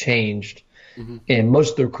now has changed, and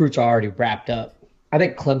most of the recruits are already wrapped up. I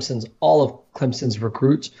think all of Clemson's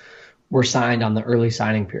recruits were signed on the early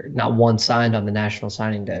signing period, not one signed on the National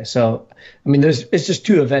Signing Day. So, I mean, it's just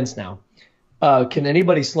 2 events now. Can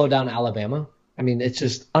anybody slow down Alabama? I mean, it's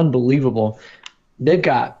just unbelievable. They've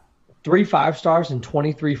got 3 5-stars and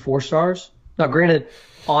 23 4-stars. Now, granted,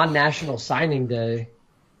 on National Signing Day,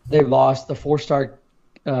 they lost the 4-star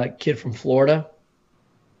kid from Florida,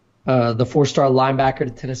 the 4-star linebacker to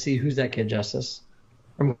Tennessee. Who's that kid, Justice?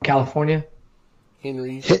 From California?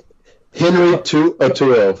 Henry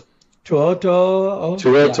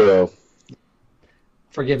Tuoto. Yeah.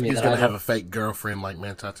 Forgive me. He's going to have a fake girlfriend like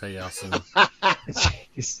Manti Te'o soon.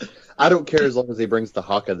 I don't care as long as he brings the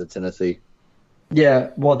Haka to Tennessee. Yeah,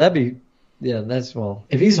 well,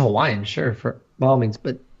 if he's Hawaiian, sure, by all means.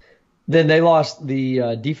 But then they lost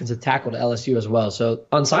the defensive tackle to LSU as well. So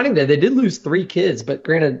on signing day, they did lose 3 kids, but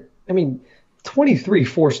granted, I mean, 23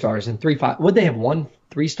 4-stars and 3 5. Would they have 1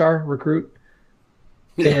 3-star recruit?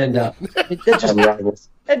 And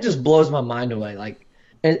that just blows my mind away. Like,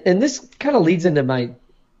 and this kind of leads into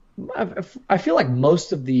I feel like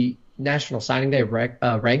most of the National Signing Day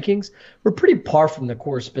rankings were pretty par from the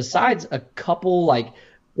course, besides a couple, like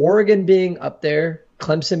Oregon being up there,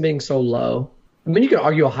 Clemson being so low. I mean, you could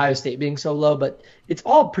argue Ohio State being so low, but it's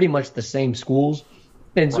all pretty much the same schools.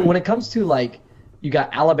 And so when it comes to, like, you got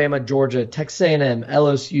Alabama, Georgia, Texas A&M,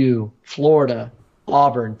 LSU, Florida,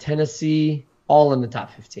 Auburn, Tennessee, all in the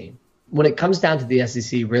top 15. When it comes down to the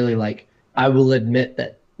SEC, really, like, I will admit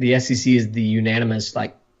that the SEC is the unanimous,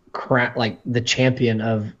 like the champion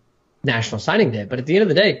of National Signing Day. But at the end of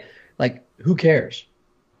the day, like, who cares?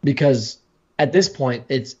 Because at this point,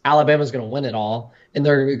 it's Alabama's going to win it all, and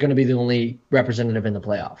they're going to be the only representative in the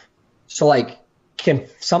playoff. So, like, can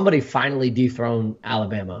somebody finally dethrone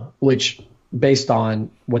Alabama? Which, based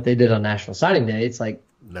on what they did on National Signing Day, it's like,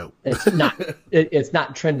 no, it's not. It's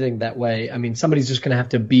not trending that way. I mean, somebody's just going to have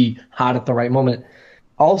to be hot at the right moment.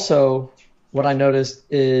 Also, what I noticed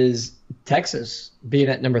is Texas being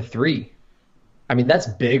at number 3. I mean, that's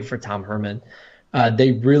big for Tom Herman.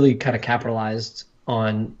 They really kind of capitalized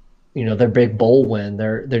on, their big bowl win,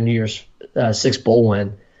 their New Year's 6 bowl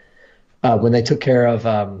win, when they took care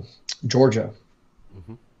of Georgia.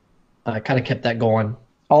 Kind of kept that going.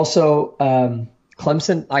 Also,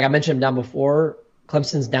 Clemson, like I mentioned down before,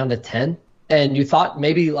 Clemson's down to 10. And you thought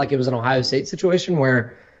maybe like it was an Ohio State situation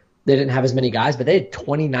where they didn't have as many guys, but they had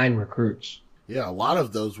 29 recruits. Yeah, a lot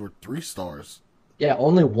of those were 3-stars. Yeah,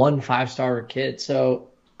 only 1 5-star kid. So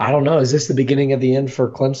I don't know. Is this the beginning of the end for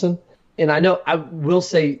Clemson? And I know I will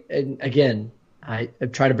say, and again, I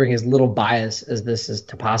try to bring as little bias as this is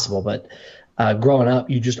to possible, but growing up,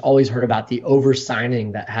 you just always heard about the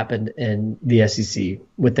over-signing that happened in the SEC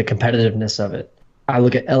with the competitiveness of it. I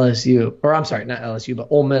look at LSU, or I'm sorry, not LSU, but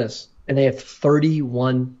Ole Miss, and they have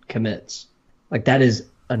 31 commits. Like, that is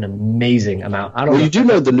an amazing amount. I don't know. You do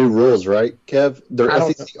know the new rules, right, Kev?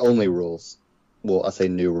 They're SEC only rules. Well, I say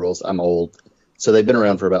new rules. I'm old. So they've been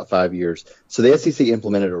around for about 5 years. So the SEC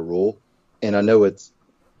implemented a rule, and I know it's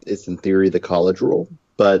in theory the college rule,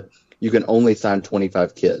 but you can only sign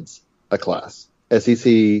 25 kids a class.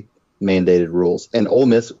 SEC mandated rules. And Ole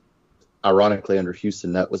Miss, ironically, under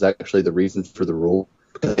Houston Nutt, was actually the reason for the rule,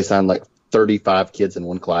 because they signed like 35 kids in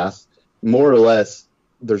one class. More or less,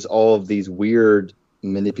 there's all of these weird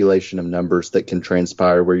manipulation of numbers that can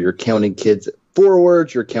transpire where you're counting kids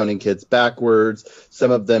forwards, you're counting kids backwards.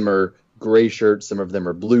 Some of them are gray shirts, some of them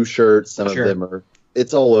are blue shirts, some of them are,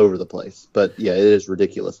 it's all over the place. But yeah, it is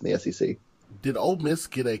ridiculous in the SEC. Did Ole Miss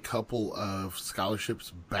get a couple of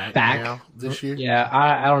scholarships back now this year? Yeah,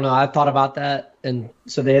 I don't know. I thought about that. And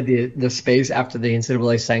so they had the space after the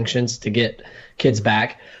NCAA sanctions to get kids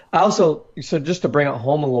back. So just to bring it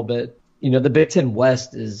home a little bit, the Big Ten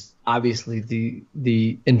West is obviously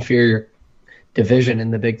the inferior division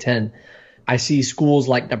in the Big Ten. I see schools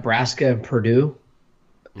like Nebraska and Purdue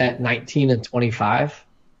at 19 and 25.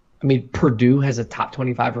 I mean, Purdue has a top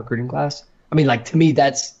 25 recruiting class. I mean, like, to me,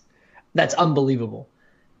 that's unbelievable.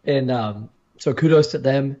 And so kudos to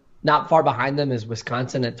them. Not far behind them is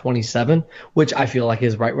Wisconsin at 27, which I feel like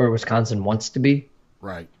is right where Wisconsin wants to be.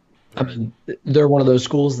 Right. I mean, they're one of those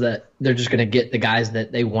schools that they're just going to get the guys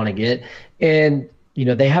that they want to get. And,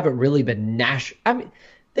 they haven't really been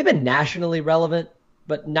they've been nationally relevant,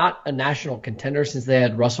 but not a national contender since they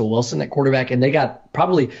had Russell Wilson at quarterback. And they got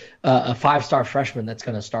probably a 5-star freshman that's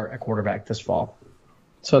going to start at quarterback this fall.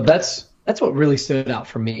 So that's what really stood out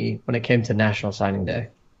for me when it came to National Signing Day.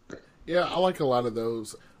 Yeah, I like a lot of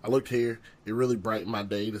those. I looked here. It really brightened my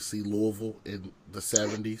day to see Louisville in the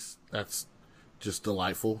 70s. That's just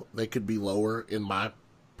delightful. They could be lower in my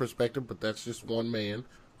perspective, but that's just one man.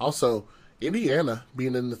 Also, Indiana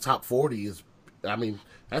being in the top 40 is,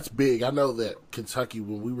 that's big. I know that Kentucky,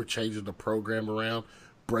 when we were changing the program around,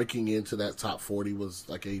 breaking into that top 40 was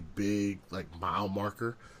like a big, mile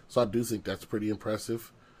marker. So I do think that's pretty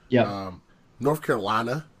impressive. Yeah. North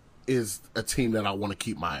Carolina is a team that I want to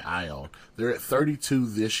keep my eye on. They're at 32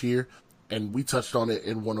 this year, and we touched on it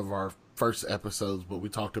in one of our first episodes, but we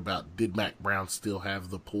talked about, did Mac Brown still have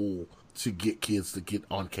the pull to get kids to get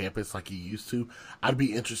on campus like he used to? I'd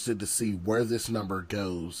be interested to see where this number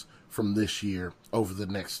goes from this year over the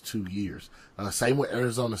next 2 years. Same with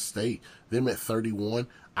Arizona State. Them at 31.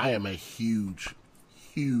 I am a huge,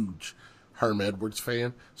 huge Herm Edwards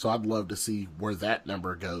fan, so I'd love to see where that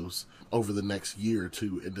number goes over the next year or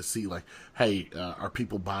two, and to see, hey, are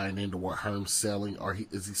people buying into what Herm's selling?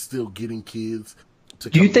 Is he still getting kids?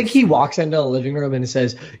 Do you think he walks into a living room and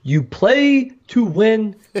says, "You play to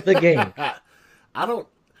win the game"?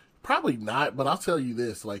 Probably not, but I'll tell you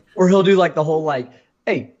this, or he'll do the whole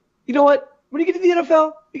 "Hey, you know what? When you get to the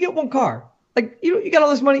NFL, you get one car. You got all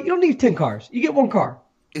this money, you don't need 10 cars. You get one car."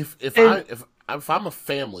 If I'm a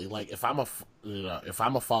family, if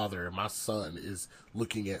I'm a father and my son is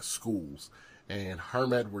looking at schools, and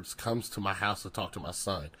Herm Edwards comes to my house to talk to my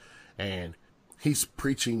son, and he's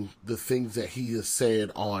preaching the things that he has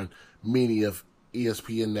said on many of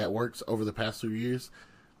ESPN networks over the past 2 years,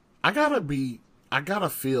 I gotta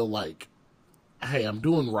feel like, hey, I'm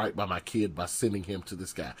doing right by my kid by sending him to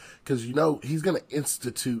this guy. Because, he's going to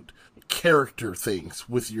institute character things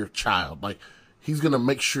with your child. He's going to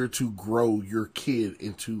make sure to grow your kid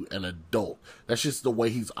into an adult. That's just the way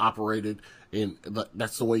he's operated, and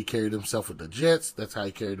that's the way he carried himself at the Jets. That's how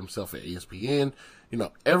he carried himself at ESPN.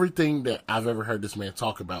 Everything that I've ever heard this man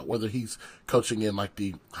talk about, whether he's coaching in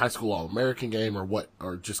the high school All-American game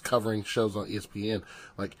or just covering shows on ESPN,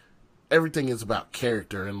 everything is about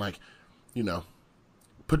character and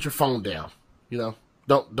put your phone down,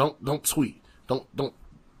 don't tweet, don't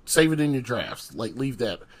save it in your drafts, leave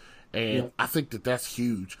that. And I think that that's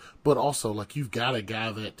huge, but also you've got a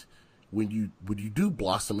guy that when you do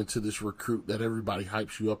blossom into this recruit that everybody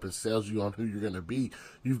hypes you up and sells you on who you're going to be,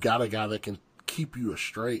 you've got a guy that can keep you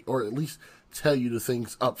straight, or at least tell you the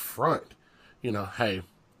things up front. Hey,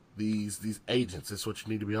 these agents, this is what you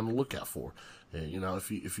need to be on the lookout for. And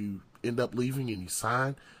if you end up leaving and you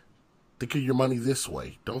sign, think of your money this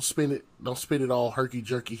way. Don't spend it all herky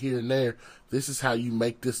jerky here and there. This is how you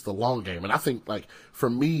make this the long game. And I think for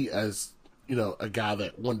me as a guy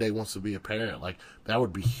that one day wants to be a parent, that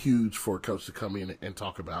would be huge for a coach to come in and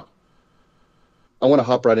talk about. I want to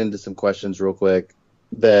hop right into some questions real quick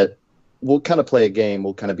that we'll kind of play a game.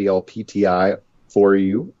 We'll kind of be all PTI for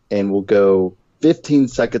you, and we'll go 15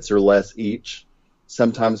 seconds or less each,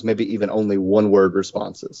 sometimes maybe even only one-word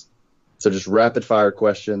responses. So just rapid-fire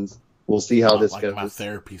questions. We'll see how this goes. Like my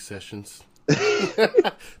therapy sessions.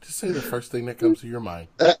 Just say the first thing that comes to your mind.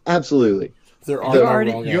 Absolutely. There are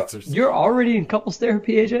no wrong answers. You're already in couples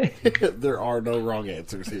therapy, AJ? There are no wrong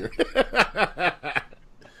answers here.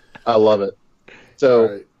 I love it. So,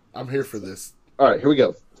 all right, I'm here for this. All right, here we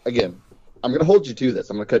go. Again, I'm going to hold you to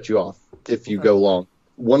this. I'm going to cut you off if you go long.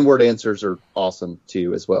 One-word answers are awesome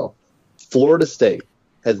too as well. Florida State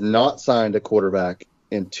has not signed a quarterback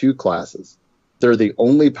in 2 classes. They're the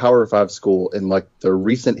only Power 5 school in like the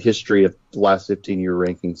recent history of the last 15-year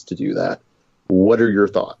rankings to do that. What are your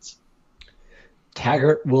thoughts?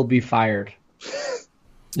 Taggart will be fired.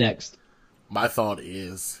 Next. My thought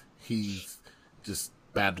is he's just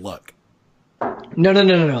bad luck. No.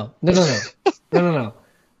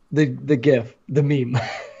 The GIF, the meme.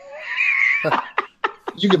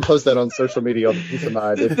 You can post that on social media on the Piece of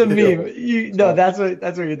Mind. The meme. That's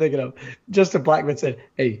what you're thinking of. Justin Blackman said,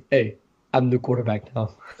 "Hey, I'm the quarterback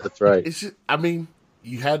now." That's right. It's just,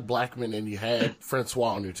 you had Blackman and you had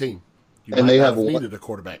Francois on your team. They have needed a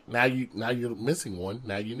quarterback. Now you're missing one.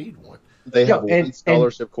 Now you need one. They have one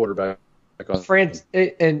scholarship quarterback.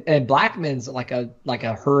 And Blackman's like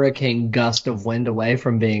a hurricane gust of wind away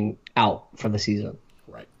from being out for the season.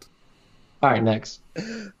 Right. All right, next.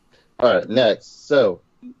 All right, next. So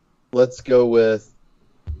let's go with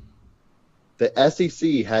the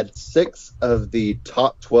SEC had 6 of the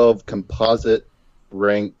top 12 composite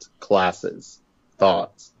ranked classes.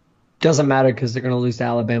 Thoughts? Doesn't matter because they're going to lose to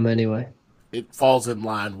Alabama anyway. It falls in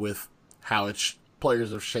line with how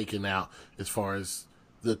players are shaken out as far as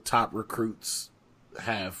the top recruits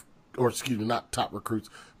have, or excuse me, not top recruits,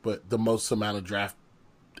 but the most amount of draft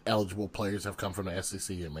eligible players have come from the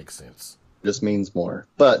SEC. It makes sense. Just means more.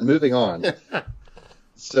 But moving on.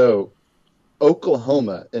 So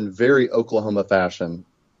Oklahoma, in very Oklahoma fashion,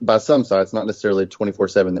 by some sides, not necessarily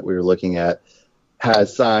 24/7 that we were looking at,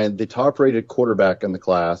 has signed the top-rated quarterback in the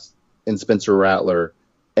class in Spencer Rattler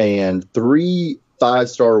and 3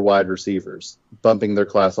 5-star wide receivers, bumping their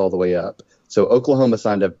class all the way up. So Oklahoma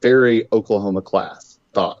signed a very Oklahoma class.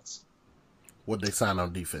 Thoughts? What'd they sign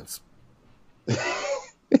on defense?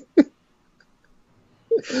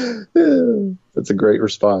 That's a great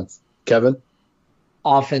response. Kevin?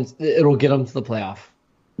 Offense, it'll get them to the playoff.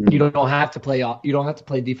 You don't have to play. You don't have to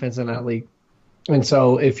play defense in that league. And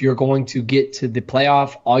so if you're going to get to the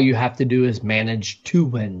playoff, all you have to do is manage 2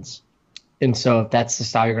 wins. And so if that's the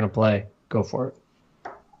style you're going to play, go for it.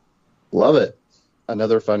 Love it.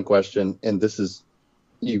 Another fun question, and this is,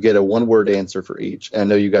 you get a one-word answer for each. And I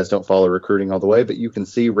know you guys don't follow recruiting all the way, but you can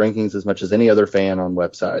see rankings as much as any other fan on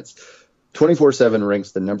websites. 24/7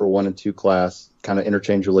 ranks the number 1 and 2 class, kind of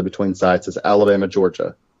interchangeably between sites, as Alabama,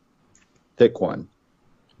 Georgia. Pick one.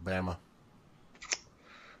 Bama.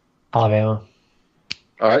 Alabama.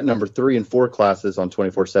 All right, number 3 and 4 classes on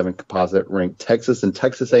 24/7 composite rank Texas and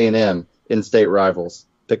Texas A&M in-state rivals.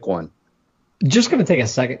 Pick one. Just going to take a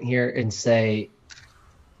second here and say,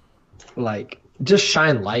 just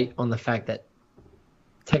shine light on the fact that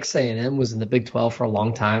Texas A&M was in the Big 12 for a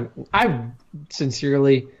long time. I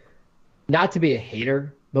sincerely, not to be a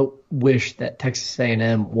hater, but wish that Texas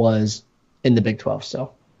A&M was in the Big 12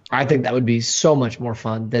 still. I think that would be so much more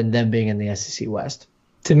fun than them being in the SEC West.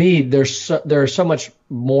 To me, they're so much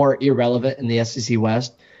more irrelevant in the SEC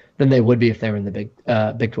West than they would be if they were in the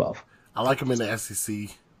Big 12. I like them in the SEC,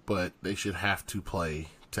 but they should have to play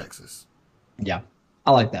Texas. Yeah,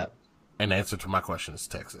 I like that. And the answer to my question is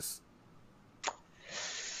Texas.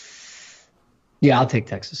 Yeah, I'll take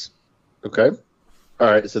Texas. Okay. All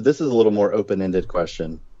right, so this is a little more open-ended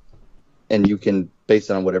question. And you can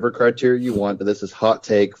base it on whatever criteria you want, but this is hot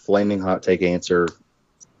take, flaming hot take answer,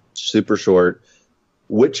 super short.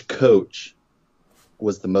 Which coach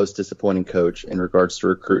was the most disappointing coach in regards to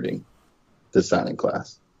recruiting this signing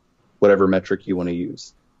class? Whatever metric you want to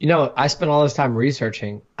use. You know, I spent all this time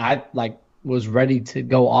researching. I was ready to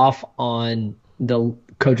go off on the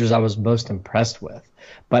coaches I was most impressed with.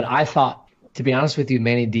 But I thought, to be honest with you,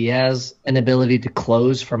 Manny Diaz's inability to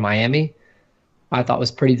close for Miami, I thought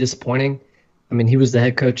was pretty disappointing. I mean, he was the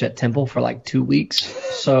head coach at Temple for 2 weeks.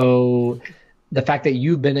 So the fact that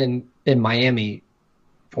you've been in Miami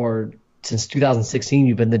since 2016,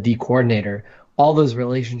 you've been the D coordinator, all those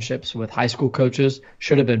relationships with high school coaches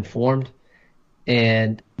should have been formed.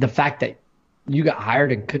 And the fact that you got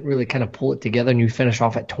hired and couldn't really kind of pull it together and you finish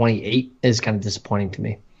off at 28 is kind of disappointing to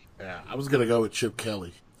me. Yeah, I was going to go with Chip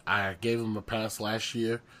Kelly. I gave him a pass last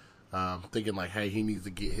year. thinking like, hey, he needs to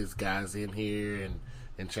get his guys in here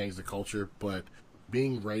and change the culture. But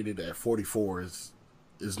being rated at 44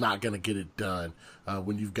 is not going to get it done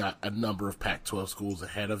when you've got a number of Pac-12 schools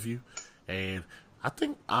ahead of you. And I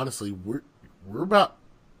think, honestly,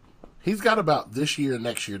 he's got about this year and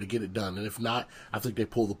next year to get it done. And if not, I think they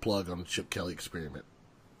pull the plug on the Chip Kelly experiment.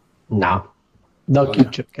 No. They'll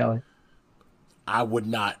keep Chip Kelly. I would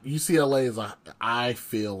not. UCLA I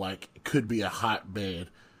feel like it could be a hotbed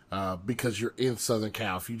because you're in Southern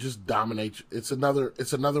Cal. If you just dominate, it's another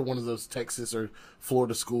one of those Texas or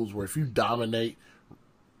Florida schools where if you dominate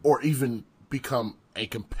or even become a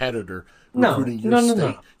competitor recruiting your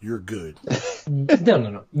state, you're good.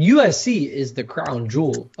 No. USC is the crown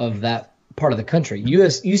jewel of that part of the country.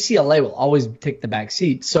 UCLA will always take the back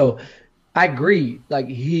seat. So I agree. Like,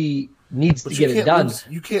 he needs to get it done.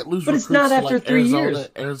 You can't lose, but it's not after 3 years.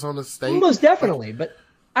 Arizona State, most definitely. But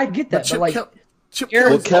I get that.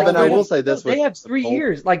 But Kevin, I will say this: they have 3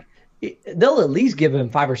 years. Like, they'll at least give him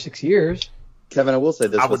 5 or 6 years. Kevin, I will say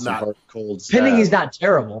this: with some hard, cold stats. Pending he's not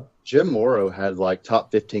terrible. Jim Morrow had like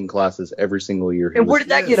top 15 classes every single year. And where did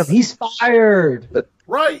that get him? He's fired.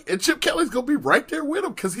 Right, and Chip Kelly's gonna be right there with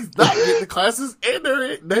him because he's not getting the classes, and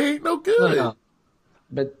they ain't no good. No.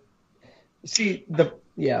 But see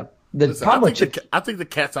Listen, I think the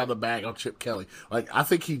cat's out of the bag on Chip Kelly. Like, I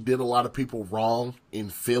think he did a lot of people wrong in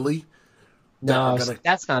Philly. No,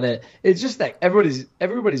 that's not it. It's just that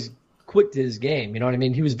everybody's quick to his game. You know what I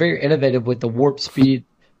mean? He was very innovative with the warp speed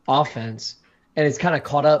offense, and it's kind of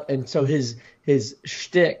caught up. And so his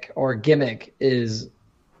shtick or gimmick is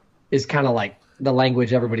kind of like the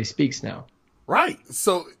language everybody speaks now. Right.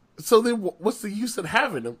 So then what's the use of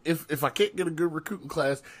having him if I can't get a good recruiting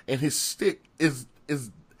class and his stick is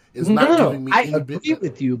not giving me any bit. I agree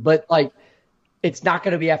with you, but like, it's not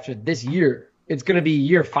going to be after this year. It's going to be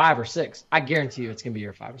year 5 or 6. I guarantee you it's going to be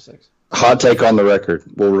year 5 or 6. Hot take on the record.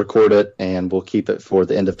 We'll record it and we'll keep it for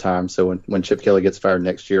the end of time. So when Chip Kelly gets fired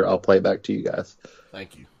next year, I'll play it back to you guys.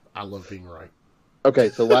 Thank you. I love being right. Okay,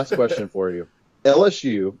 so last question for you.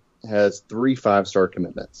 LSU has 3 5-star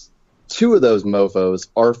commitments. 2 of those mofos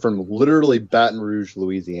are from literally Baton Rouge,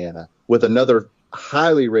 Louisiana, with another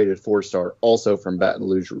highly rated 4-star also from Baton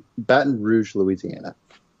Rouge, Louisiana,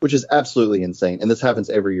 which is absolutely insane. And this happens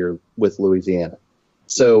every year with Louisiana.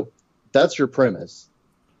 So that's your premise.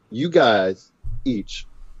 You guys each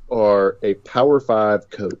are a Power 5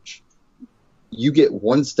 coach. You get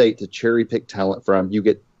one state to cherry pick talent from. You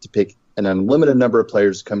get to pick an unlimited number of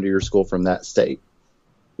players to come to your school from that state.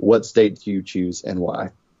 What state do you choose and why?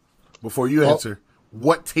 Before you answer,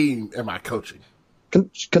 what team am I coaching?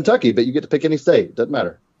 Kentucky, but you get to pick any state. Doesn't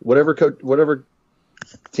matter. Whatever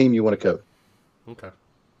team you want to coach. Okay.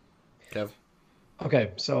 Kev?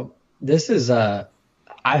 Okay, so this is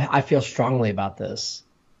I feel strongly about this.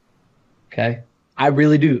 Okay? I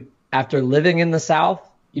really do. After living in the South,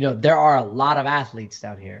 there are a lot of athletes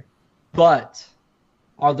down here. But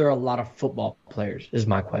are there a lot of football players is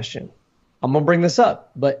my question. I'm going to bring this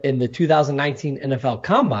up, but in the 2019 NFL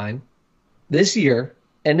Combine this year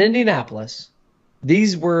in Indianapolis,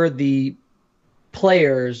 these were the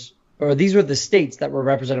players, or these were the states that were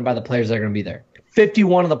represented by the players that are going to be there.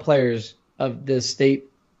 51 of the players of the state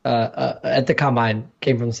at the Combine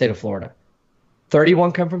came from the state of Florida.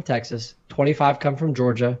 31 come from Texas, 25 come from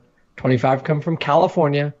Georgia, 25 come from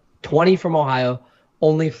California, 20 from Ohio,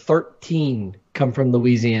 only 13 come from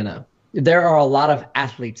Louisiana. There are a lot of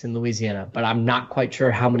athletes in Louisiana, but I'm not quite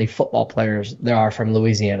sure how many football players there are from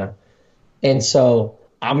Louisiana. And so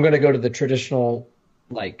I'm going to go to the traditional,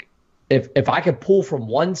 like, if I could pull from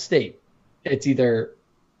one state, it's either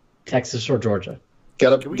Texas or Georgia.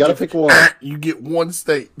 Gotta pick one. You get one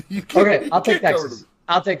state. Okay, I'll take Texas.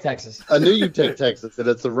 I'll take Texas. I knew you'd take Texas, and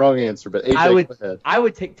it's the wrong answer, but AJ, go ahead. I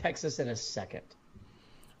would take Texas in a second.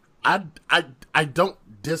 I don't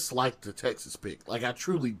dislike the Texas pick. Like, I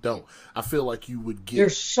truly don't. I feel like you would get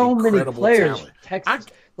there's so many players. Talent. Texas,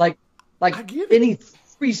 like any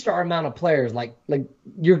 3-star amount of players, like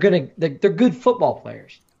you're gonna, they're good football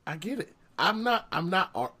players. I get it. I'm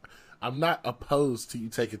not opposed to you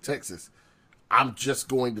taking Texas. I'm just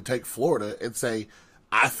going to take Florida and say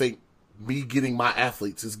I think me getting my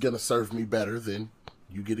athletes is going to serve me better than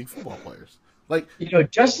you getting football players. Like,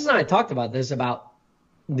 Justice and I talked about this, about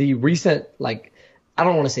the recent, like, I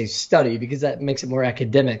don't want to say study because that makes it more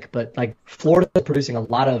academic, but like Florida is producing a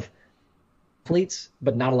lot of athletes,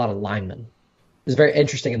 but not a lot of linemen. It's very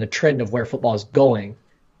interesting in the trend of where football is going.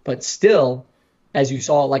 But still, as you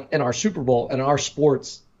saw, like in our Super Bowl and our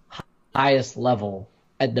sport's highest level,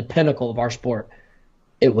 at the pinnacle of our sport,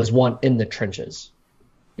 it was one in the trenches.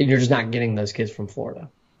 And you're just not getting those kids from Florida.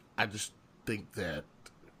 I just think that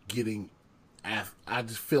I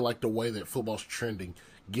just feel like the way that football's trending,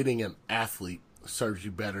 getting an athlete serves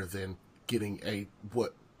you better than getting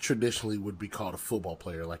what traditionally would be called a football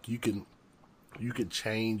player. Like you can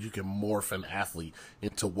change, you can morph an athlete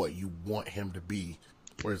into what you want him to be.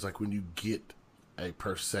 Whereas like when you get a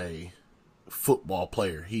per se football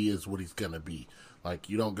player, he is what he's gonna be. Like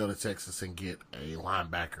you don't go to Texas and get a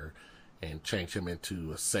linebacker and change him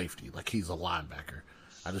into a safety. Like he's a linebacker.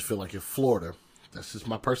 I just feel like in Florida, that's just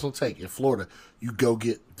my personal take. In Florida, you go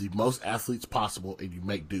get the most athletes possible and you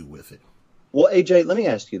make do with it. Well, AJ, let me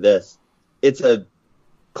ask you this. It's a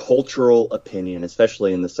cultural opinion,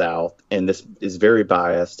 especially in the South, and this is very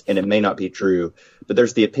biased, and it may not be true, but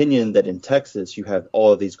there's the opinion that in Texas you have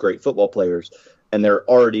all of these great football players, and they're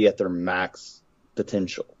already at their max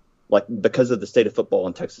potential. Like, because of the state of football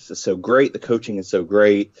in Texas is so great, the coaching is so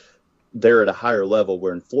great, they're at a higher level,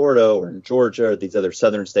 where in Florida or in Georgia or these other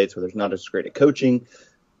southern states where there's not as great at coaching,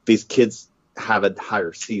 these kids have a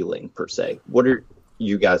higher ceiling, per se. What are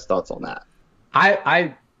you guys' thoughts on that?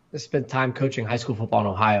 I spent time coaching high school football in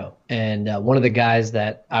Ohio, and one of the guys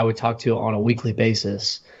that I would talk to on a weekly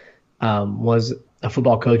basis was a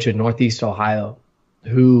football coach in Northeast Ohio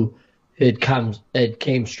who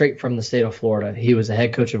came straight from the state of Florida. He was a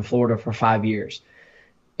head coach in Florida for 5 years.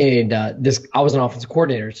 And I was an offensive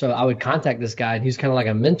coordinator, so I would contact this guy, and he was kind of like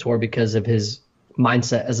a mentor because of his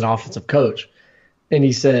mindset as an offensive coach. And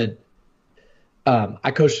he said,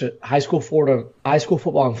 I coached high school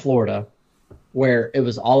football in Florida, where it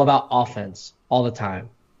was all about offense all the time.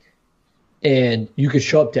 And you could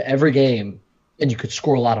show up to every game and you could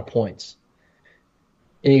score a lot of points.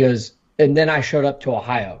 And he goes, and then I showed up to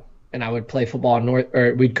Ohio and I would play football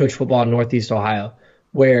we'd coach football in Northeast Ohio,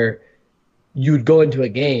 where you would go into a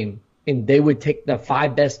game and they would take the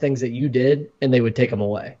 5 best things that you did and they would take them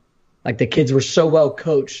away. Like the kids were so well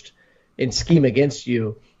coached and scheme against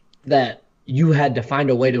you that you had to find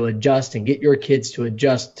a way to adjust and get your kids to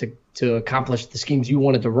adjust to accomplish the schemes you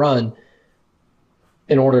wanted to run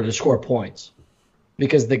in order to score points.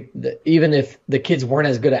 Because even if the kids weren't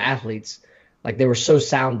as good at athletes, like they were so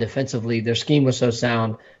sound defensively, their scheme was so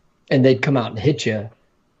sound, and they'd come out and hit you,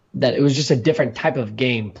 that it was just a different type of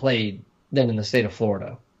game played than in the state of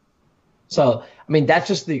Florida. So, I mean, that's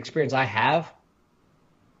just the experience I have,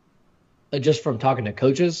 just from talking to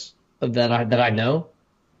coaches that I know,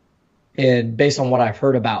 and based on what I've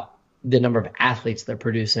heard about the number of athletes they're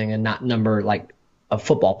producing and not number like of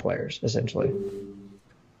football players, essentially.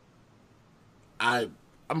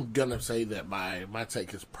 I'm gonna say that my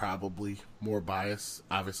take is probably more biased,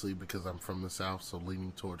 obviously because I'm from the South, so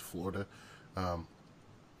leaning towards Florida.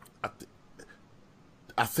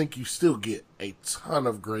 I think you still get a ton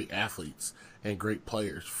of great athletes and great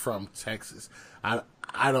players from Texas. I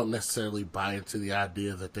don't necessarily buy into the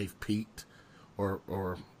idea that they've peaked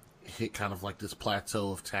or hit kind of like this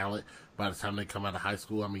plateau of talent by the time they come out of high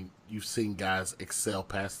school. I mean, you've seen guys excel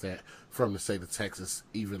past that from the state of Texas,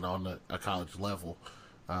 even on a college level.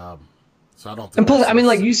 So I don't think. And plus, I mean,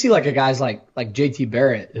 like you see, like a guys like JT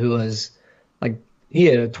Barrett, who was like he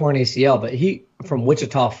had a torn ACL, but he from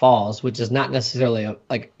Wichita Falls, which is not necessarily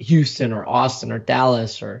like Houston or Austin or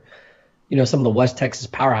Dallas or some of the West Texas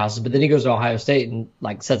powerhouses. But then he goes to Ohio State and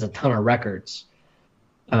like sets a ton of records.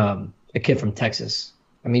 A kid from Texas.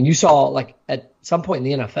 I mean, you saw like at some point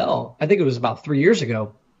in the NFL, I think it was about 3 years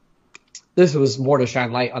ago, this was more to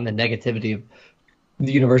shine light on the negativity of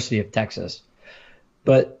the University of Texas.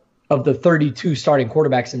 But of the 32 starting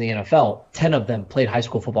quarterbacks in the NFL, 10 of them played high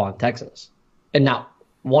school football in Texas. And not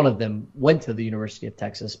one of them went to the University of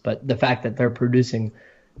Texas. But the fact that they're producing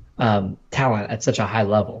talent at such a high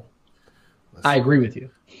level, I agree with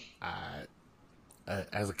you.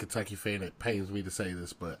 As a Kentucky fan, it pains me to say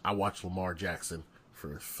this, but I watched Lamar Jackson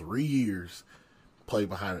for 3 years play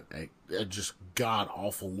behind a just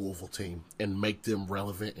god-awful Louisville team and make them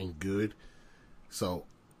relevant and good. So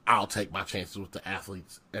I'll take my chances with the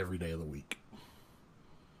athletes every day of the week.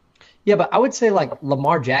 Yeah, but I would say like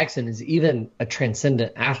Lamar Jackson is even a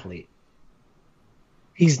transcendent athlete.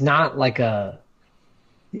 He's not like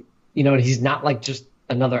he's not like just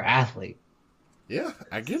another athlete. Yeah,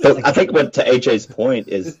 I get it. But I think what to AJ's point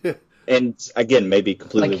is, and again, maybe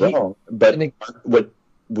completely wrong, but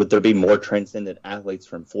would there be more transcendent athletes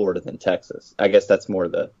from Florida than Texas? I guess that's more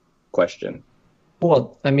the question.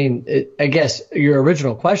 Well, I mean, I guess your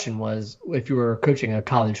original question was if you were coaching a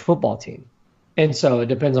college football team. And so it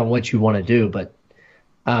depends on what you want to do, but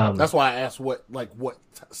that's why I asked what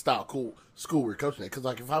style school we're coaching at. Because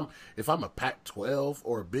like if I'm a Pac-12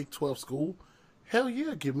 or a Big 12 school, hell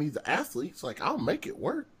yeah, give me the athletes. Like I'll make it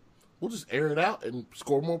work. We'll just air it out and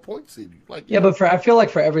score more points in you. Like, yeah, but I feel like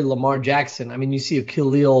for every Lamar Jackson, I mean, you see a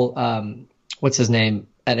Khalil, what's his name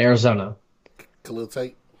at Arizona? Khalil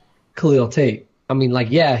Tate. Khalil Tate. I mean, like,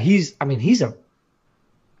 yeah,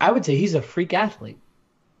 I would say he's a freak athlete,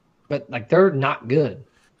 but like they're not good.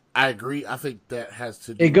 I agree. I think that has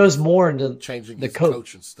to do It goes more into changing the his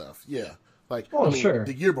coaching stuff. Yeah. Like, sure.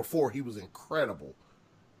 The year before he was incredible.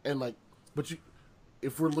 And like, but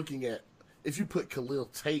if we're looking at, if you put Khalil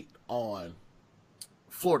Tate on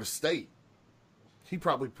Florida State, he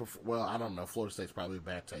probably I don't know. Florida State's probably a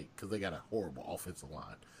bad take because they got a horrible offensive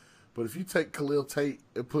line. But if you take Khalil Tate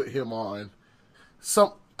and put him on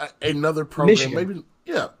another program, Michigan.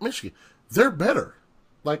 Michigan, they're better.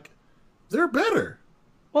 Like, they're better.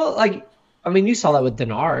 Well, like, I mean, you saw that with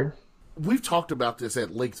Denard. We've talked about this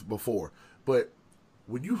at length before, but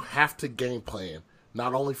when you have to game plan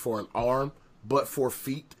not only for an arm but for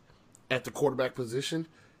feet at the quarterback position,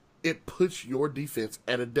 it puts your defense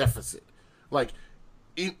at a deficit. Like,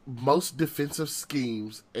 in most defensive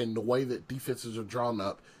schemes and the way that defenses are drawn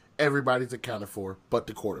up, everybody's accounted for but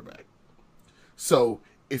the quarterback. So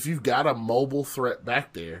if you've got a mobile threat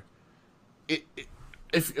back there,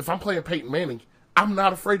 if I'm playing Peyton Manning, I'm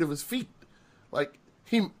not afraid of his feet. Like,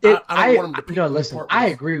 I don't want him to pick me listen, apart. I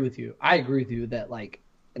agree with you. I agree with you that, like,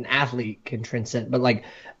 an athlete can transcend. But, like,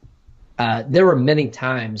 there were many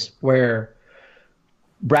times where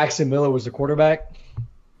Braxton Miller was the quarterback,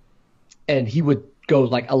 and he would go,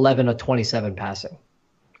 like, 11 of 27 passing.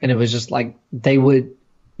 And it was just, like,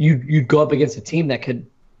 you'd go up against a team that could,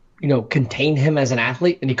 contain him as an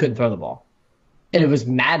athlete, and he couldn't throw the ball. And it was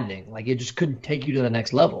maddening. Like, it just couldn't take you to the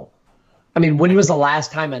next level. I mean, when was the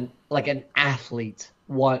last time an athlete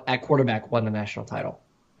at quarterback won the national title?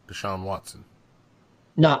 Deshaun Watson.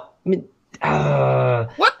 No, I mean,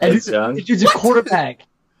 what? He's a quarterback.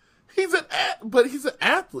 He's an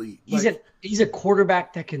athlete. He's a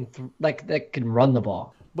quarterback that can that can run the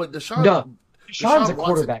ball. But Deshaun's a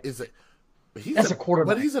quarterback. That's a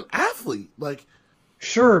quarterback. But he's an athlete. Like,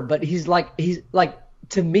 sure, but he's like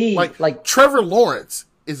to me like Trevor Lawrence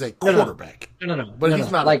is a quarterback. No. But he's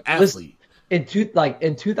not an athlete. In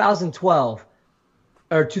 2012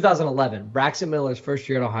 or 2011, Braxton Miller's first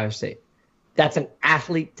year at Ohio State. That's an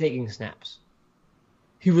athlete taking snaps.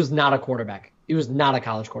 He was not a quarterback. He was not a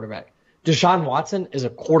college quarterback. Deshaun Watson is a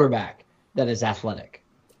quarterback that is athletic.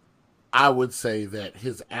 I would say that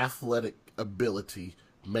his athletic ability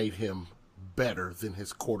made him better than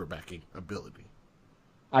his quarterbacking ability.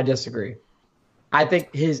 I disagree. I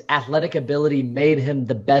think his athletic ability made him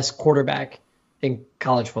the best quarterback in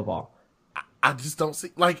college football. I just don't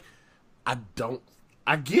see, like, I'm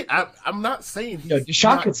not saying he's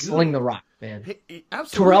Deshaun could sling the rock, man. Absolutely.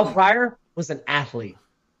 Terrell Pryor was an athlete.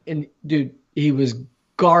 And, dude, he was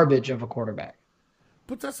garbage of a quarterback.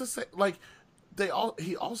 But that's the same, like,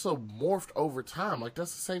 he also morphed over time. Like,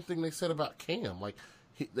 that's the same thing they said about Cam. Like,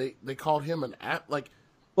 they called him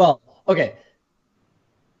Well, okay.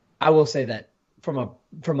 I will say that from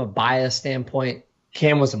a bias standpoint,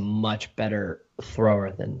 Cam was a much better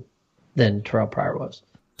thrower than Terrell Pryor was.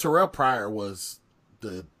 Terrell Pryor was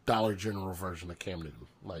the Dollar General version of Cam Newton.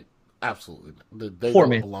 Like, absolutely. They don't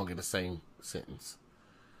belong in the same sentence.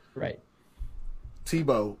 Right. I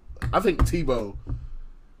think Tebow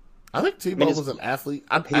was an athlete.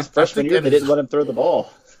 His freshman year, they didn't let him throw the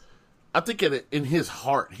ball. I think in his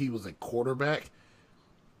heart, he was a quarterback.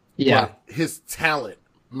 Yeah. But his talent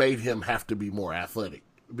made him have to be more athletic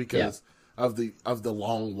because of the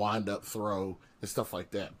long wind-up throw and stuff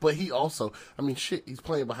like that. But he also, I mean, he's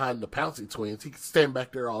playing behind the Pouncey twins. He can stand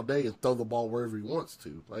back there all day and throw the ball wherever he wants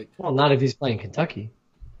to. Like, well, not if he's playing Kentucky.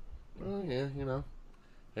 Well, yeah,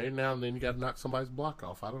 every now and then you got to knock somebody's block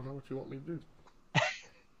off. I don't know what you want me to do.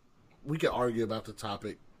 We could argue about the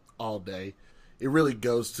topic all day. It really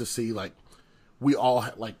goes to see, like, we all,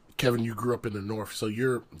 like, Kevin, you grew up in the North, so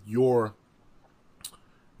your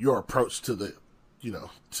approach to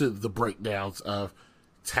the breakdowns of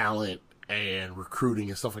talent and recruiting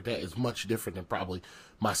and stuff like that is much different than probably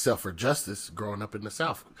myself or Justice growing up in the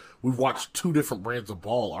South. We've watched two different brands of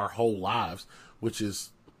ball our whole lives, which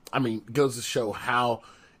is, I mean, goes to show how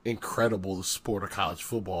incredible the sport of college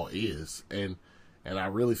football is. And I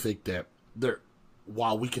really think that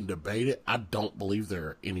while we can debate it, I don't believe there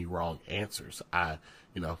are any wrong answers.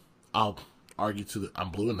 I'll argue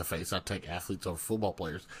I'm blue in the face. I take athletes over football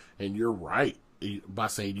players, and you're right by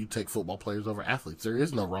saying you take football players over athletes. There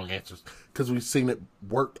is no wrong answers because we've seen it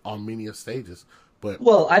worked on many stages.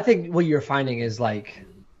 Well, I think what you're finding is, like,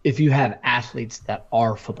 if you have athletes that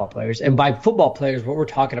are football players, and by football players, what we're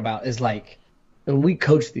talking about is, like, when we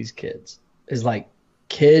coach these kids, is like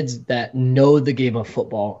kids that know the game of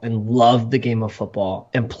football and love the game of football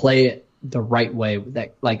and play it the right way,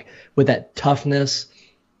 with that toughness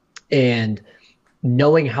and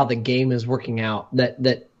knowing how the game is working out,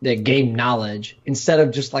 that game knowledge, instead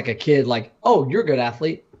of just like a kid like, oh, you're a good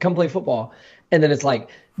athlete, come play football. And then it's like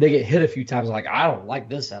they get hit a few times like, I don't like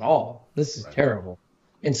this at all. This is terrible.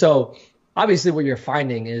 And so obviously what you're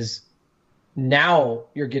finding is now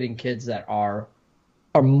you're getting kids that are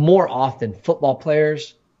more often football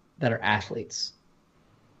players that are athletes,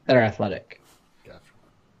 that are athletic. Gotcha.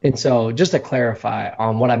 And so just to clarify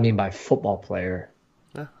on what I mean by football player.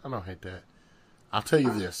 Yeah, I don't hate that. I'll tell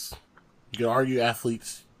you this. You can argue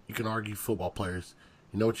athletes. You can argue football players.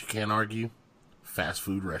 You know what you can't argue? Fast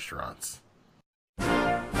food restaurants.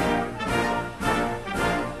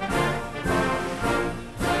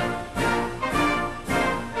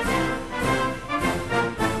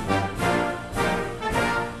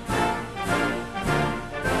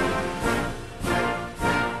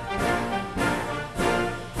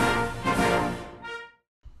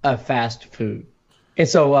 Fast food. And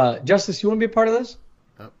so, Justice, you want to be a part of this?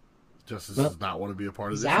 Justice does not want to be a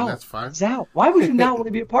part of this, and that's fine. He's out. Why would you not want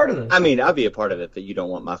to be a part of this? I mean, I'll be a part of it, but you don't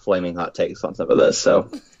want my flaming hot takes on some of this,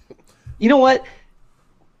 so. You know what?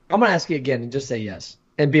 I'm going to ask you again and just say yes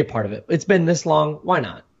and be a part of it. It's been this long. Why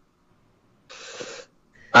not? All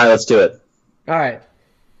right, let's do it. All right.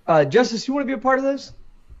 Justice, you want to be a part of this?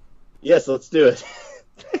 Yes, let's do it.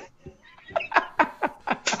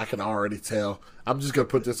 I can already tell. I'm just going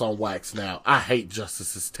to put this on wax now. I hate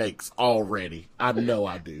Justice's takes already. I know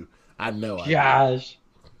I do. Gosh.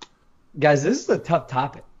 Guys, this is a tough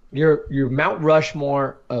topic. You're Mount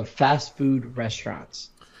Rushmore of fast food restaurants.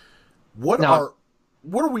 What are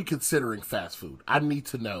we considering fast food? I need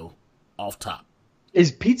to know off top.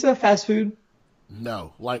 Is pizza fast food?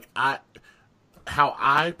 No. How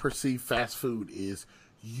I perceive fast food is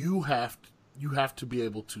you have to be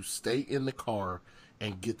able to stay in the car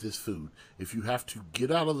and get this food. If you have to get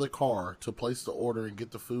out of the car to place the order and get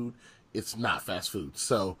the food, it's not fast food.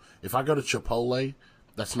 So if I go to Chipotle,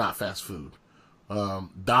 that's not fast food.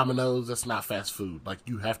 Domino's, that's not fast food. Like,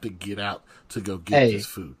 you have to get out to go get this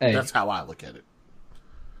food. That's how I look at it.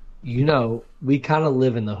 You know, we kind of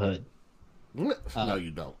live in the hood. No, you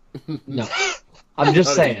don't. No. I'm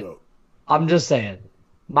just saying. I'm just saying.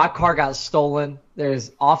 My car got stolen.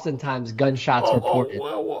 There's oftentimes gunshots reported.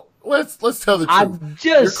 Well, let's tell the truth. I'm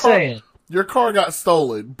just saying. Your car got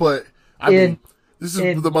stolen, but I mean, this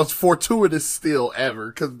is the most fortuitous steal ever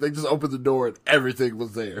because they just opened the door and everything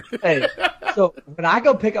was there. So when I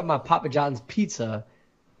go pick up my Papa John's pizza,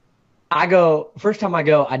 first time I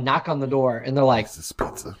go, I knock on the door and they're like, "Is this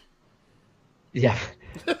pizza?" Yeah.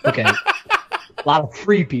 Okay. A lot of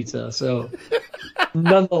free pizza. So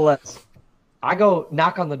nonetheless, I go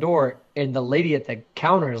knock on the door and the lady at the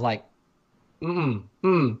counter is like, go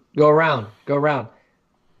around.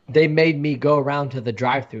 They made me go around to the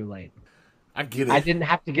drive-through lane. I get it. I didn't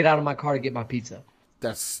have to get out of my car to get my pizza.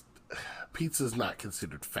 Pizza's not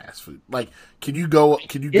considered fast food. Like, can you go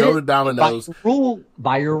to Domino's?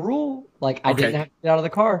 By your rule. Like, I didn't have to get out of the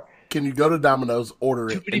car. Can you go to Domino's, order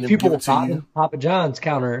it, and then give it to you? Papa John's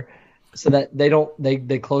counter so that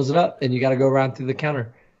they close it up and you got to go around through the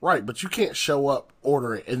counter. Right, but you can't show up,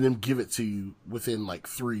 order it, and then give it to you within like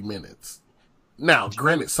 3 minutes. Now,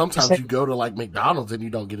 granted, sometimes you go to like McDonald's and you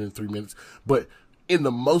don't get it in 3 minutes, but in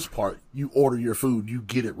the most part, you order your food, you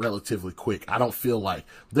get it relatively quick. I don't feel like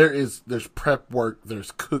there's prep work,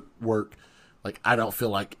 there's cook work. Like, I don't feel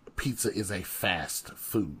like pizza is a fast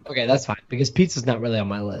food. Okay, that's fine because pizza's not really on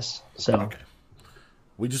my list. So okay.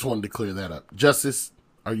 We just wanted to clear that up. Justice,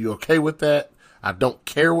 are you okay with that? I don't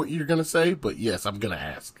care what you're going to say, but yes, I'm going to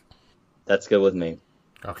ask. That's good with me.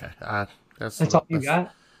 Okay. That's all you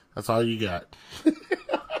got? That's all you got.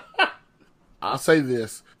 I'll say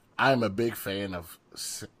this. I'm a big fan of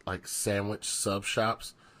like sandwich sub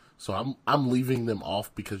shops. So I'm leaving them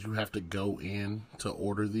off because you have to go in to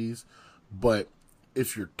order these. But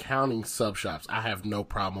if you're counting sub shops, I have no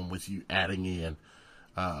problem with you adding in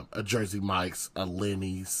a Jersey Mike's, a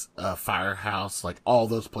Lenny's, a Firehouse. Like, all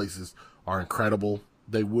those places are incredible.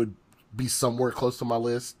 They would be somewhere close to my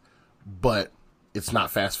list, but it's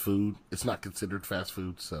not fast food. It's not considered fast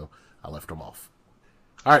food, so I left them off.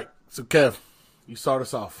 All right, so Kev, you start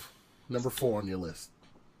us off. Number 4 on your list.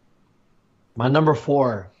 My number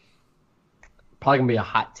 4, probably going to be a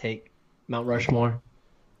hot take, Mount Rushmore,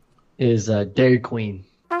 is Dairy Queen.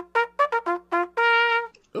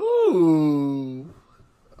 Ooh.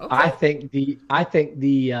 Okay. I think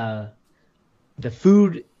the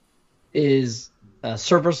food is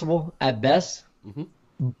serviceable at best,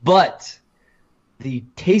 but the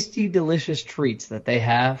tasty, delicious treats that they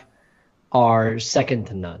have are second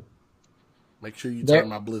to none. Make sure you turn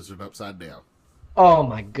my Blizzard upside down. Oh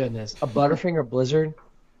my goodness. A Butterfinger Blizzard,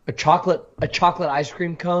 a chocolate ice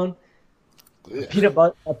cream cone, a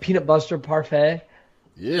peanut butter parfait.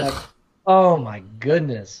 Yeah. Like, oh my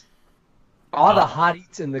goodness. All the hot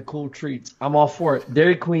eats and the cool treats. I'm all for it.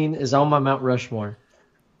 Dairy Queen is on my Mount Rushmore.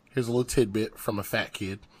 Here's a little tidbit from a fat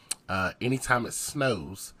kid. Anytime it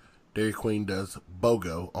snows, Dairy Queen does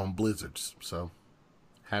BOGO on Blizzards. So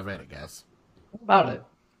have at it, guys. What about it?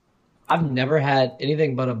 I've never had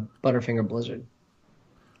anything but a Butterfinger Blizzard.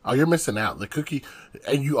 Oh, you're missing out. The cookie,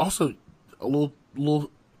 and you also, a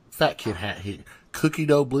little fat kid hat here. Cookie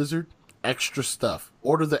dough Blizzard, extra stuff.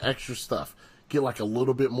 Order the extra stuff. Get like a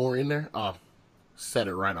little bit more in there. Set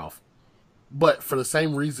it right off. But for the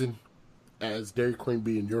same reason as Dairy Queen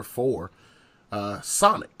being your 4,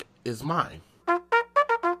 Sonic is mine.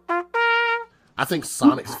 I think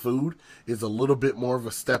Sonic's food is a little bit more of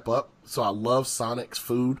a step up. So I love Sonic's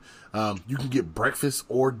food. You can get breakfast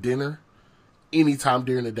or dinner anytime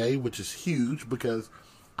during the day, which is huge because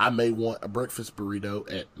I may want a breakfast burrito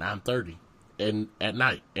at 9:30 and at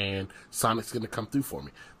night, and Sonic's going to come through for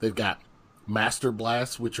me. They've got Master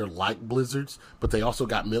Blasts, which are like Blizzards, but they also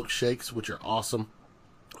got milkshakes, which are awesome.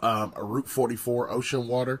 A Route 44 ocean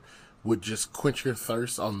water would just quench your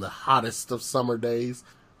thirst on the hottest of summer days.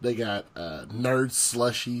 They got Nerd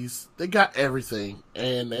Slushies. They got everything,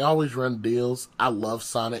 and they always run deals. I love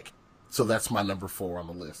Sonic, so that's my number 4 on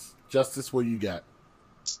the list. Justice, what you got?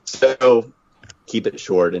 So, keep it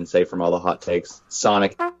short and say from all the hot takes,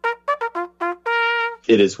 Sonic.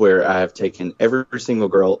 It is where I have taken every single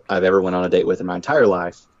girl I've ever went on a date with in my entire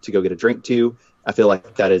life to go get a drink to. I feel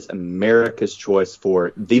like that is America's choice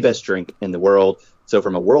for the best drink in the world. So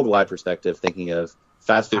from a worldwide perspective, thinking of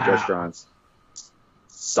fast food restaurants,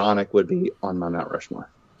 Sonic would be on my Mount Rushmore.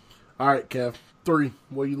 All right, Kev. 3.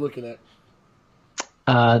 What are you looking at?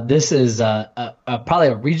 This is probably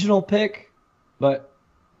a regional pick, but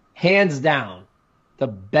hands down, the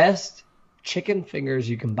best chicken fingers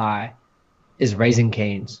you can buy is Raising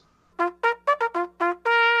Cane's.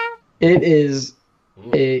 It is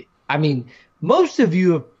most of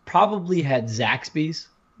you have probably had Zaxby's,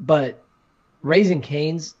 but Raising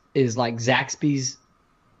Cane's is like Zaxby's,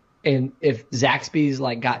 and if Zaxby's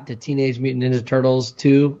like got to Teenage Mutant Ninja Turtles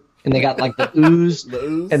 2, and they got like the ooze,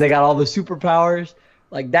 and they got all the superpowers,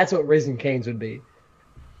 like that's what Raising Cane's would be.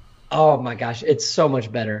 Oh my gosh, it's so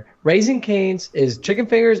much better. Raising Cane's is chicken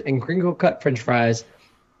fingers and crinkle cut French fries.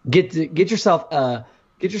 Get yourself a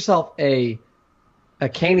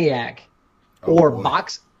Caniac or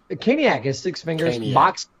box. A Caniac is 6 fingers.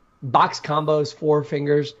 Caniac. Box combos 4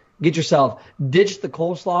 fingers. Get yourself, ditch the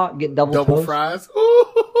coleslaw, get double toast. Fries.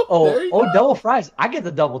 Double fries. I get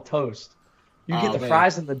the double toast. You get the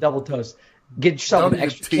fries and the double toast. Get yourself an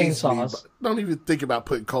extra cane sauce. Don't even think about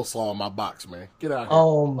putting coleslaw on my box, man. Get out of here.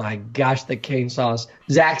 Oh my gosh, the cane sauce.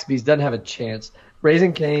 Zaxby's doesn't have a chance.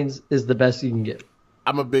 Raising Cane's is the best you can get.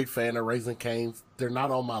 I'm a big fan of Raising Cane's. They're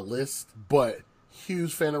not on my list, but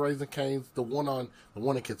huge fan of Raising Cane's. The one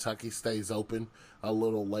in Kentucky stays open a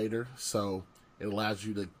little later, so it allows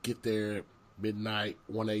you to get there at midnight,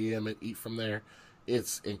 1 a.m. and eat from there.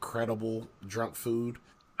 It's incredible drunk food.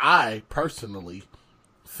 I personally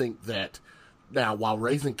think that now, while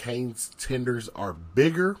Raising Cane's tenders are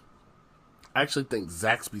bigger, I actually think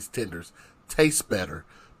Zaxby's tenders taste better,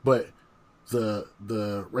 but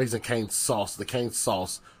the Raising Cane's sauce, the cane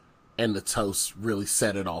sauce, and the toast really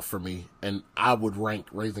set it off for me. And I would rank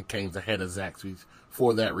Raising Cane's ahead of Zaxby's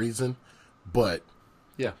for that reason. But,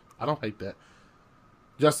 yeah, I don't hate that.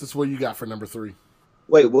 Justice, what you got for number 3?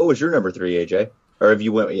 Wait, what was your number 3, AJ? Or have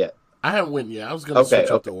you went yet? I haven't went yet. I was going to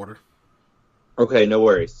switch up the order. Okay, no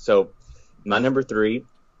worries. So, my number 3,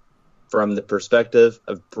 from the perspective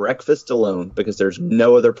of breakfast alone, because there's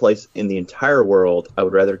no other place in the entire world I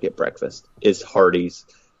would rather get breakfast, is Hardee's.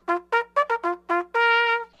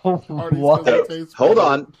 What? Hold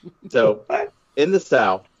on. So, in the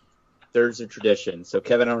South, there's a tradition. So,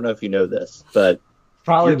 Kevin, I don't know if you know this, but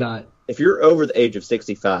probably not. If you're over the age of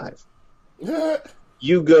 65,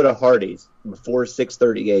 you go to Hardee's before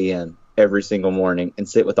 6:30 a.m. every single morning and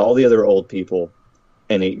sit with all the other old people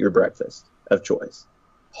and eat your breakfast of choice.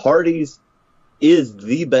 Hardee's is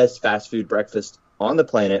the best fast food breakfast on the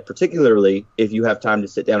planet, particularly if you have time to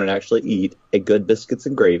sit down and actually eat a good biscuits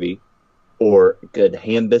and gravy or a good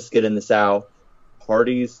ham biscuit in the South.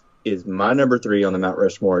 Hardee's is my number 3 on the Mount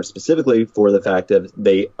Rushmore, specifically for the fact that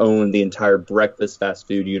they own the entire breakfast fast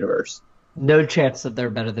food universe. No chance that they're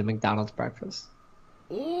better than McDonald's breakfast.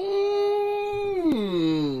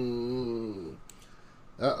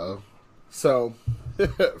 Uh-oh. So,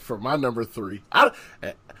 for my number 3,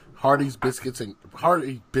 Hardee's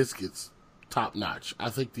biscuits, top notch. I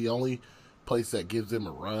think the only place that gives them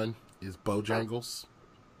a run is Bojangles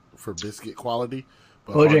for biscuit quality.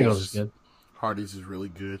 But Bojangles is good. Hardee's is really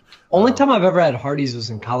good. Only time I've ever had Hardee's was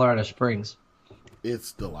in Colorado Springs.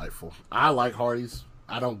 It's delightful. I like Hardee's.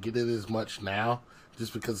 I don't get it as much now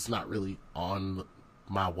just because it's not really on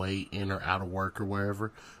my way in or out of work or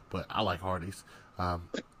wherever. But I like Hardee's.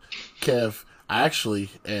 Kev, I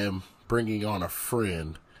actually am bringing on a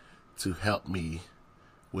friend to help me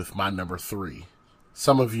with my number 3.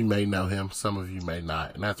 Some of you may know him, some of you may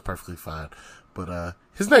not, and that's perfectly fine. But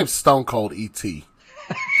his name's Stone Cold E.T.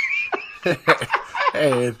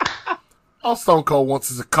 And all Stone Cold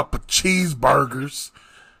wants is a cup of cheeseburgers.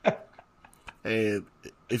 And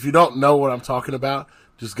if you don't know what I'm talking about,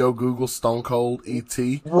 just go Google Stone Cold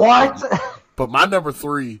E.T. What? But my number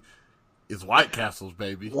 3 is White Castles,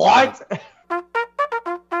 baby. What?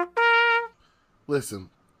 Listen,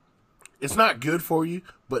 it's not good for you,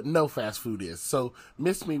 but no fast food is. So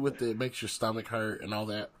miss me with the it makes your stomach hurt and all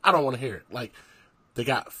that. I don't want to hear it. Like, they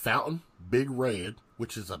got Fountain Big Red,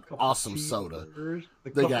 which is an awesome soda.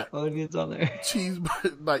 They got onions on there.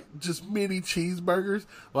 Like just mini cheeseburgers.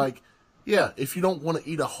 Like, yeah, if you don't want to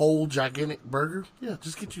eat a whole gigantic burger, yeah,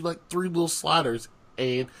 just get you like 3 little sliders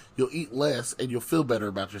and you'll eat less and you'll feel better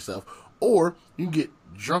about yourself. Or you can get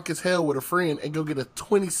drunk as hell with a friend and go get a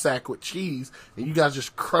 20 sack with cheese and you guys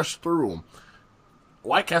just crush through them.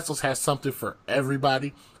 White Castles has something for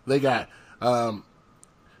everybody. They got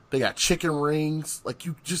chicken rings. Like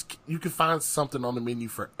you can find something on the menu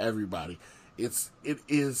for everybody. It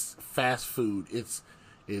is fast food. It's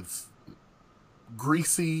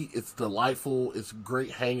greasy. It's delightful. It's a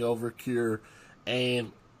great hangover cure,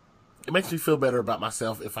 and it makes me feel better about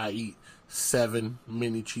myself if I eat 7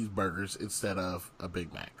 mini cheeseburgers instead of a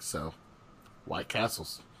Big Mac. So, White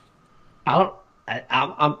Castles.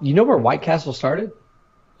 I'm you know where White Castle started?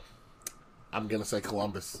 I'm gonna say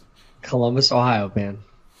Columbus. Columbus, Ohio, man.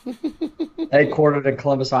 Headquartered in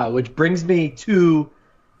Columbus, Ohio, which brings me to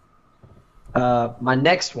my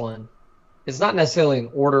next one. It's not necessarily in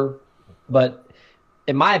order, but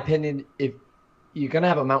in my opinion, if you're going to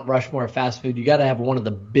have a Mount Rushmore of fast food, you got to have one of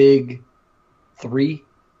the big 3.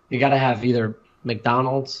 You got to have either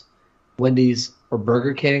McDonald's, Wendy's, or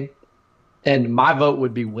Burger King. And my vote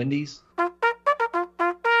would be Wendy's,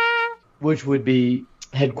 which would be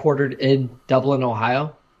headquartered in Dublin,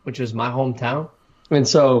 Ohio, which is my hometown. And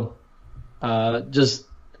so just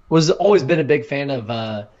was always been a big fan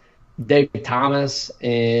of David Thomas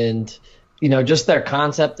and, just their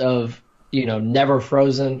concept of, never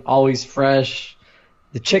frozen, always fresh.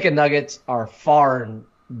 The chicken nuggets are far and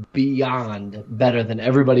beyond better than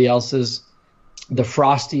everybody else's. The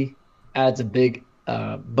Frosty adds a big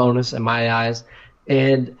bonus in my eyes.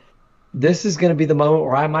 And this is going to be the moment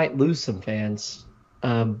where I might lose some fans.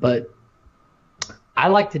 But I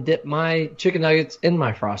like to dip my chicken nuggets in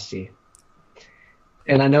my Frosty.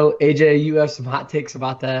 And I know, AJ, you have some hot takes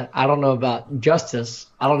about that. I don't know about Justice.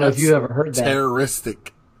 I don't know if you ever heard that.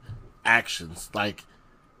 Terroristic actions. Like,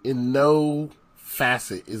 in no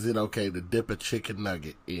facet is it okay to dip a chicken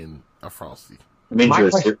nugget in a Frosty. It means you're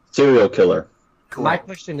a serial killer. Correct. My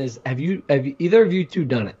question is, have either of you two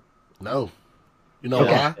done it? No. You know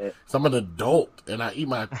why? Because I'm an adult and I eat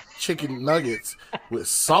my chicken nuggets with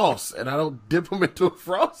sauce and I don't dip them into a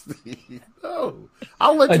Frosty. No.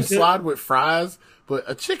 I'll let you slide with fries, but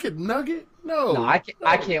a chicken nugget? No. No, I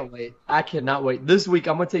can't wait. I cannot wait. This week,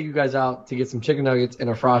 I'm going to take you guys out to get some chicken nuggets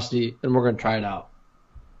and a Frosty, and we're going to try it out.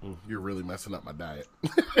 You're really messing up my diet.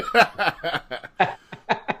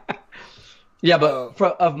 Yeah, but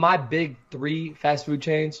of my big 3 fast food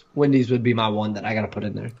chains, Wendy's would be my one that I got to put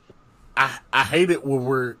in there. I hate it when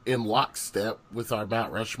we're in lockstep with our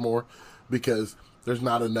Mount Rushmore because there's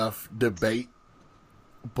not enough debate.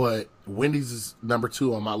 But Wendy's is number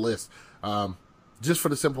 2 on my list. Just for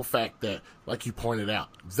the simple fact that, like you pointed out,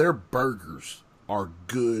 their burgers are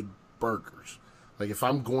good burgers. Like, if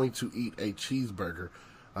I'm going to eat a cheeseburger,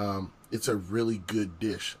 it's a really good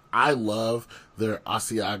dish. I love their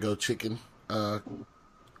Asiago chicken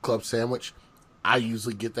club sandwich. I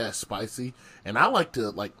usually get that spicy. And I like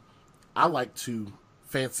to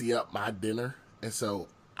fancy up my dinner. And so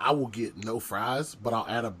I will get no fries, but I'll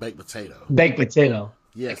add a baked potato. Baked potato.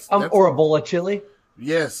 Yes. Or a bowl of chili.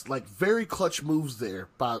 Yes, like very clutch moves there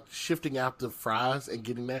by shifting out the fries and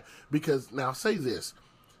getting that. Because now, say this,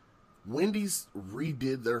 Wendy's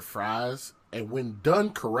redid their fries, and when done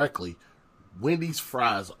correctly, Wendy's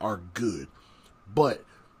fries are good. But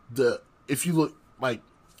if you look, like,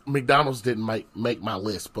 McDonald's didn't make my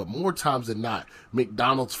list, but more times than not,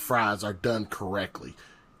 McDonald's fries are done correctly.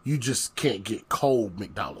 You just can't get cold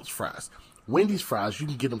McDonald's fries. Wendy's fries, you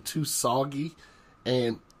can get them too soggy,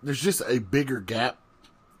 and there's just a bigger gap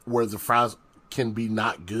where the fries can be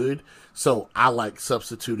not good. So I like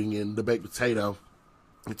substituting in the baked potato.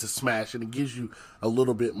 It's a smash, and it gives you a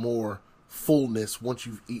little bit more fullness once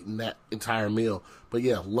you've eaten that entire meal. But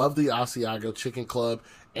yeah, love the Asiago Chicken Club.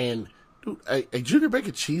 And dude, a Junior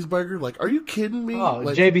Bacon cheeseburger, like, are you kidding me? Oh,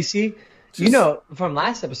 like, JBC. You know, from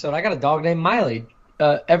last episode, I got a dog named Miley.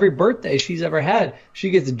 Every birthday she's ever had, she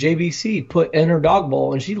gets a JBC put in her dog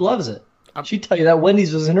bowl, and she loves it. She'd tell you that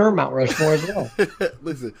Wendy's was in her Mount Rushmore as well.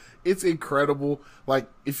 Listen, it's incredible. Like,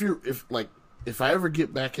 if I ever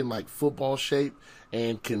get back in like football shape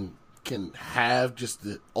and can have just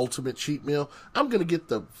the ultimate cheat meal, I'm gonna get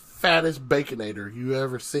the fattest Baconator you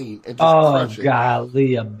ever seen and just crush it. Oh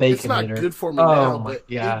golly, a Baconator! It's not good for me now, but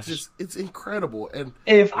it's incredible. And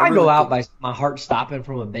if I go out by my heart stopping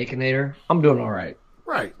from a Baconator, I'm doing all right.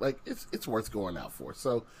 Right, like it's worth going out for.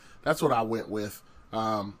 So that's what I went with.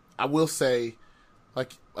 I will say,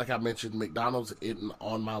 like I mentioned, McDonald's isn't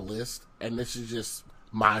on my list, and this is just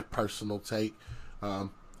my personal take.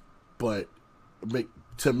 But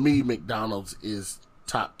to me, McDonald's is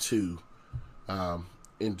top 2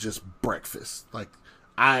 in just breakfast. Like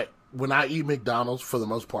when I eat McDonald's, for the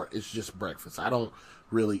most part, it's just breakfast. I don't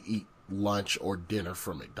really eat lunch or dinner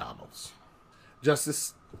from McDonald's.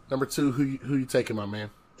 Justice, number 2, who you taking, my man?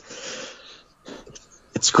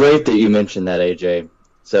 It's great that you mentioned that, AJ.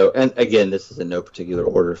 So, and again, this is in no particular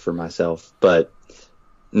order for myself, but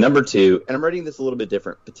number 2, and I'm rating this a little bit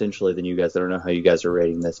different potentially than you guys. I don't know how you guys are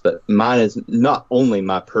rating this, but mine is not only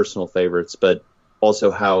my personal favorites, but also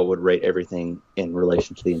how I would rate everything in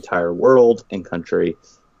relation to the entire world and country,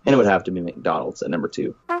 and it would have to be McDonald's at number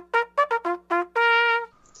 2.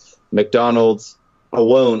 McDonald's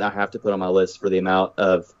alone, I have to put on my list for the amount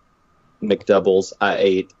of McDoubles I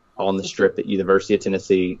ate on the strip at University of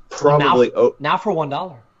Tennessee. Probably now for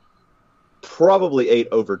 $1. Probably ate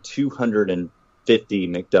over 250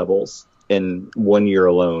 McDoubles in 1 year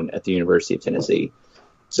alone at the University of Tennessee.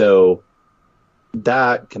 So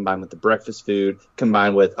that combined with the breakfast food,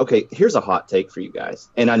 combined with, okay, here's a hot take for you guys.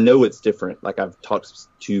 And I know it's different. Like, I've talked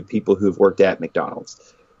to people who've worked at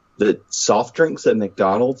McDonald's. The soft drinks at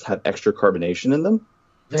McDonald's have extra carbonation in them.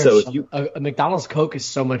 A McDonald's Coke is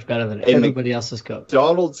so much better than everybody else's Coke.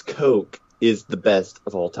 McDonald's Coke is the best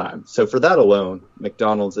of all time. So for that alone,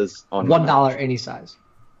 McDonald's is on $1 any size.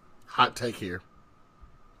 Hot take here.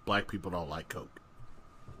 Black people don't like Coke.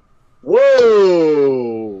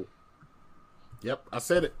 Whoa! Yep, I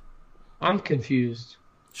said it. I'm confused.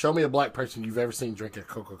 Show me a black person you've ever seen drink a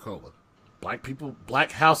Coca-Cola.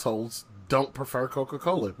 Black households don't prefer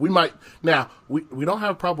Coca-Cola. We might, now, we don't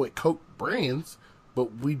have a problem with Coke brands,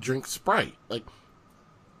 but we drink Sprite. Like,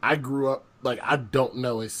 I grew up, like, I don't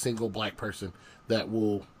know a single black person that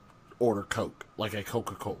will order Coke, like a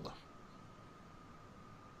Coca-Cola.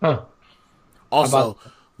 Huh. Also,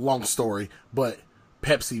 long story, but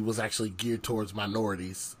Pepsi was actually geared towards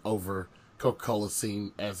minorities over Coca-Cola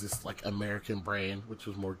seen as this, like, American brand, which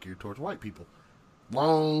was more geared towards white people.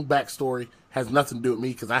 Long backstory, has nothing to do with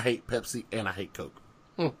me because I hate Pepsi and I hate Coke.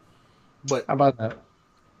 But how about that?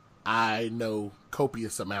 I know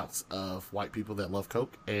copious amounts of white people that love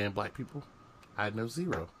Coke, and black people, I know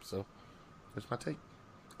zero. So, that's my take.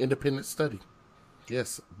 Independent study.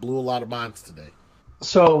 Yes, blew a lot of minds today.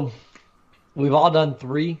 So, we've all done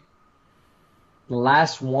 3. The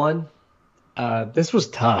last one, this was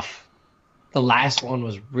tough. The last one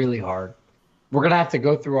was really hard. We're going to have to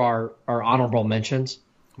go through our honorable mentions.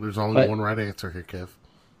 There's only one right answer here, Kev.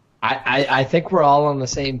 I think we're all on the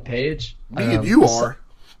same page. Me and you are.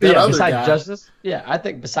 Besides Justice. Yeah, I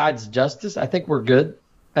think besides Justice, I think we're good.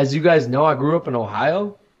 As you guys know, I grew up in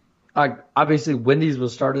Ohio. Obviously, Wendy's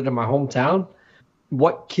was started in my hometown.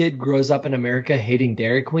 What kid grows up in America hating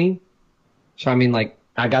Dairy Queen? So, I mean, like,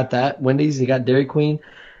 I got that. Wendy's, you got Dairy Queen.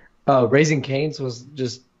 Raising Cane's was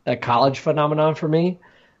just a college phenomenon for me.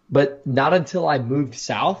 But not until I moved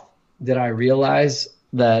south did I realize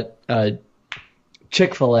that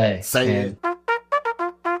Chick-fil-A. Say it.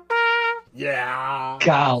 Yeah.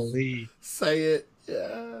 Golly. Say it.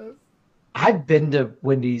 Yeah. I've been to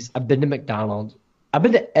Wendy's. I've been to McDonald's. I've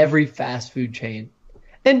been to every fast food chain.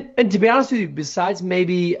 And to be honest with you, besides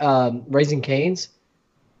maybe Raising Cane's,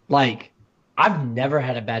 like, I've never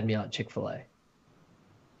had a bad meal at Chick-fil-A.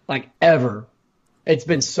 Like, ever. It's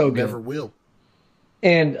been so good. Never will.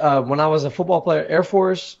 And when I was a football player at Air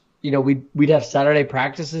Force, you know, we'd have Saturday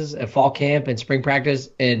practices at fall camp and spring practice,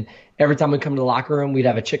 and every time we come to the locker room, we'd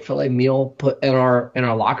have a Chick-fil-A meal put in our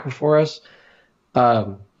locker for us.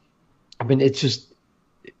 I mean, it's just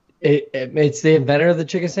it's the inventor of the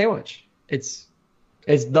chicken sandwich. It's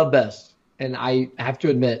the best. And I have to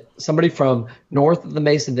admit, somebody from north of the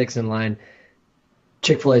Mason-Dixon line,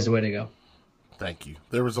 Chick-fil-A is the way to go. Thank you.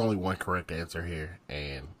 There was only one correct answer here,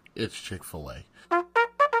 and it's Chick-fil-A.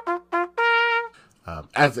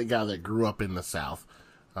 As a guy that grew up in the South,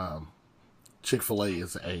 Chick-fil-A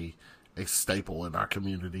is a staple in our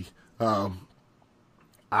community.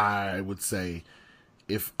 I would say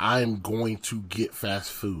if I'm going to get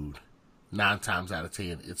fast food, 9 times out of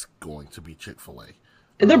 10, it's going to be Chick-fil-A.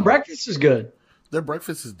 And their breakfast is good. Their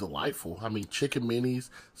breakfast is delightful. I mean, chicken minis,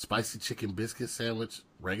 spicy chicken biscuit sandwich,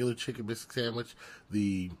 regular chicken biscuit sandwich.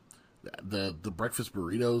 The breakfast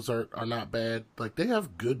burritos are not bad. Like, they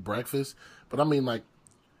have good breakfast, but I mean, like,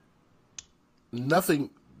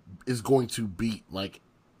 nothing is going to beat, like,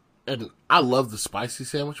 and I love the spicy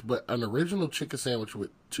sandwich, but an original chicken sandwich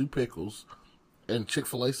with 2 pickles and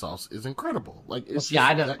Chick-fil-A sauce is incredible. Like, it's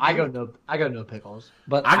I go no pickles,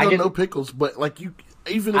 but I go no pickles, but like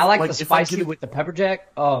I like the spicy with the pepper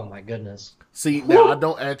jack. Oh my goodness! See, now I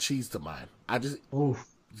don't add cheese to mine. I just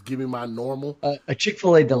give me my normal a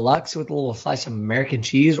Chick-fil-A deluxe with a little slice of American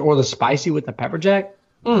cheese, or the spicy with the pepper jack.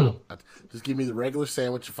 Just give me the regular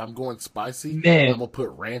sandwich. If I'm going spicy, Man. I'm gonna put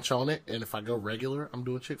ranch on it, and if I go regular, I'm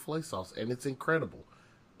doing Chick-fil-A sauce, and it's incredible.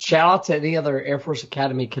 Shout out to any other Air Force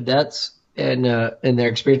Academy cadets and their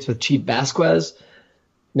experience with Chief Vasquez.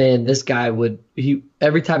 Man, this guy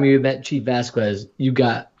every time you met Chief Vasquez, you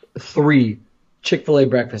got 3 Chick-fil-A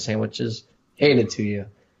breakfast sandwiches handed to you,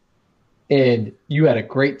 and you had a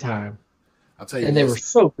great time. I'll tell you, and they were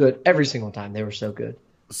so good every single time. They were so good.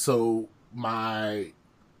 So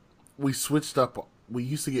we switched up. We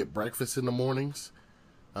used to get breakfast in the mornings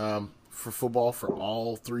for football for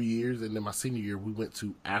all 3 years, and then my senior year we went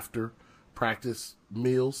to after practice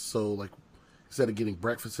meals. So like instead of getting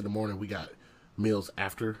breakfast in the morning, we got meals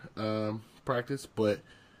after practice. But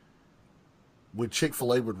when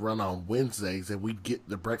Chick-fil-A would run on Wednesdays and we'd get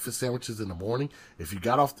the breakfast sandwiches in the morning, if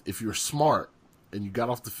you were smart and you got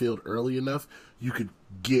off the field early enough, you could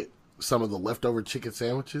get some of the leftover chicken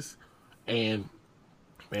sandwiches. And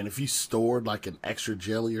man, if you stored like an extra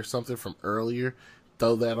jelly or something from earlier,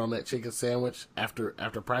 throw that on that chicken sandwich after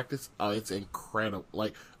practice. Oh, it's incredible.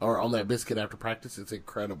 Or on that biscuit after practice, it's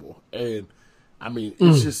incredible. And I mean,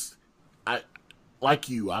 it's just,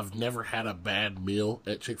 I've never had a bad meal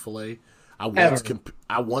at Chick-fil-A. I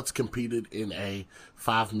once competed in a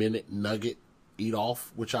 5-minute nugget eat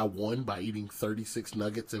off, which I won by eating 36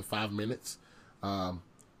 nuggets in 5 minutes.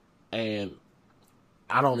 And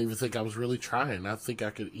I don't even think I was really trying. I think I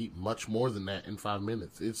could eat much more than that in 5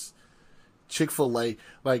 minutes. It's Chick-fil-A.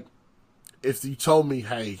 Like, if you told me,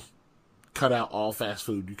 hey, cut out all fast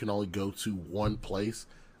food, you can only go to one place,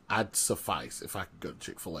 I'd suffice if I could go to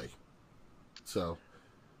Chick-fil-A. So,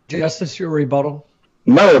 Justice, your rebuttal?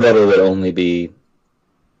 My rebuttal would only be,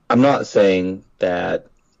 I'm not saying that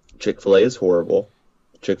Chick-fil-A is horrible.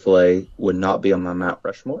 Chick-fil-A would not be on my Mount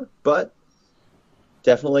Rushmore, but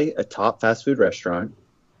definitely a top fast food restaurant,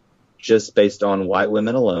 just based on white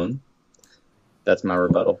women alone. That's my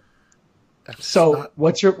rebuttal. So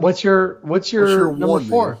what's your number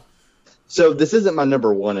 4? So this isn't my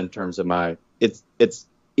number 1 in terms of it's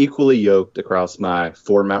equally yoked across my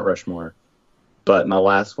 4 Mount Rushmore, but my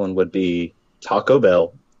last one would be Taco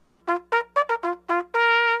Bell.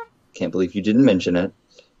 Can't believe you didn't mention it.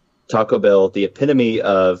 Taco Bell, the epitome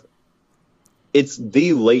of, it's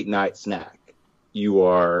the late night snack. You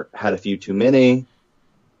had a few too many.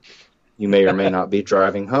 You may or may not be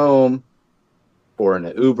driving home or in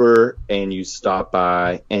an Uber, and you stop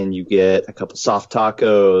by and you get a couple soft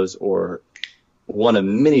tacos or one of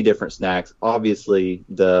many different snacks. Obviously,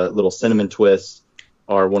 the little cinnamon twists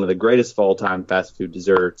are one of the greatest of all time fast food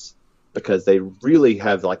desserts because they really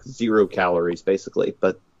have like 0 calories basically,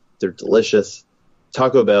 but they're delicious.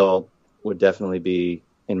 Taco Bell would definitely be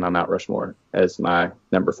in my Mount Rushmore as my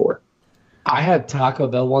number 4. I had Taco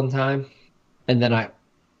Bell one time, and then I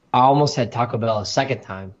almost had Taco Bell a second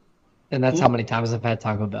time, and that's how many times I've had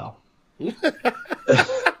Taco Bell.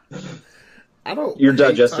 Your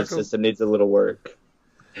digestive system needs a little work.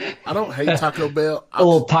 I don't hate Taco Bell. A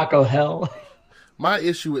little taco hell. My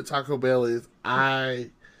issue with Taco Bell is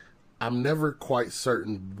I'm never quite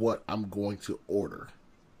certain what I'm going to order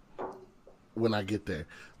when I get there.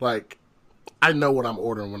 Like, I know what I'm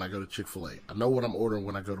ordering when I go to Chick-fil-A. I know what I'm ordering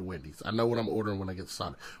when I go to Wendy's. I know what I'm ordering when I get to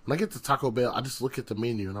Sonic. When I get to Taco Bell, I just look at the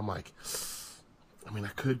menu and I'm like, I mean, I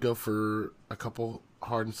could go for a couple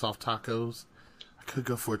hard and soft tacos. I could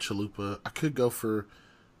go for a chalupa. I could go for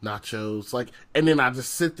nachos, and then I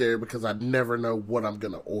just sit there because I never know what I'm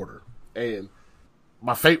gonna order. And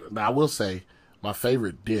I will say, my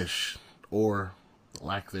favorite dish, or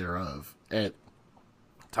lack thereof, at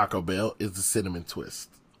Taco Bell is the cinnamon twist.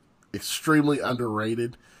 Extremely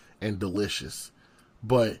underrated and delicious,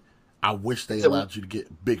 but I wish they allowed you to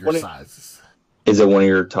get bigger sizes. Is it one of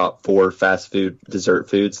your top 4 fast food dessert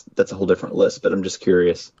foods? That's a whole different list, but I'm just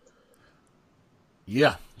curious.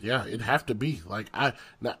 Yeah, it'd have to be.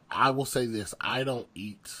 I will say this: I don't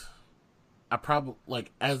eat. I probably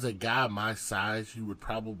as a guy my size, you would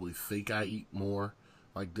probably think I eat more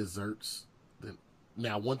desserts than.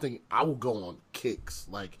 Now, one thing, I will go on kicks.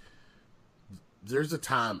 There's a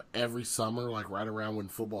time every summer, right around when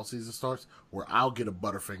football season starts, where I'll get a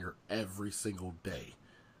Butterfinger every single day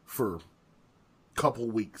for a couple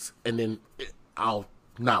weeks, and then I'll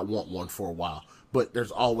not want one for a while. But there's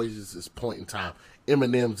always this point in time.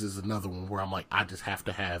 M&M's is another one where I'm I just have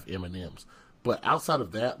to have M&M's. But outside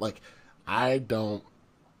of that, I don't,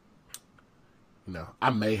 I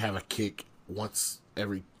may have a kick once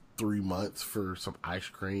every 3 months for some ice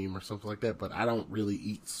cream or something like that, but I don't really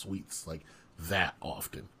eat sweets that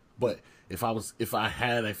often. But if I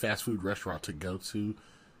had a fast food restaurant to go to,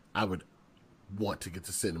 I would want to get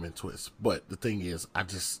the cinnamon twist. But the thing is,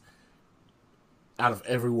 out of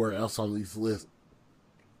everywhere else on these lists,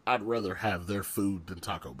 I'd rather have their food than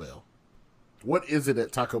Taco Bell. What is it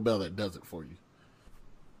at Taco Bell that does it for you?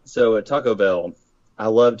 So at Taco Bell, I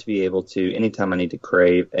love to be able to, anytime I need to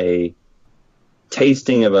crave a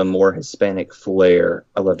tasting of a more Hispanic flair,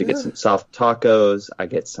 I love to get some soft tacos. I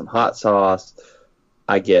get some hot sauce.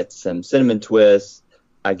 I get some cinnamon twists.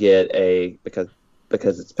 I get because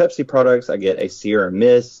it's Pepsi products, I get a Sierra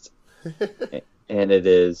Mist, and it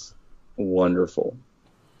is wonderful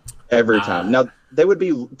every time. Now they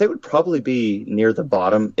would probably be near the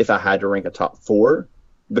bottom if I had to rank a top 4,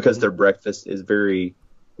 because their breakfast is very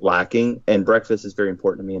lacking, and breakfast is very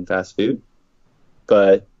important to me in fast food.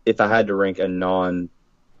 But if I had to rank a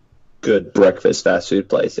non-good breakfast fast food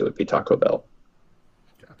place, it would be Taco Bell.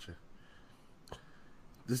 Gotcha.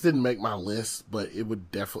 This didn't make my list, but it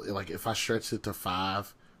would definitely, if I stretched it to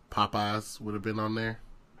 5, Popeyes would have been on there.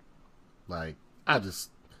 Just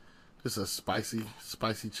a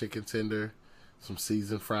spicy chicken tender, some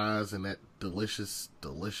seasoned fries, and that delicious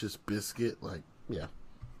biscuit.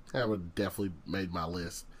 That would have definitely made my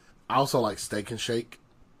list. I also like Steak and Shake.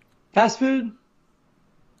 Fast food?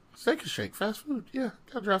 Steak and Shake, fast food. Yeah,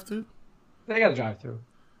 got drive through. They got to drive through.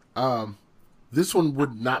 This one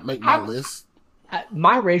would not make my list.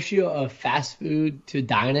 My ratio of fast food to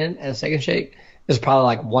dine-in at a Steak and Shake is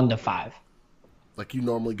probably 1 to 5. You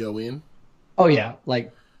normally go in? Oh, yeah.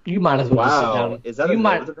 You might as well just sit down. Is that a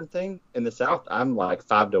northern thing? In the South, I'm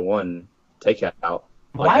 5 to 1 takeout.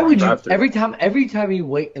 Why would you, every time you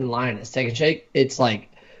wait in line at Steak and Shake, it's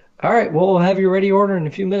all right, we'll have you ready order in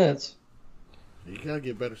a few minutes. You gotta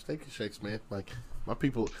get better Steak and Shakes, man. My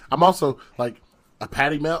people, I'm also a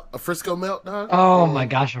patty melt, a Frisco melt, dog. Oh my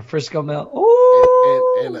gosh, a Frisco melt.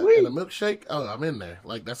 Ooh, and a milkshake. Oh, I'm in there.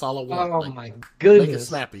 That's all I want. Oh my goodness. Make it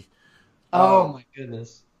snappy. Oh my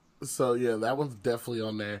goodness. So yeah, that one's definitely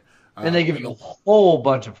on there. And they give you a whole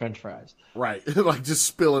bunch of French fries. Right, just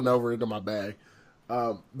spilling over into my bag.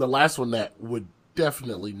 The last one that would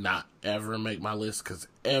definitely not ever make my list, because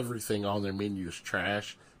everything on their menu is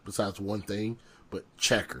trash besides one thing, but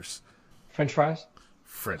Checkers. French fries?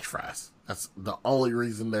 French fries. That's the only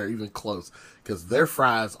reason they're even close, because their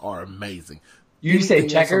fries are amazing. You say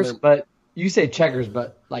Checkers, but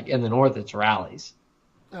in the north it's Rally's.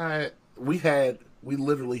 We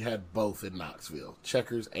literally had both in Knoxville,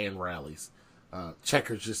 Checkers and Rally's.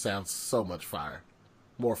 Checkers just sounds so much fire,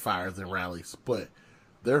 more fire than Rally's, but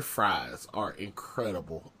their fries are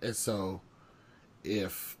incredible. And so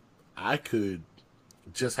if I could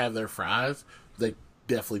just have their fries, they'd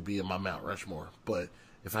definitely be in my Mount Rushmore. But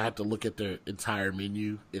if I had to look at their entire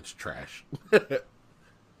menu, it's trash.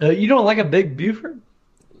 You don't like a Big Buford?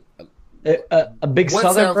 A big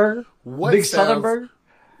Southern burger? Southern burger?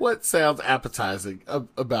 What sounds appetizing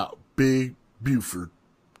about Big Buford?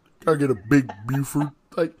 Can I get a Big Buford?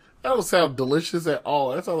 That don't sound delicious at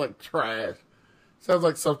all. That sounds like trash. Sounds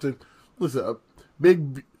like something. Listen,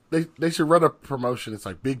 they should run a promotion. It's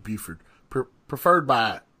Big Buford, preferred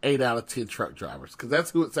by 8 out of 10 truck drivers, because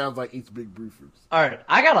that's who it sounds like eats Big Bufords. All right,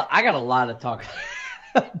 I got a lot of talk.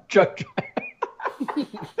 Truck driver.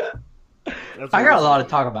 I got a lot to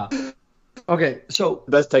talk about. Okay, so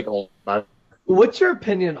let's take a hold. What's your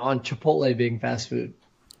opinion on Chipotle being fast food?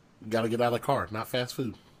 You got to get out of the car, not fast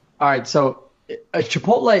food. All right, so a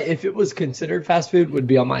Chipotle, if it was considered fast food, would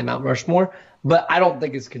be on my Mount Rushmore, but I don't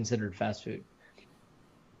think it's considered fast food.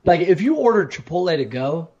 Like, if you order Chipotle to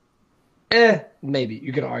go, maybe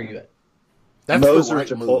you can argue it. That's Moe's or right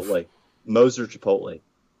Chipotle. move. Moe's or Chipotle.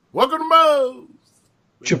 Welcome to Moe's.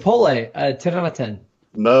 Chipotle, 10 out of 10.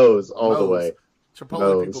 Moe's all the Moe's. way. Chipotle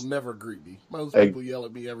Moe's. people never greet me. Moe's Hey. people yell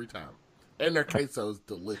at me every time. And their queso is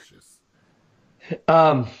delicious.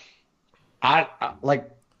 I like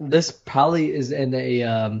this probably is in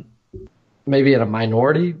a maybe in a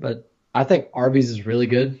minority, but I think Arby's is really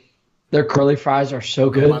good. Their curly fries are so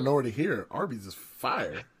good. Minority here. Arby's is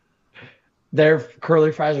fire. Their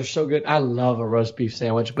curly fries are so good. I love a roast beef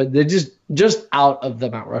sandwich, but they're just out of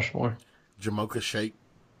the Mount Rushmore. Jamocha shake.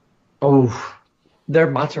 Oh, their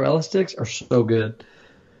mozzarella sticks are so good.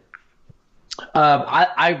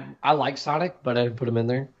 I like Sonic, but I didn't put them in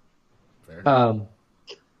there. Fair.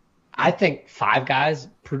 I think Five Guys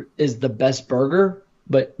is the best burger,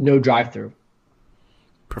 but no drive-through.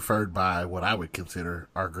 Preferred by what I would consider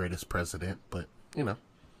our greatest president, but you know,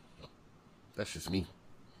 that's just me.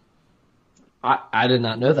 I did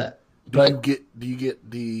not know that. Do you get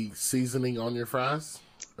the seasoning on your fries?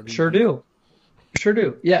 Sure do.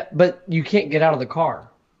 Yeah, but you can't get out of the car.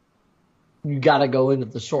 You got to go into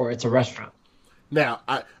the store. It's a restaurant. Now,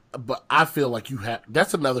 I feel like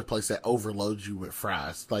that's another place that overloads you with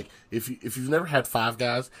fries. Like if you've never had Five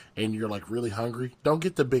Guys and you're like really hungry, don't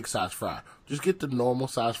get the big size fry. Just get the normal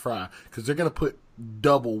size fry because they're gonna put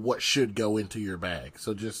double what should go into your bag.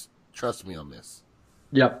 So just trust me on this.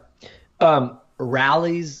 Yep.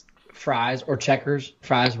 Rally's fries or Checkers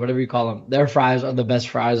fries, whatever you call them, their fries are the best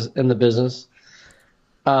fries in the business.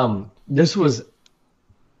 This was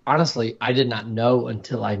honestly, I did not know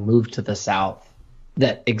until I moved to the South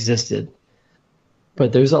that existed.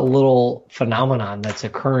 But there's a little phenomenon that's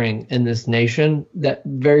occurring in this nation that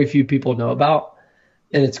very few people know about,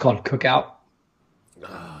 and it's called Cookout.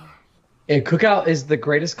 And Cookout is the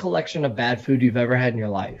greatest collection of bad food you've ever had in your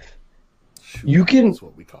life. That's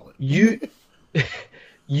what we call it.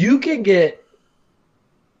 You can get,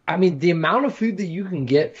 I mean, the amount of food that you can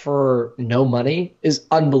get for no money is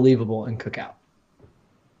unbelievable in Cookout.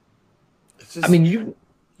 It's just, I mean,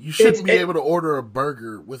 you shouldn't be able to order a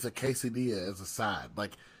burger with a quesadilla as a side.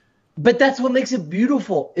 But that's what makes it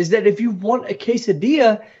beautiful, is that if you want a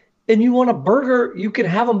quesadilla and you want a burger, you can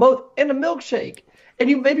have them both and a milkshake.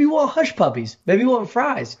 And maybe you want hush puppies. Maybe you want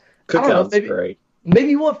fries. Cookout's great. Maybe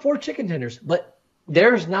you want 4 chicken tenders. But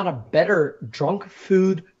there's not a better drunk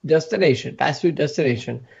food destination, fast food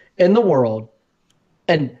destination in the world.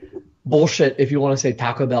 And bullshit if you want to say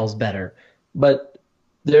Taco Bell's better. But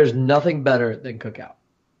there's nothing better than Cookout.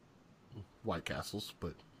 White Castles,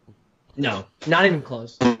 but no, not even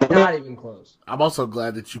close. Not even close. I'm also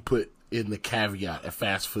glad that you put in the caveat of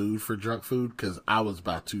fast food for drunk food because I was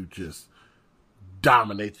about to just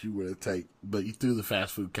dominate you with a take, but you threw the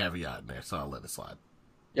fast food caveat in there, so I'll let it slide.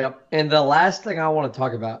 Yep. And the last thing I want to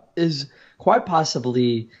talk about is quite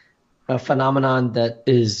possibly a phenomenon that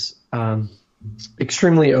is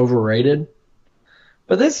extremely overrated.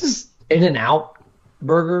 But this is In-N-Out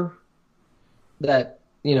Burger that,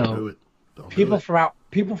 you know, people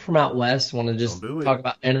from out west want to just talk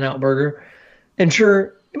about In-N-Out Burger. And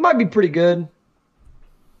sure, it might be pretty good.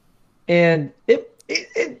 And it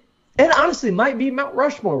honestly might be Mount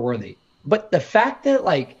Rushmore worthy. But the fact that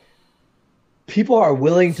like people are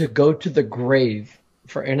willing to go to the grave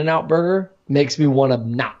for In-N-Out Burger makes me want to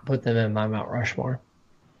not put them in my Mount Rushmore.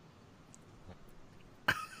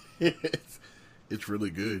 It's really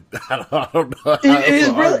good. I don't know.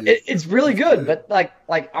 It's really good, but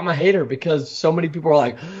like I'm a hater because so many people are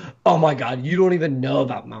like, "Oh my god, you don't even know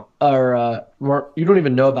about you don't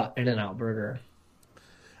even know about In-N-Out Burger."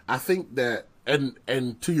 I think that,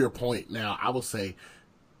 and to your point, now I will say,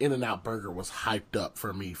 In-N-Out Burger was hyped up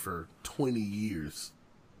for me for 20 years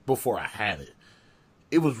before I had it.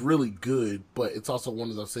 It was really good, but it's also one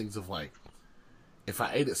of those things of like, if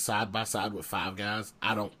I ate it side by side with Five Guys,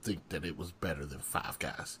 I don't think that it was better than Five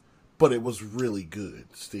Guys. But it was really good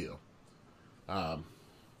still. I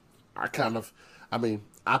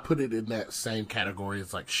put it in that same category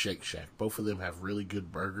as like Shake Shack. Both of them have really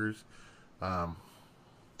good burgers.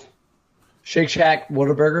 Shake Shack,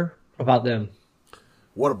 Whataburger, about them?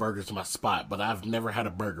 Whataburger's my spot, but I've never had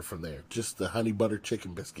a burger from there. Just the honey butter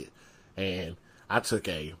chicken biscuit. And I took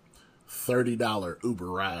a $30 Uber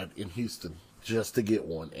ride in Houston just to get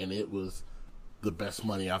one, and it was the best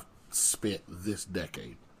money I've spent this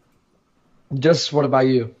decade. Just what about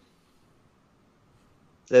you?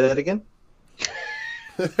 Say that again?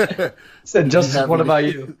 Said just what about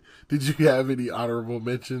you? Did you have any honorable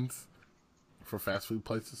mentions for fast food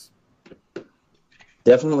places?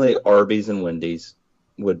 Definitely Arby's and Wendy's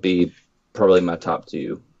would be probably my top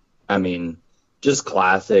two. I mean, Just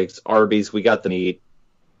classics. Arby's, we got the meat.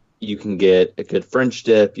 You can get a good French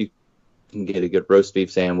dip. You can get a good roast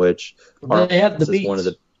beef sandwich. They have the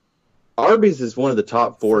meat. Arby's is one of the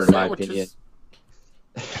top 4 in my opinion.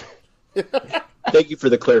 Thank you for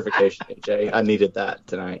the clarification, AJ. I needed that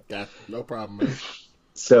tonight. Yeah, no problem, man.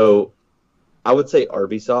 So I would say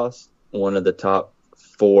Arby's sauce, one of the top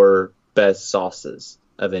 4 best sauces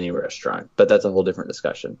of any restaurant, but that's a whole different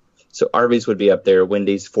discussion. So Arby's would be up there.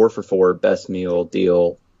 Wendy's 4 for $4 best meal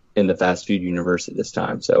deal in the fast food universe at this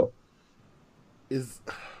time. So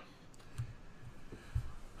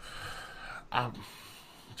I'm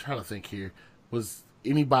trying to think here. Was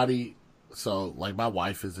anybody, so like my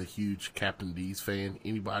wife is a huge Captain D's fan.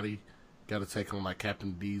 Anybody got to take on like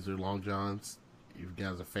Captain D's or Long John's? If you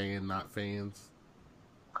guys are fan, not fans?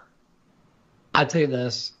 I'll tell you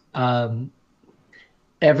this.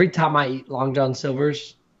 Every time I eat Long John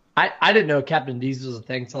Silver's, I didn't know Captain D's was a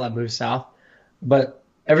thing until I moved south. But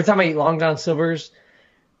every time I eat Long John Silver's,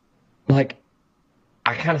 like,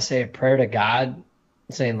 I kind of say a prayer to God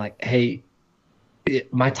saying, like, hey,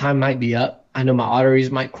 my time might be up. I know my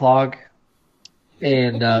arteries might clog,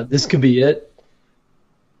 and this could be it.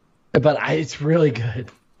 But it's really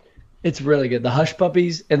good. It's really good. The Hush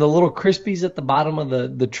Puppies and the little Crispies at the bottom of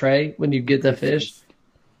the tray when you get the fish.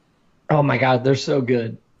 Oh, my God, they're so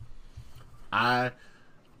good. I'd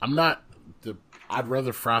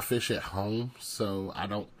rather fry fish at home, so I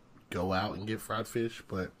don't go out and get fried fish.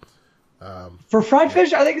 But for fried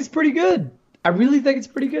fish, I think it's pretty good. I really think it's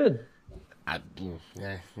pretty good. I'm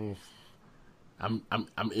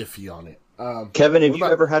iffy on it. Kevin, have you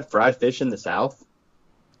ever had fried fish in the South?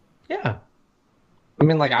 Yeah. I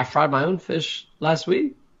mean, like, I fried my own fish last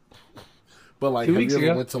week. But, like, have you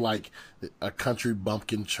ever went to, like, a country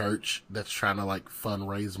bumpkin church that's trying to, like,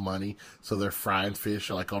 fundraise money? So they're frying fish,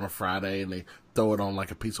 like, on a Friday, and they throw it on,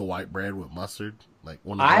 like, a piece of white bread with mustard? Like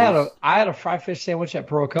one of those. I had a fried fish sandwich at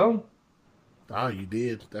Pro Cone. Oh, you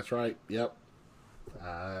did. That's right. Yep.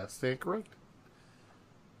 I stand correct.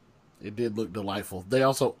 It did look delightful. They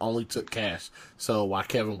also only took cash. So while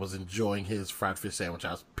Kevin was enjoying his fried fish sandwich,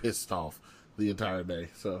 I was pissed off the entire day.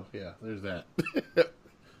 So, yeah, there's that.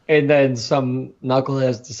 And then some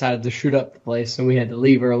knuckleheads decided to shoot up the place, and we had to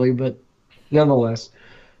leave early, but nonetheless.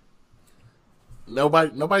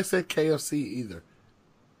 Nobody said KFC either.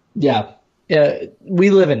 Yeah. We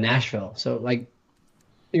live in Nashville, so, like,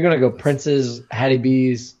 you're going to go Prince's, Hattie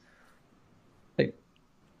B's. Like,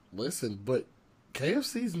 listen, but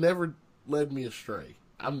KFC's never led me astray.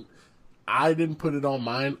 I didn't put it on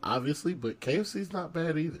mine, obviously, but KFC's not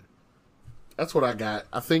bad either. That's what I got.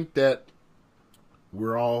 I think that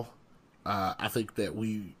we're all, I think that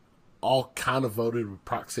we all kind of voted with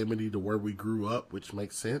proximity to where we grew up, which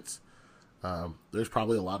makes sense. There's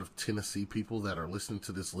probably a lot of Tennessee people that are listening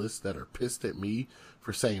to this list that are pissed at me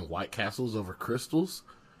for saying White Castles over Crystals,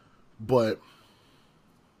 but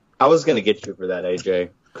I was going to get you for that, AJ.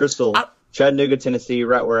 Crystal, Chattanooga, Tennessee,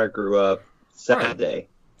 right where I grew up. Second day.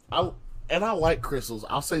 I like Crystals.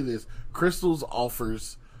 I'll say this. Crystals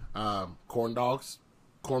offers corn dogs,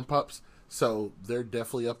 corn pups, so they're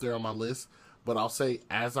definitely up there on my list. But I'll say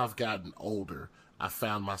as I've gotten older, I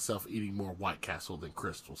found myself eating more White Castle than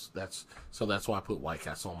Crystals. That's why I put White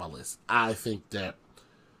Castle on my list. I think that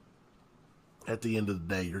at the end of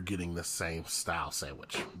the day, you're getting the same style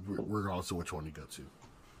sandwich, regardless of which one you go to.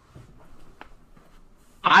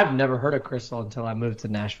 I've never heard of Crystal until I moved to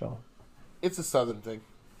Nashville. It's a Southern thing.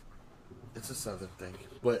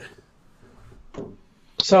 But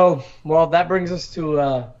so, well, that brings us to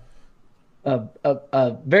a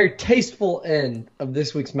very tasteful end of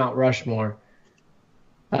this week's Mount Rushmore.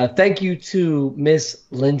 Thank you to Miss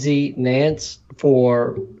Lindsay Nance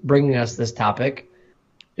for bringing us this topic.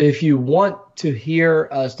 If you want to hear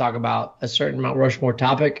us talk about a certain Mount Rushmore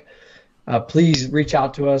topic, please reach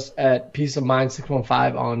out to us at Peace of Mind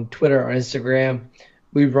 615 on Twitter or Instagram.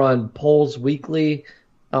 We run polls weekly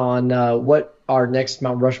on what our next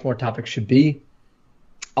Mount Rushmore topic should be.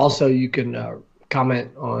 Also, you can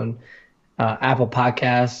comment on Apple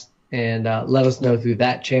Podcasts and let us know through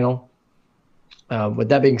that channel. With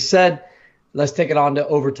that being said, let's take it on to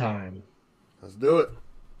overtime. Let's do it.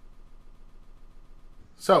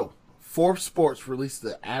 So, Forbes Sports released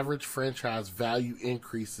the average franchise value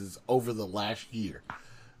increases over the last year.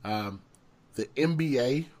 The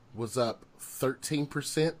NBA was up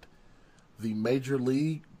 13%. The Major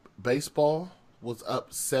League Baseball was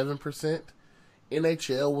up 7%.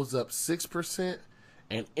 NHL was up 6%.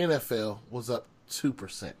 And NFL was up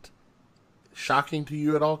 2%. Shocking to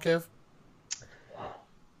you at all, Kev?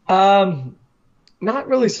 Not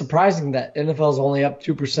really surprising that NFL is only up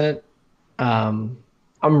 2%.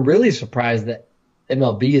 I'm really surprised that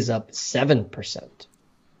MLB is up 7%.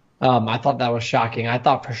 I thought that was shocking. I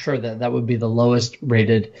thought for sure that would be the lowest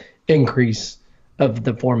rated increase of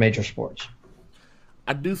the 4 major sports.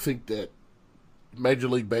 I do think that Major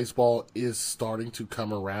League Baseball is starting to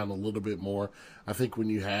come around a little bit more. I think when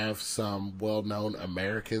you have some well-known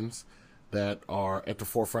Americans that are at the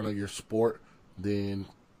forefront of your sport, then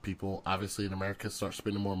people obviously in America start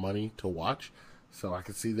spending more money to watch. So I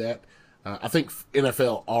can see that. I think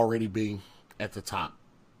NFL already being at the top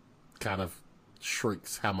kind of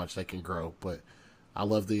shrinks how much they can grow. But I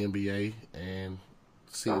love the NBA, and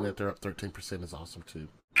seeing that they're up 13% is awesome too.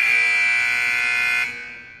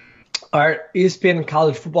 All right, ESPN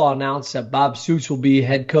College Football announced that Bob Stoops will be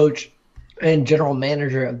head coach and general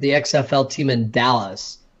manager of the XFL team in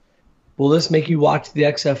Dallas. Will this make you watch the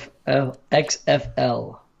XFL?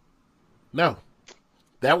 No,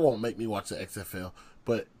 that won't make me watch the XFL.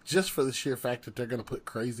 But just for the sheer fact that they're going to put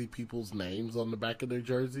crazy people's names on the back of their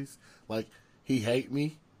jerseys, like He Hate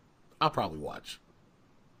Me, I'll probably watch.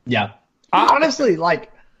 Yeah. Honestly,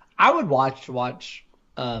 like, I would watch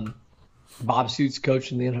Bob Stoops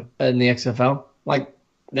coach in the XFL. Like,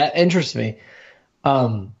 that interests me.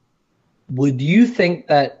 Would you think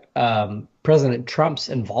that President Trump's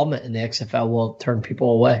involvement in the XFL will turn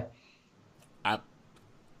people away?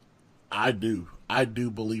 I do. I do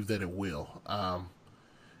believe that it will.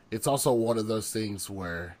 It's also one of those things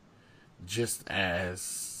where, just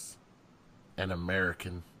as an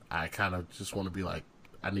American, I kind of just want to be like,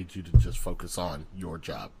 I need you to just focus on your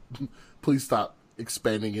job. Please stop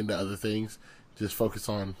expanding into other things. Just focus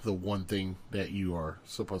on the one thing that you are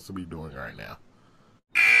supposed to be doing right now.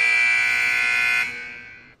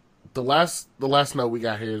 The last note we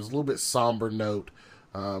got here is a little bit somber note,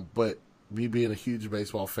 but me being a huge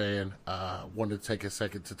baseball fan, wanted to take a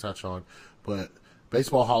second to touch on. But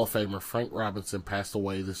Baseball Hall of Famer Frank Robinson passed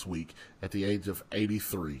away this week at the age of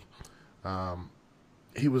 83.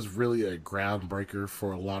 He was really a groundbreaker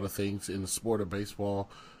for a lot of things in the sport of baseball.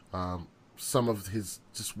 Some of his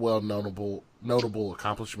just notable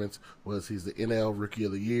accomplishments was he's the NL Rookie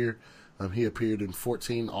of the Year. He appeared in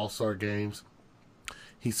 14 All-Star games.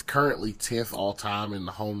 He's currently 10th all-time in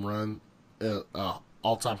the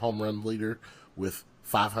all-time home run leader with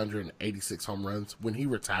 586 home runs. When he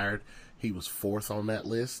retired, he was 4th on that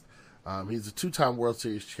list. He's a 2-time World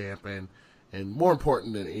Series champion, and more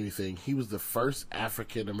important than anything, he was the first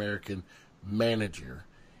African-American manager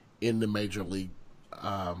in the major league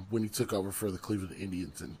when he took over for the Cleveland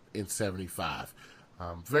Indians in 75.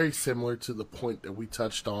 Very similar to the point that we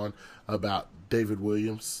touched on about David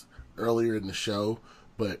Williams earlier in the show,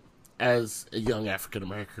 but as a young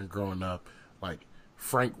African-American growing up, like,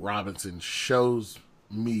 Frank Robinson shows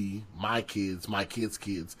me, my kids'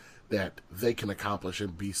 kids, that they can accomplish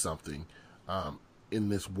and be something in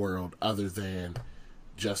this world other than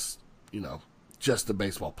just a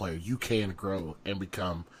baseball player. You can grow and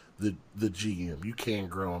become the GM. You can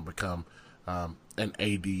grow and become an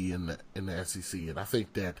AD in the SEC. And I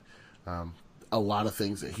think that a lot of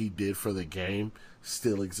things that he did for the game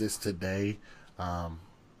still exist today. And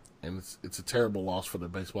it's a terrible loss for the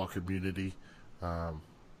baseball community.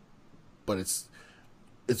 But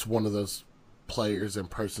it's one of those players and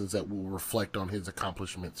persons that will reflect on his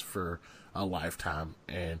accomplishments for a lifetime,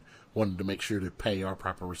 and wanted to make sure to pay our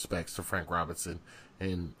proper respects to Frank Robinson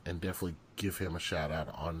and definitely give him a shout out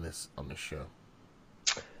on this show.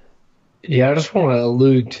 Yeah, I just want to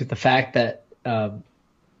allude to the fact that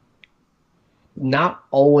not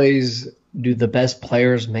always do the best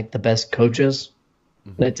players make the best coaches.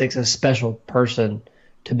 Mm-hmm. It takes a special person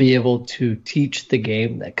to be able to teach the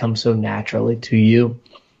game that comes so naturally to you.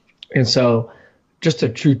 And so just a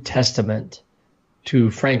true testament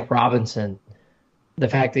to Frank Robinson, the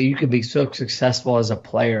fact that you could be so successful as a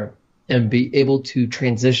player and be able to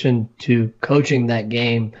transition to coaching that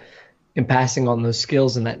game and passing on those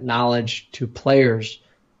skills and that knowledge to players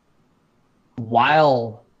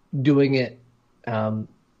while doing it,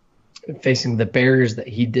 facing the barriers that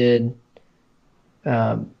he did.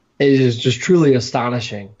 It is just truly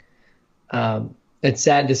astonishing. It's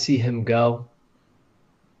sad to see him go.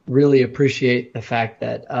 Really appreciate the fact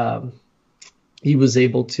that he was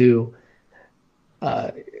able to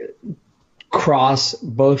cross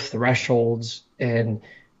both thresholds and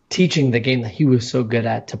teaching the game that he was so good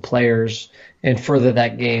at to players and further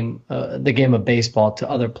that game, the game of baseball, to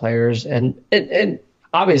other players. And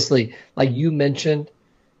obviously, like you mentioned,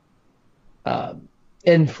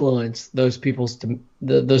 influence those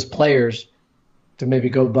those players to maybe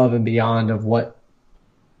go above and beyond of what,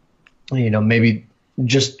 maybe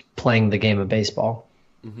just playing the game of baseball.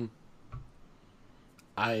 Mm-hmm.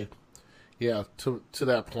 Yeah, to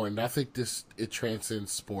that point, I think it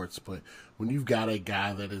transcends sports. But when you've got a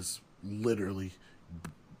guy that is literally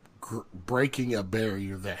breaking a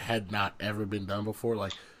barrier that had not ever been done before,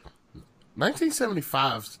 like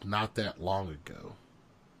 1975's not that long ago.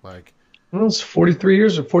 Like, it was 43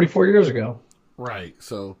 years or 44 years ago. Right.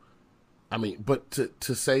 So, I mean, but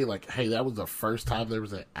to say like, hey, that was the first time there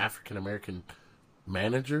was an African American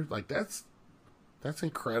manager, like that's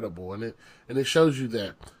incredible, and it shows you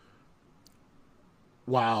that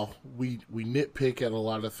while we nitpick at a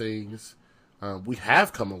lot of things, we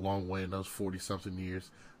have come a long way in those 40-something years.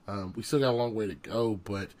 We still got a long way to go,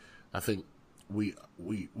 but I think we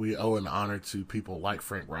owe an honor to people like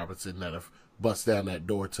Frank Robinson that have bust down that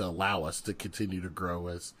door to allow us to continue to grow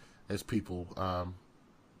as people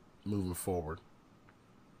moving forward.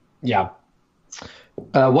 Yeah.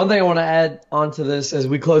 One thing I want to add onto this as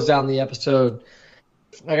we close down the episode,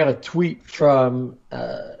 I got a tweet from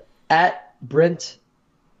at Brent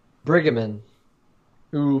Brigham,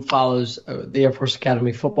 who follows the Air Force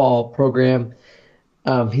Academy football program.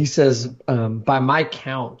 He says, by my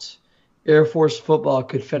count, Air Force football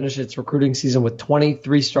could finish its recruiting season with 20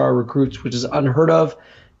 3-star recruits, which is an unheard of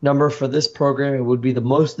number for this program. It would be the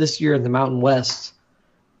most this year in the Mountain West.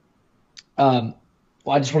 Well,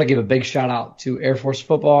 I just want to give a big shout out to Air Force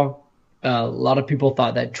football. A lot of people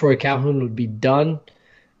thought that Troy Calhoun would be done.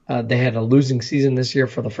 They had a losing season this year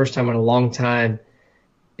for the first time in a long time.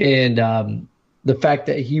 And the fact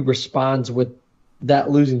that he responds with that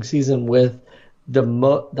losing season with the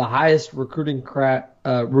highest recruiting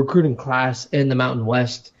class in the Mountain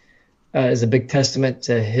West is a big testament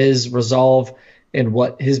to his resolve and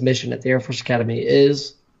what his mission at the Air Force Academy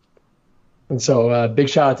is. And so big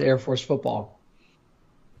shout out to Air Force football.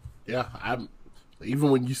 Yeah,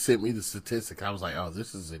 even when you sent me the statistic, I was like, oh,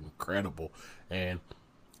 this is incredible. And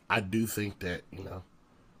I do think that,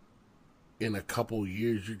 in a couple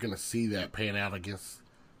years, you're going to see that pan out against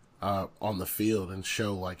on the field and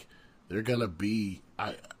show like they're going to be.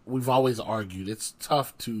 We've always argued it's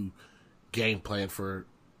tough to game plan for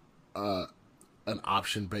an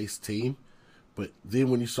option-based team, but then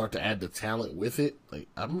when you start to add the talent with it, like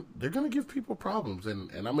they're going to give people problems,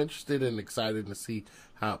 and I'm interested and excited to see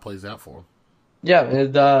how it plays out for them. Yeah,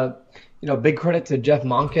 and big credit to Jeff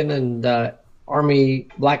Monken and Army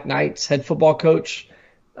Black Knights head football coach.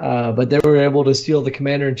 But they were able to steal the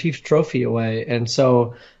Commander-in-Chief's trophy away. And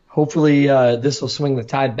so hopefully this will swing the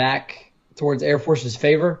tide back towards Air Force's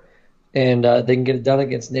favor, and they can get it done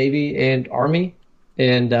against Navy and Army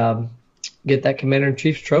and get that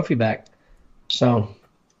Commander-in-Chief's trophy back. So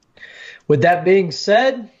with that being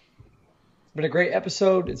said, it's been a great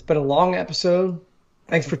episode. It's been a long episode.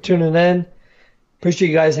 Thanks for tuning in. Appreciate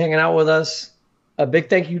you guys hanging out with us. A big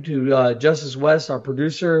thank you to Justice West, our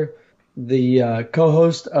producer, the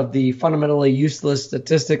co-host of the Fundamentally Useless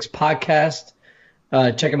Statistics podcast.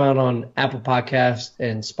 Check him out on Apple Podcasts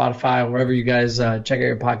and Spotify, and wherever you guys check out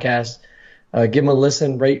your podcast. Give him a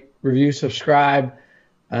listen, rate, review, subscribe.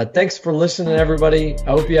 Thanks for listening, everybody.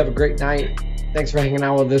 I hope you have a great night. Thanks for hanging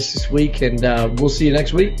out with us this week, and we'll see you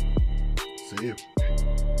next week. See you.